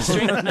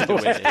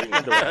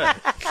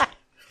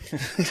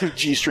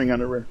 G-string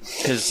underwear.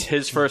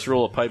 His first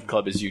rule of Pipe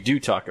Club is you do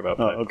talk about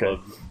Pipe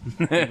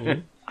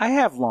Club. I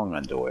have long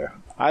underwear.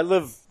 I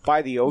live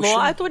by the ocean. Well,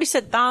 I thought he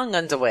said thong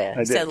underwear. I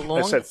He said did. long.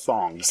 I said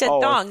thong. He said Oh,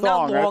 a thong, not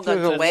thong. I long thought it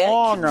was underwear.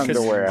 long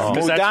underwear.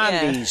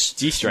 Mudandis.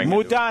 G-string.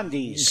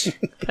 Mudandis.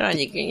 Put on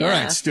your, yeah. All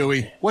right,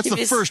 Stewie. What's Give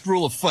the us- first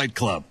rule of Fight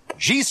Club?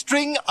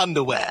 G-string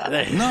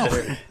underwear. No.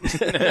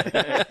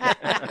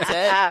 That's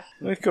it.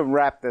 We could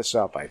wrap this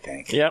up, I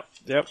think. Yep.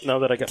 Now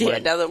that I got Yeah,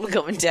 mine. now that we're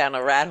going down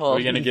a rat hole.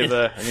 We're going to give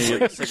a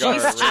cigar.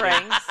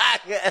 G-strings.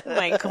 Oh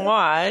my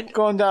God.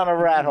 Going down a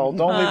rat hole.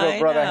 Don't leave I a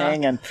brother know.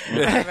 hanging.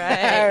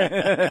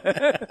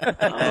 Right.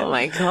 Oh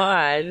my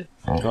God.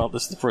 Well,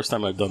 this is the first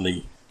time I've done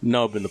the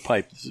nub in the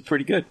pipe. This is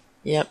pretty good.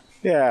 Yep.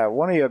 Yeah,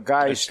 one of your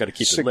guys just gotta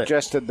keep it lit.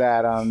 suggested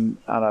that on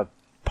a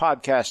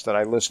podcast that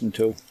I listened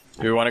to.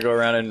 Do we want to go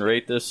around and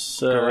rate this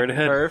Go right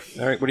ahead. Perf?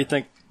 All right, what do you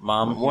think?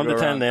 Mom, 1 to go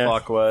 10 around there.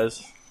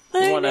 Clockwise.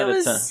 I 1 mean, out it of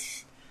was- 10.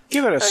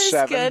 Give it a It was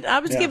 7. good. I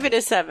would give it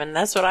a 7.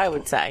 That's what I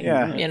would say.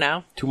 Yeah. You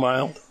know? Too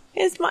mild?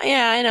 It's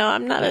yeah, I know.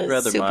 I'm not I'd a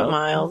rather super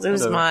mild. It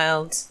was Whatever.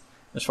 mild.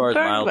 As far as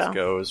Very miles well.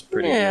 go, it's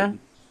pretty Yeah. good.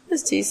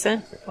 It's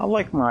decent. I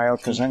like mild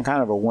because I'm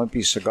kind of a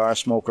wimpy cigar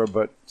smoker,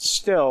 but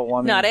still, I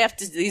mean, Not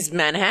after these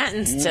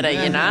Manhattans today,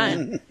 you're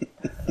not.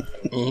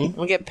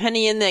 We'll get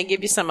Penny in there,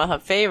 give you some of her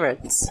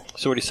favorites.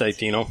 So what do you say,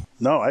 Tino?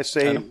 No, I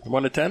say.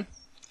 1 to 10?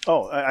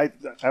 Oh,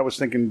 I was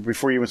thinking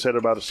before you even said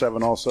about a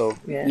 7 also.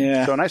 Yeah.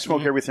 yeah. So, and I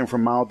smoke everything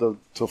from mild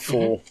to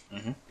full.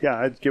 Yeah,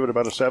 I'd give it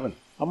about a 7.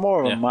 I'm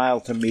more of a Yeah.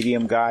 mild to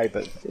medium guy,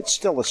 but it's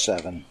still a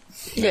 7.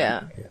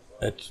 Yeah.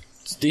 It's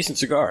a decent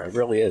cigar. It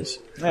really is.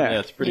 Yeah,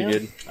 it's pretty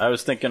good. I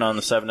was thinking on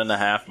the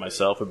 7.5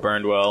 myself. It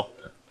burned well.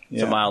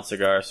 It's Yeah. a mild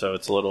cigar, so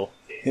it's a little.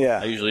 I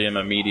Yeah, usually am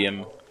a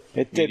medium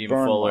it did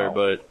burn fuller,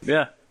 well. but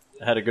yeah,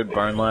 it had a good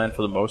burn line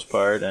for the most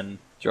part, and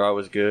draw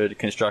was good.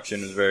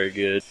 Construction was very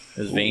good. It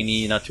was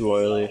veiny, not too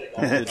oily.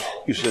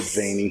 You said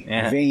veiny.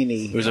 Yeah.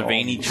 Veiny. It was a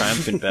veiny,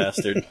 triumphant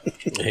bastard.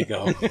 There you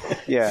go.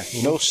 Yeah,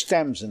 no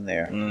stems in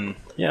there.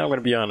 Yeah, I'm going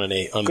to be on an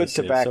 8 on Good this.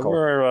 here. tobacco. So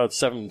we're about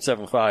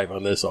 7.75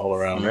 on this all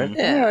around, right?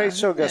 Yeah, I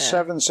still got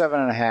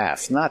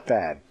 7.5. Not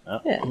bad.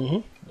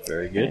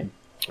 Very good.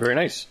 Very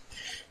nice.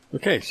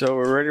 Okay, so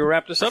we're ready to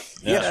wrap this up?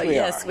 Yes, we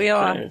Yes, are. we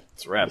are. Okay.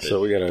 Let's wrap it.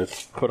 So we got to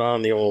put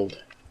on the old,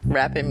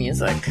 Rapping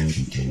music.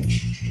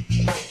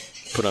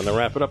 put on the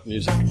wrap it up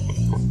music.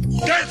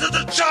 Get to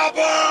the chopper!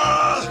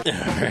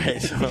 All right,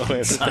 so we have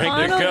to thank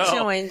Arnold the girl.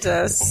 joined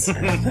us.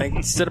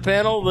 Thanks to the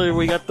panel.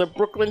 We got the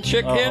Brooklyn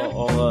chick Oh, here.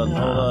 hold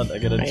on. I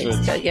gotta He's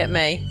switch. got to get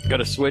me. Got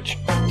to switch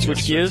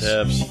gears.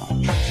 Tabs.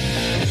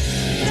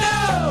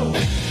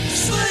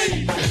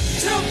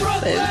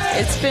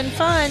 It's been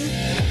fun.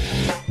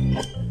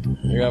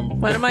 We got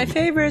One of my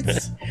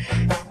favorites.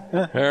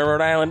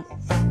 Rhode Island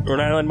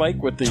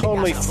Mike with the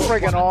Totally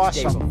friggin'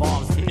 awesome.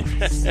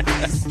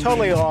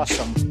 Totally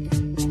awesome.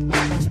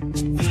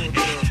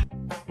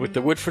 with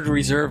the Woodford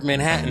Reserve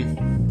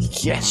Manhattan.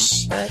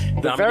 Yes. The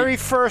Dominic- very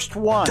first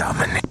one.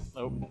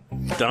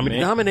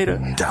 Dominator.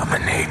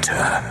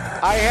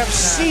 I have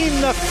seen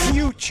the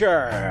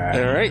future.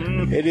 All right.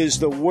 It is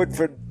the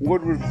Woodford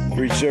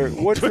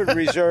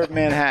Reserve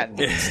Manhattan.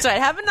 That's right.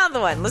 Have another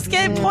one. Let's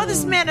pour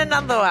this man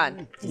another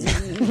one.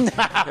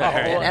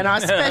 And our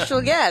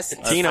special guest.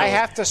 Tino. I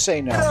have to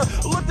say no.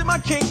 Looked at my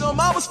kingdom,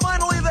 I was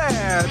finally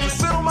there to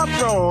sit on my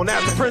throne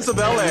as the Prince of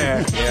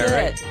Bel-Air. Yeah,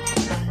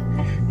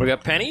 right. We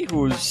got Penny,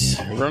 who's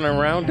running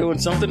around doing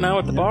something now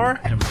at the bar.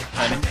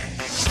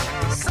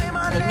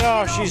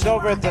 No, she's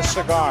over at the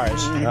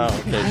cigars.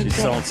 Oh, okay. She's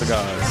selling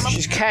cigars.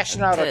 She's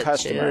cashing out a Bitches.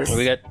 customer.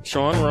 We got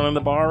Sean running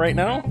the bar right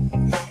now.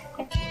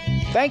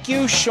 Thank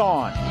you,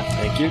 Sean.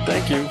 Thank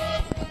you.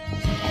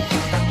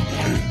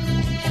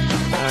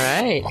 All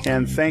right.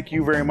 And thank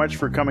you very much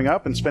for coming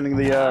up and spending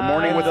the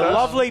morning with The us.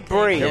 lovely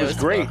Bree. It was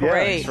great.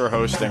 Great. For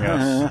hosting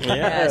us.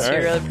 Yes, we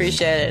really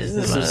appreciate it.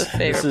 This is one of the This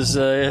favorites.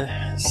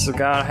 is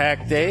Cigar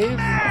Hack Dave.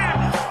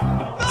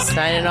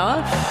 Signing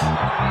off.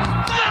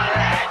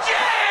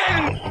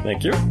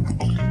 Thank you.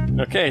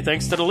 Okay,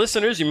 thanks to the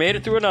listeners, you made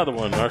it through another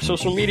one. Our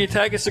social media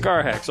tag is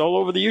Cigar Hacks all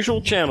over the usual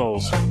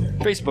channels.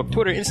 Facebook,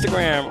 Twitter,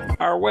 Instagram,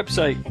 our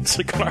website,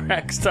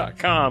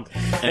 cigarhacks.com.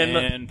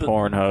 And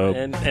Pornhub.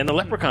 And the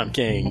Leprechaun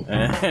King.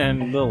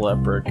 And the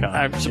leprechaun.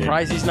 I'm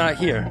surprised he's not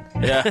here.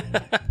 Yeah.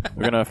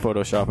 We're going to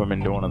Photoshop him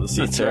into one of the seats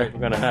That's here. right, we're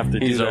going to have to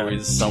do He's that.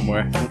 always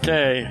somewhere.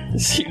 Okay,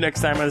 see you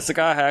next time on the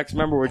Cigar Hacks.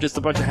 Remember, we're just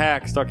a bunch of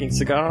hacks talking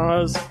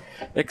cigars,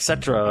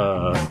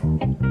 etc.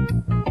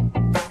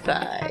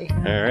 Bye.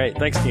 All right,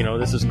 thanks, Tino.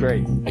 This is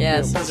great.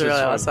 Yes, this is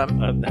really awesome.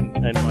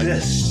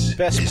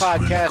 Best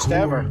podcast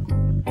ever.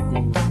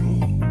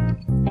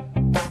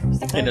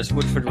 And this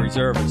Woodford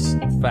Reserve is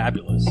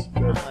fabulous.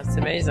 That's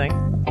amazing.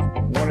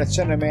 When it's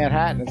in a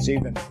Manhattan, it's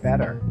even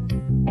better.